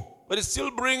kifu, but it's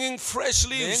still bringing fresh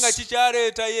naye nga leaves.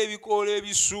 kikyaleetayo ebikoola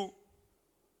ebisu.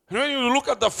 And when you look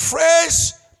at the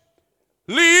fresh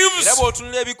leaves, Era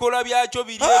bw'otunula ebikoola byakyo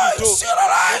biri ah, ebito, it's still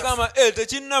alive. ogamba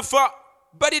tekinnafa,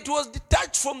 But it was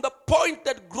detached from the point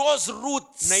that grows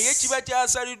roots. naye kiba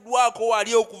kyasaliddwako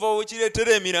wali okuva we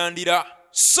kireetera emirandira.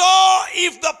 So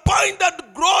if the point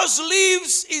that grows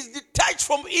leaves is detached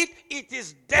from it, it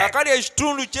is dead. Kakali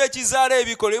ekitundu kyekizaala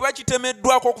ebikolo eba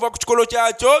kitemeddwako okuva ku kikolo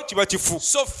kyakyo kiba kifu.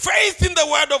 So faith in the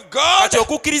word of God Kati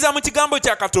okukkiriza mu kigambo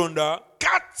kya Katonda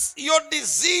cuts your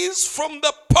disease from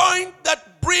the point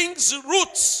that brings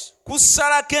roots.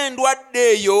 kusalako endwadde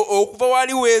eyo okuva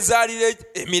wali weezaalira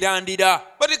emirandira,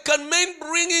 But it can mean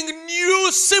bringing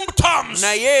new symptoms.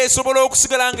 naye esobola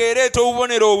okusigala ng'ereeta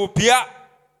obubonero obupya,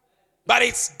 But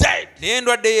it's dead. naye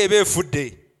endwadde eyo eba efudde.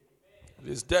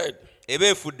 It is dead. Eba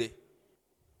efudde.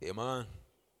 Amen.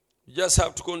 You just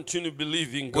have to continue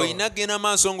believing God Olina genda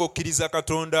maaso ng'okkiriza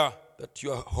Katonda that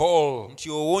you are whole, nti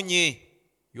owonye,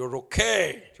 you're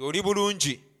okay, nti oli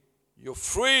bulungi, you're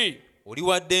free. oli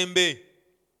wa ddembe.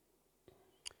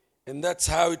 And that's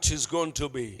how it is going to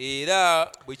be.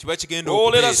 Era bwe kiba kigenda Oh,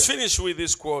 let us okubeera. finish with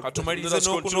this quote. Let Katumalirize us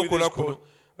continue with this n'okunokola kuno. quote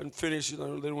and finish it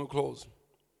and then we'll close.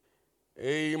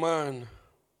 Amen.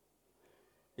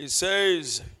 He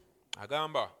says,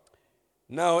 Agamba,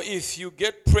 now if you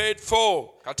get prayed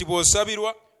for kati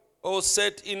bw'osabirwa or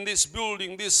set in this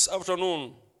building this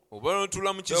afternoon, oba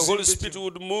n'otuula mu the Holy kizimbe Spirit kino,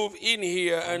 would move in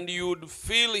here and you would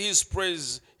feel His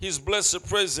praise, His blessed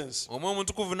presence, omwoyo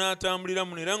omutukuvu n'atambulira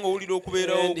muno era ng'owulira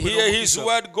okubeerawo and hear His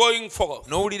word going forth,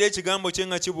 n'owulira ekigambo kye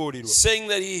nga kibuulirwa, saying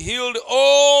that He healed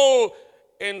all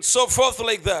and so forth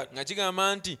like that, nga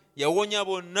kigamba nti yawonya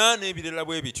bonna n'ebirala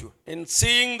bwe bityo. and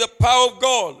seeing the power of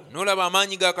God, N'olaba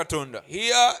amaanyi ga Katonda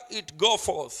hear it go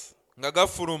forth, nga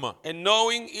gafuluma, and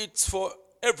knowing it's for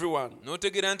everyone.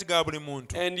 n'otegeera nti ga buli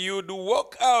muntu. And you'd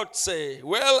walk out, say,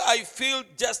 well, I feel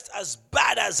just as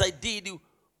bad as I did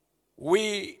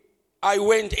I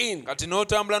went in. Kati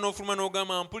n'otambula n'ofuluma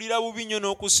n'ogamba mpulira bubi nnyo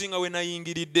n'okusinga we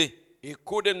nayingiridde. He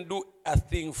couldn't do a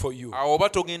thing for you. Awo oba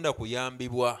togenda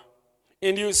kuyambibwa.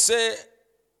 And you say,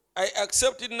 I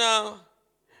accept it now.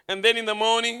 And then in the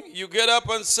morning, you get up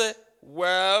and say,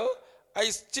 well, I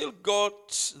still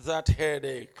got that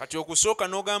headache. Kati okusooka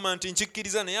n'ogamba nti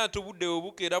nkikkiriza naye ate obudde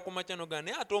obukeera ku makya n'ogamba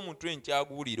naye ate omutwe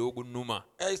nkyaguwulira ogunnuma.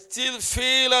 I still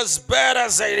feel as bad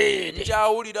as I did.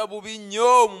 Nkyawulira bubi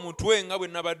nnyo mu mutwe nga bwe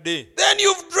nabadde. Then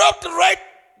you've dropped right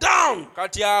down.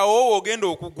 Kati awo ogenda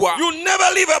okugwa. You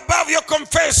never live above your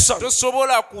confession.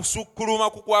 Tosobola kusukkuluma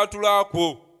ku kwatula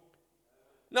kwo.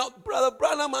 Now, Brother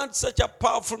Branham had such a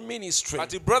powerful ministry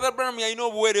Kati Brother Branham yalina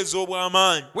obuweereza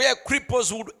obw'amaanyi. where cripples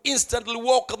would instantly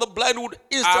walk, the blind would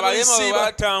instantly Abalema see, bwe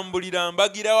batambulira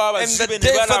mbagirawo and the abasibe ne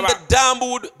deaf and balaba. the dumb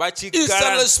would Bakiggala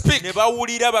instantly speak. ne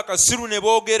bawulira, bakasiru ne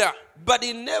boogera. But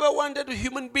he never wanted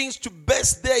human beings to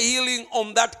base their healing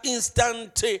on that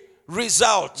instant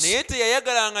result. Naye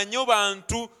teyayagalanga nnyo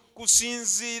bantu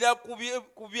kusinziira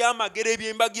ku byamagero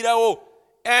ebyembagirawo.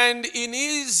 And in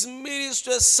his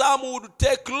ministry, some would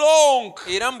take long.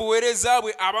 Era mu buweereza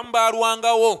bwe abamu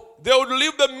baalwangawo. They would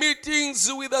leave the meetings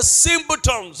with the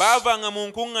symptoms. Baavanga mu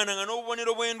nkuŋŋaana nga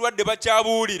n'obubonero bw'endwadde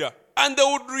bakyabuwulira. And they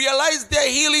would realize their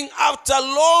healing after a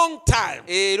long time.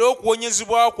 era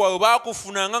okuwonyezebwa kwabwe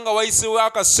baakufunanga nga wayisewo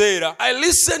akaseera. I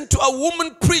listened to a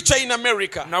woman preacher in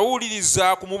America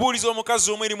nawuliriza ku mubuulizi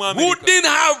omukazi omu eri mu who Amerika didn't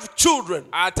have children.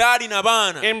 ataalina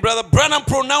baana. And Brother Branham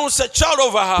pronounced a child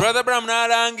over her. Brother Branham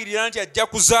n'alangirira nti ajja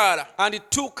kuzaala. And it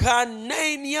took her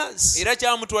 9 years. era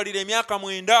kyamutwalira emyaka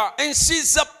 9. And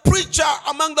she's a preacher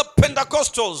among the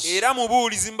Pentecostals. era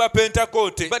mubuulizi mu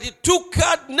Bapentekote. But it took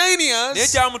her 9 naye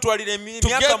years kyamutwalira to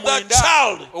emyaka get that 9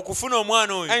 child. okufuna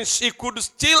omwana oyo. And she could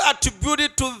still attribute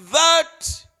it to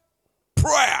that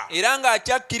prayer era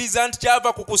ng'akyakkiriza nti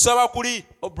kyava ku kusaba kuli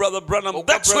of Brother Branham. Of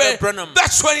That's Brother when, Branham.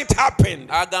 that's when it happened.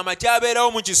 agamba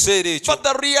kyabeerawo mu kiseera ekyo. But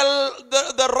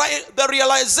the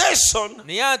realization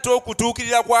naye ate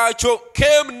okutuukirira kwakyo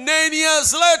came 9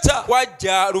 years later.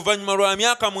 kwajja luvannyuma lwa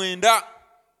myaka 9.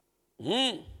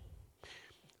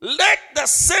 Let the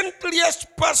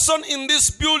saintliest person in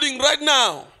this building right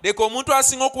now leka omuntu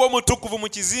asinga okuba omutukuvu mu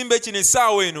kizimbe kino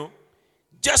essaawa eno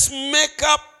just make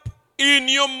up in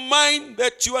your mind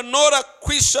that you are not a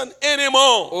Christian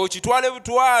anymore. okitwale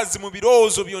butwazi mu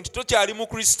birowoozo byo nti tokyali mu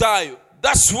Kristaayo.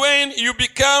 That's when you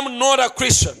become not a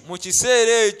Christian. mu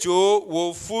kiseera ekyo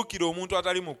w'ofuukira omuntu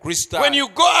atali mu Kristaayo. When you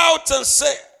go out and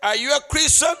say, are you a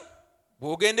Christian?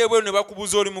 bw'ogenda ebweru ne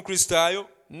bakubuuza oli mu Kristaayo.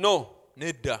 No,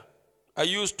 nedda, I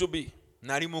used to be.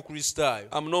 nali mu Kristaayo,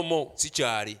 I'm no more.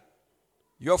 sikyali.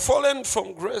 You're fallen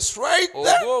from grace right oba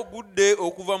there. ogudde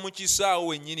okuva mu kisaawo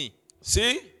wennyini.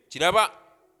 See, kiraba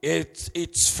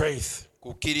it's faith.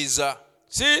 kukkiriza.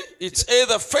 See, it's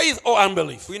either faith or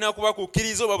unbelief. kulina kuba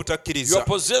kukkiriza oba You are butakkiriza.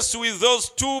 possessed with those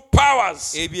two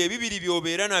powers, ebyo ebibiri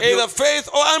by'obeera either nabyo faith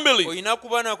or unbelief. olina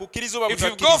kuba na kukkiriza oba If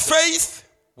you've got butakkiriza. faith,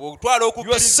 bw'otwala you are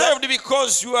okukkiriza saved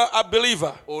because you are a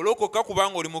believer. olokoka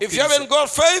kubanga oli If you haven't mukkiriza. got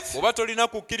faith, oba tolina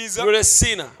kukkiriza you're a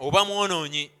sinner. oba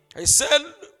mwonoonyi. I said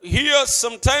here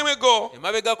some time ago,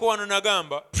 emabegako wano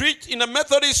nagamba preached in a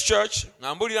Methodist church.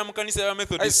 nga mbulira mu kanisa ya I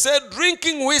Methodist. said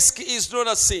drinking whiskey is not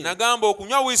a sin. nagamba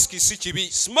okunywa whisky si kibi.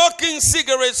 Smoking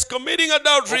cigarettes, committing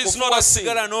adultery is not okufuba a sin.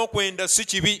 sigala n'okwenda si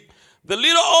kibi. The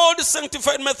little old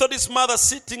sanctified Methodist mother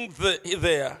sitting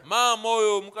there, maama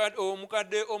oyo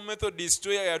omukadde omumethodist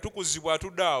oyo yatukuzibwa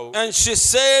atudde awo. and she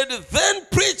said, then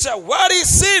preacher, what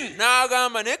is sin?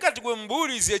 n'agamba naye kati gwe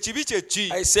mubuulizi ekibi kye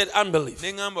ki? I said unbelief.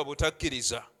 ne ŋŋamba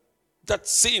butakkiriza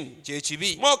That's sin. kye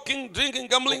kibi. Smoking, drinking,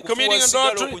 gambling, Okufuba committing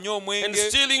sigala, adultery, okunywa omwenge, and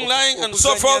stealing, lying, and so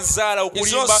okuzannya forth zzaala,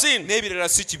 is not okulimba sin. n'ebirala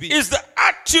si kibi. It's the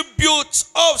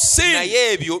attributes of sin.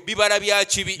 naye ebyo bibala bya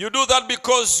kibi. You do that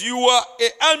because you are an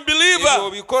ebyo unbeliever.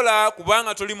 obikola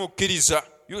kubanga toli mukkiriza.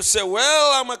 You say,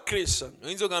 well, I'm a Christian.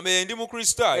 oyinza ogamba ndi mu I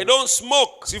Kristaayo, don't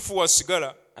smoke sifuwa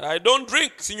sigala, and I don't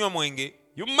drink. sinywa mwenge.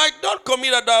 You might not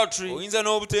commit adultery, oyinza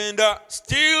n'obutenda,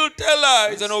 still tell lies,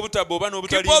 oyinza n'obutabba oba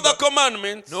keep all the n'obutalimba,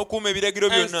 commandments, n'okuuma ebiragiro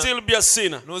and byonna, still be a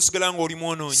sinner. n'osigala ng'oli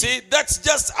mwonoonyi. See, that's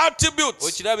just attributes,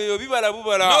 okiraba ebyo bibala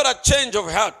bubala, not a change of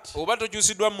heart. oba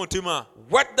tokyusiddwa mu mutima.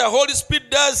 What the Holy Spirit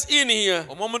does in here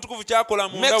omwoyo omutukuvu kyakola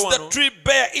munda makes the wano, tree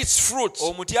bear its fruits.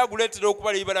 omuti aguleetera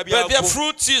okubala ebibala By their byagwo.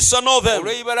 fruits you shall know them.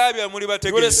 olw'ebibala byabwe muli You're a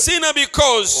bategeeza. sinner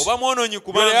because oba mwonoonyi you're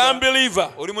an kubanga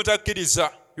unbeliever. oli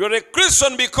mutakkiriza, You're a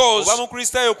Christian because oba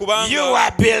mukristaayo kubanga you are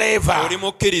a believer. oli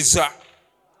mukkiriza.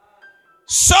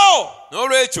 So,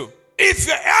 n'olwekyo if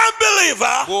you're an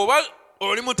unbeliever, bw'oba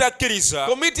oli mutakkiriza,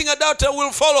 committing adultery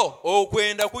will follow.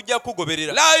 okwenda kujja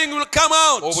kugoberera, Lying will come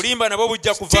out. obulimba nabwo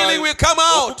bujja Stealing kuvaayo, will come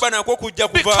out. okubba nakwo kujja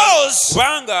kuvaayo, Because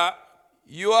kubanga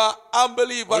you are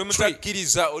unbeliever oli tree.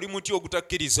 mutakkiriza, oli muti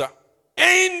ogutakkiriza.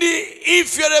 And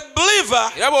if you're a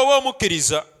believer, era bw'oba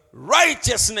omukkiriza,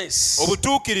 righteousness,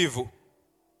 obutuukirivu,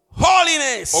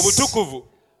 holiness obutukuvu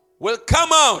will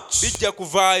come out bijja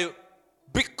kuvaayo,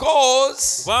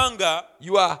 because kubanga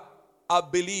you are a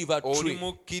believer oli tree.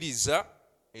 mukkiriza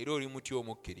era oli muti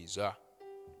omukkiriza.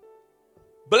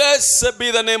 Blessed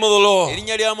be the name of the Lord.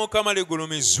 erinnya lya Mukama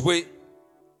ligulumizibwe.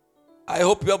 I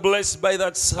hope you are blessed by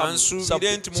that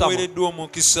Kansuubire nti sermon. muweereddwa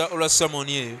omukisa olwa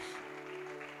samoni eyo.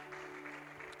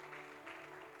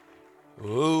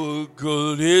 Oh,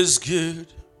 God is good.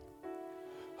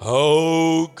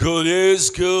 Oh, God is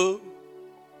good.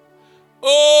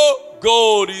 Oh,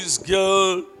 God is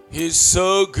good. He's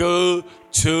so good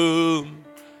to me.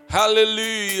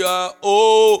 Hallelujah.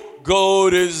 Oh,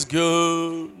 God is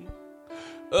good.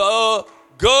 Oh,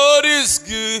 God is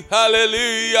good.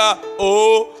 Hallelujah.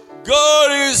 Oh,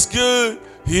 God is good.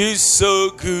 He's so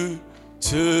good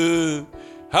to me.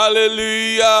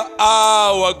 Hallelujah.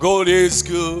 Our God is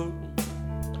good.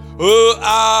 Oh,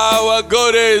 our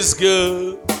God is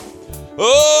good.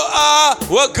 Oh,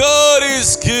 our God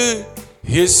is good.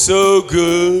 He's so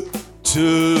good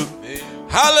to me.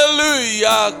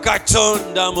 Hallelujah.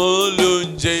 Katonda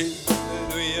mulungi.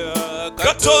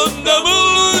 Katonda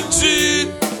mulungi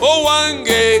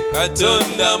owange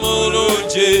Katonda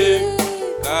mulungi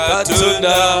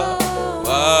Katonda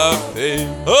waffe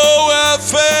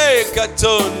owaffe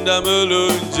Katonda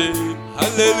mulungi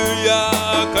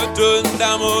Hallelujah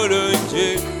Katonda mulungi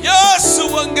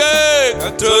Yesu wange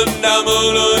Katonda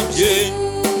mulungi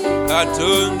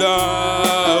Katonda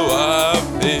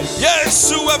waffe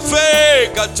Yesu waffe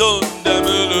Katonda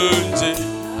mulungi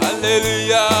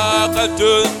Hallelujah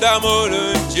Katonda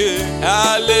mulungi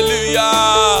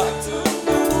Hallelujah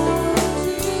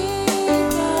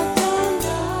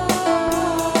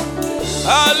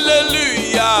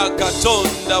Hallelujah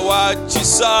Katonda wa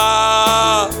kisa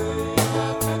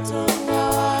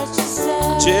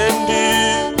Chendi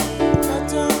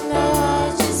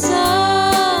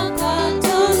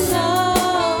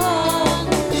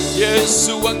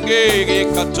Yesu wange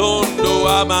Katonda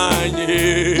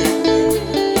w'amaanyi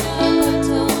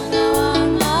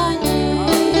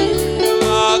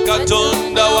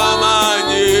Katonda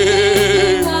w'amaanyi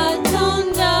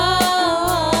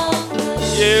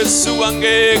Yesu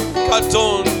wange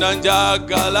Katonda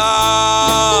njagala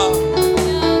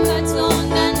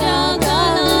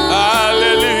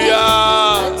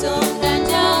Hallelujah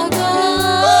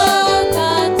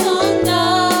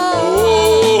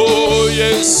Oh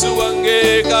Yesu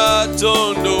wange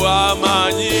Katonda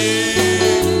w'amaanyi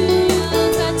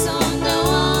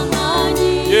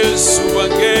Yesu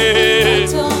wange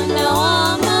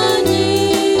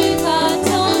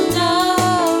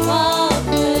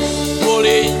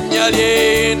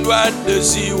endwadde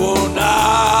ziwona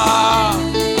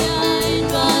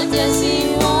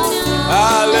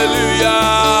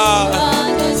Hallelujah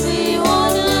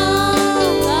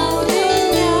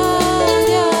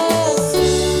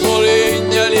mu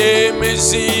linnya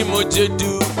ly'emizimu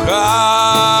gidduka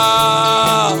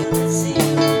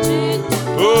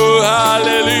Oh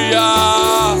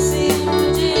hallelujah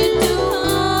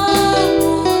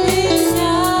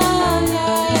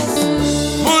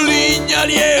mu linnya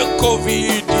ly'e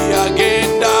COVID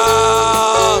agenda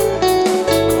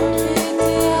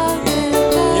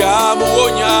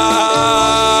yamuwonya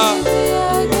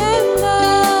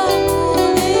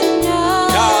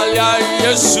yalya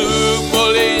Yesu mu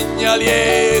linnya lye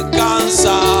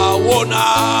kansa wona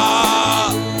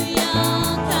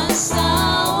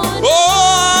Oh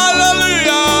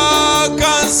hallelujah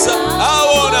kansa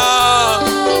awona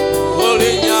mu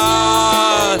linnya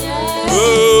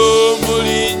Oh mu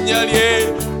linnya lye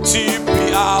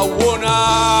awona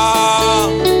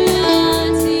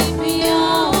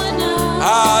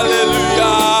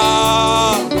Hallelujah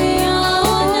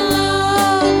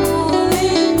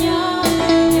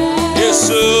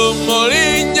Yesu mu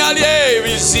linnya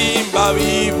ly'ebizimba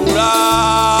bibula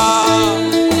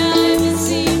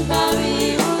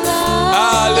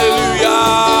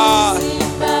Hallelujah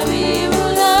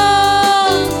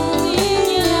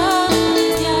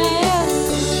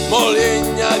mu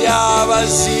linnya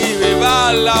ly'abazibe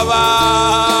balaba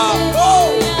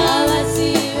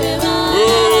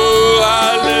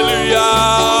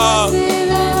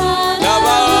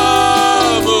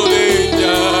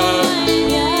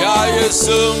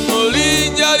Yesu mu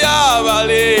linnya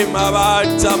ly'abalema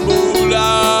batambula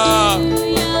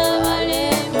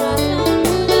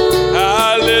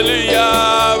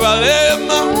Hallelujah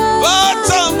balema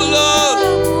batambula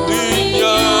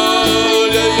linnya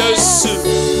lya Yesu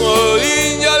mu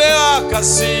linnya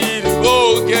ly'akasiru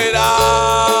boogera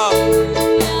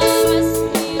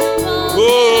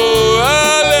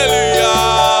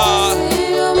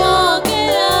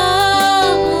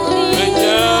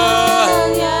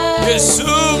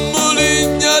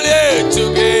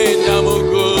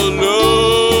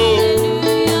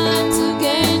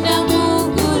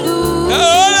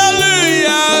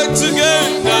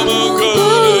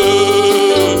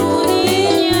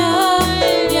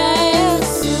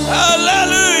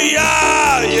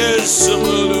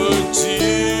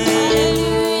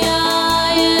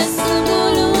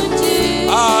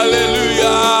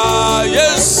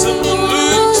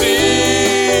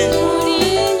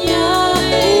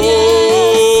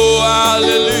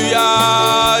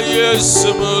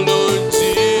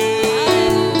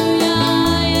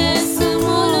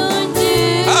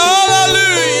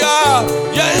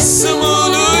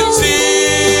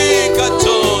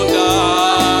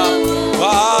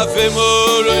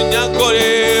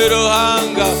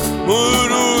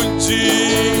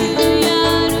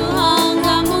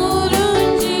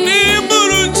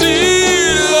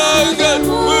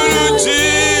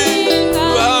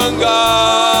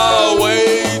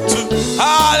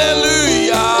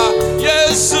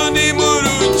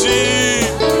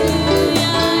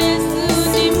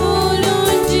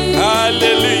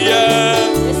Hallelujah.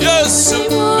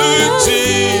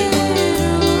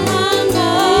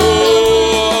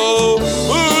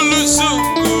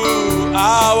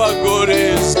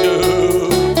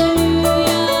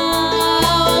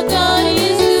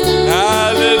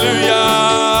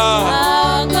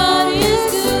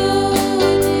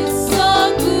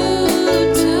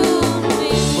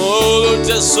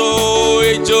 yeso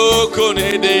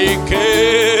ejokunedeke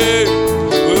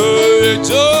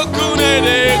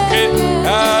ejokunedeke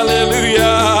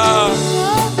hallelujah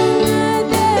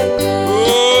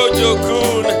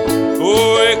ojokune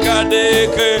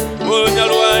oekadeke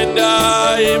onyalwanda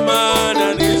imana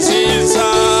nziza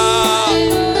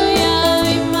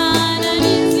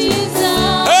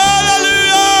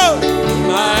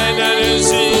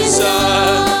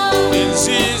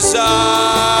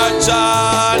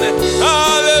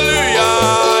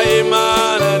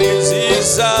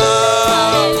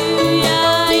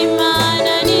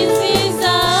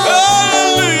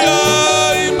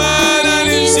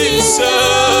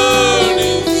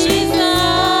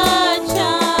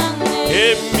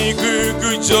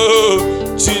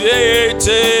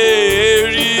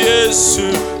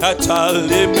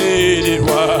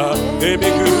atalemererwa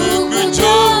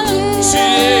emigugujo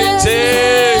chirete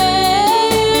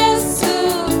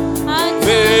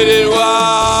mererwa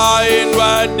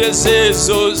endwadde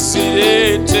zezo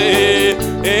zirete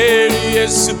eri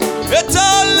Yesu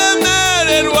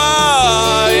atalemererwa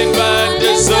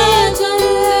endwadde zo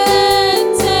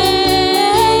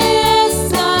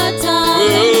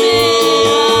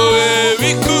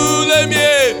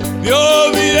ebikulemye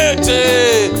byobirete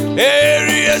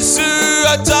eri Yesu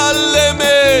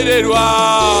atalemererwa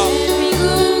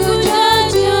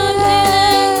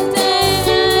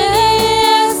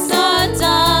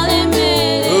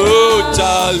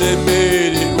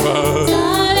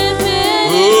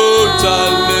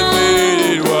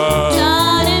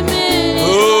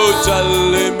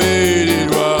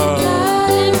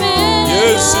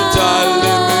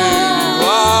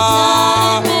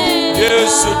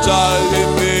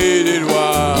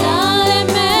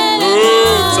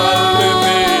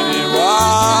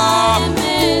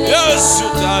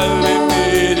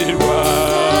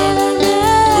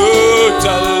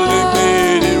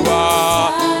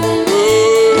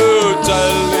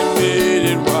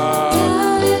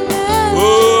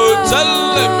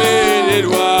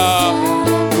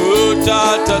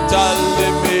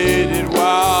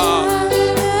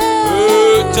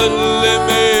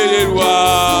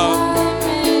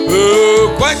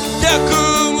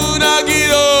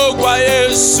kumunagiro kwa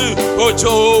Yesu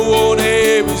ojowone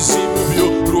ebizibu byo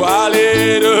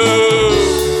lwaleero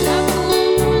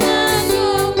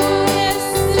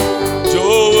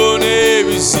jowone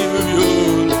ebizibu byo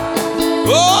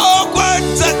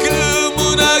okwata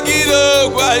kumunagiro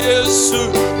kwa Yesu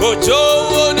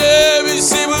ojowone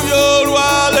ebizibu byo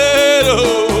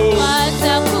lwaleero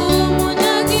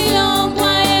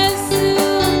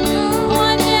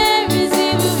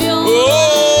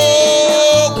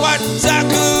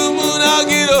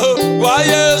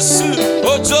Yesu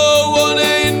ojowone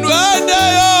indwadde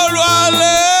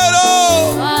y'olwaleero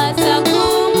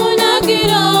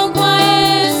atakumunagiro kwa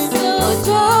Yesu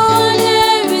ojowone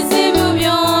ebizibu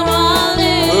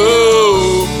by'olwaleero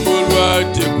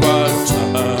mulwadde kwata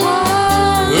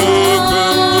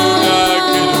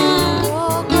okumunagiro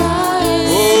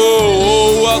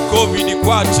owa COVID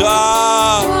kwata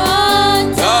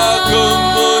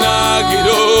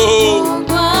akumunagiro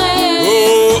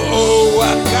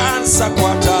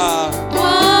sakwata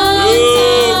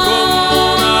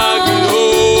kumunagiro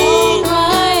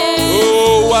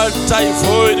owa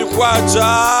typhoid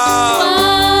kwata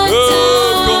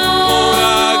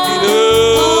kumunagiro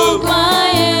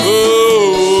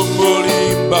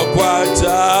mulimba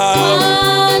kwata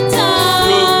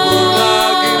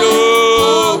kumunagiro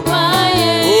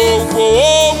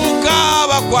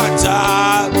omukaba kwata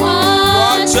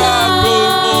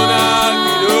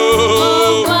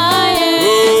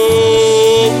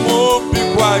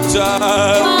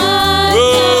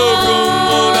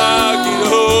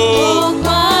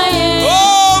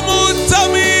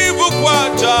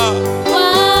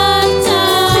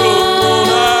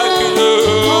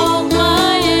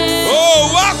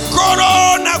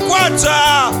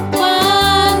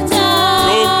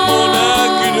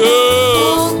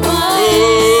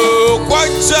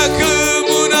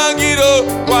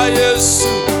Yesu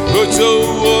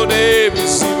ojowone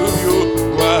ebizibu byo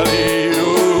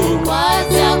lwaleero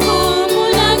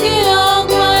atakumunagiro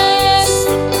kwa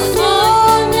Yesu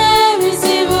ojowone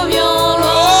ebizibu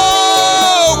by'olwaleero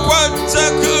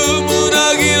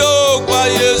atakumunagiro kwa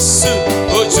Yesu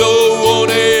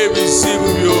ojowone ebizibu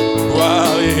byo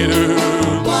lwaleero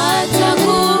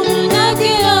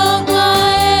atakumunagiro kwa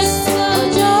Yesu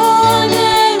ojowone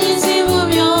ebizibu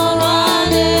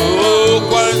by'olwaleero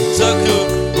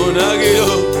atakumunagiro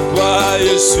kwa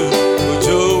Yesu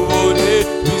ojowone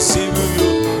ebizibu byo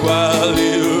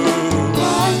lwaleero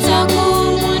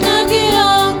atakumunagiro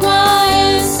kwa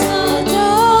Yesu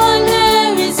ojowone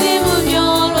ebizibu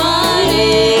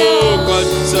by'olwaleero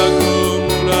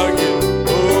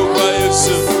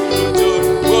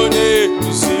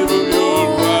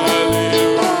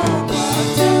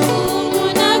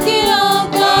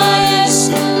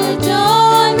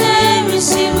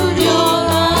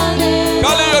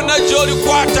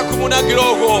munagiro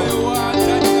ogwo.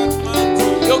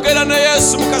 Yogera na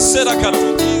Yesu mu kaseera kano.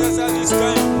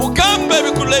 Mugambe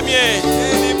ebikulemye.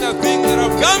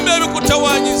 Mugambe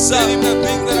ebikutawanyiza.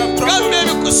 Mugambe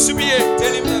ebikusibye.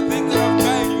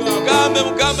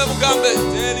 Mugambe.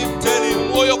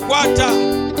 Mwoyo kwata.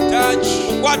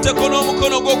 Mukwate kono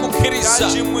omukono gw'okukkiriza.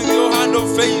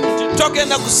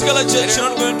 Togenda kusigala kyekyo.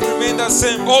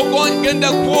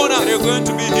 Ogenda kuwona. You're going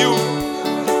to be healed.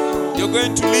 You're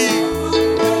going to live.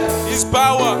 His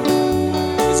power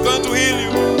is going to heal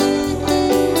you.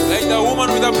 Like the woman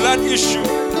with a blood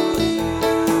issue.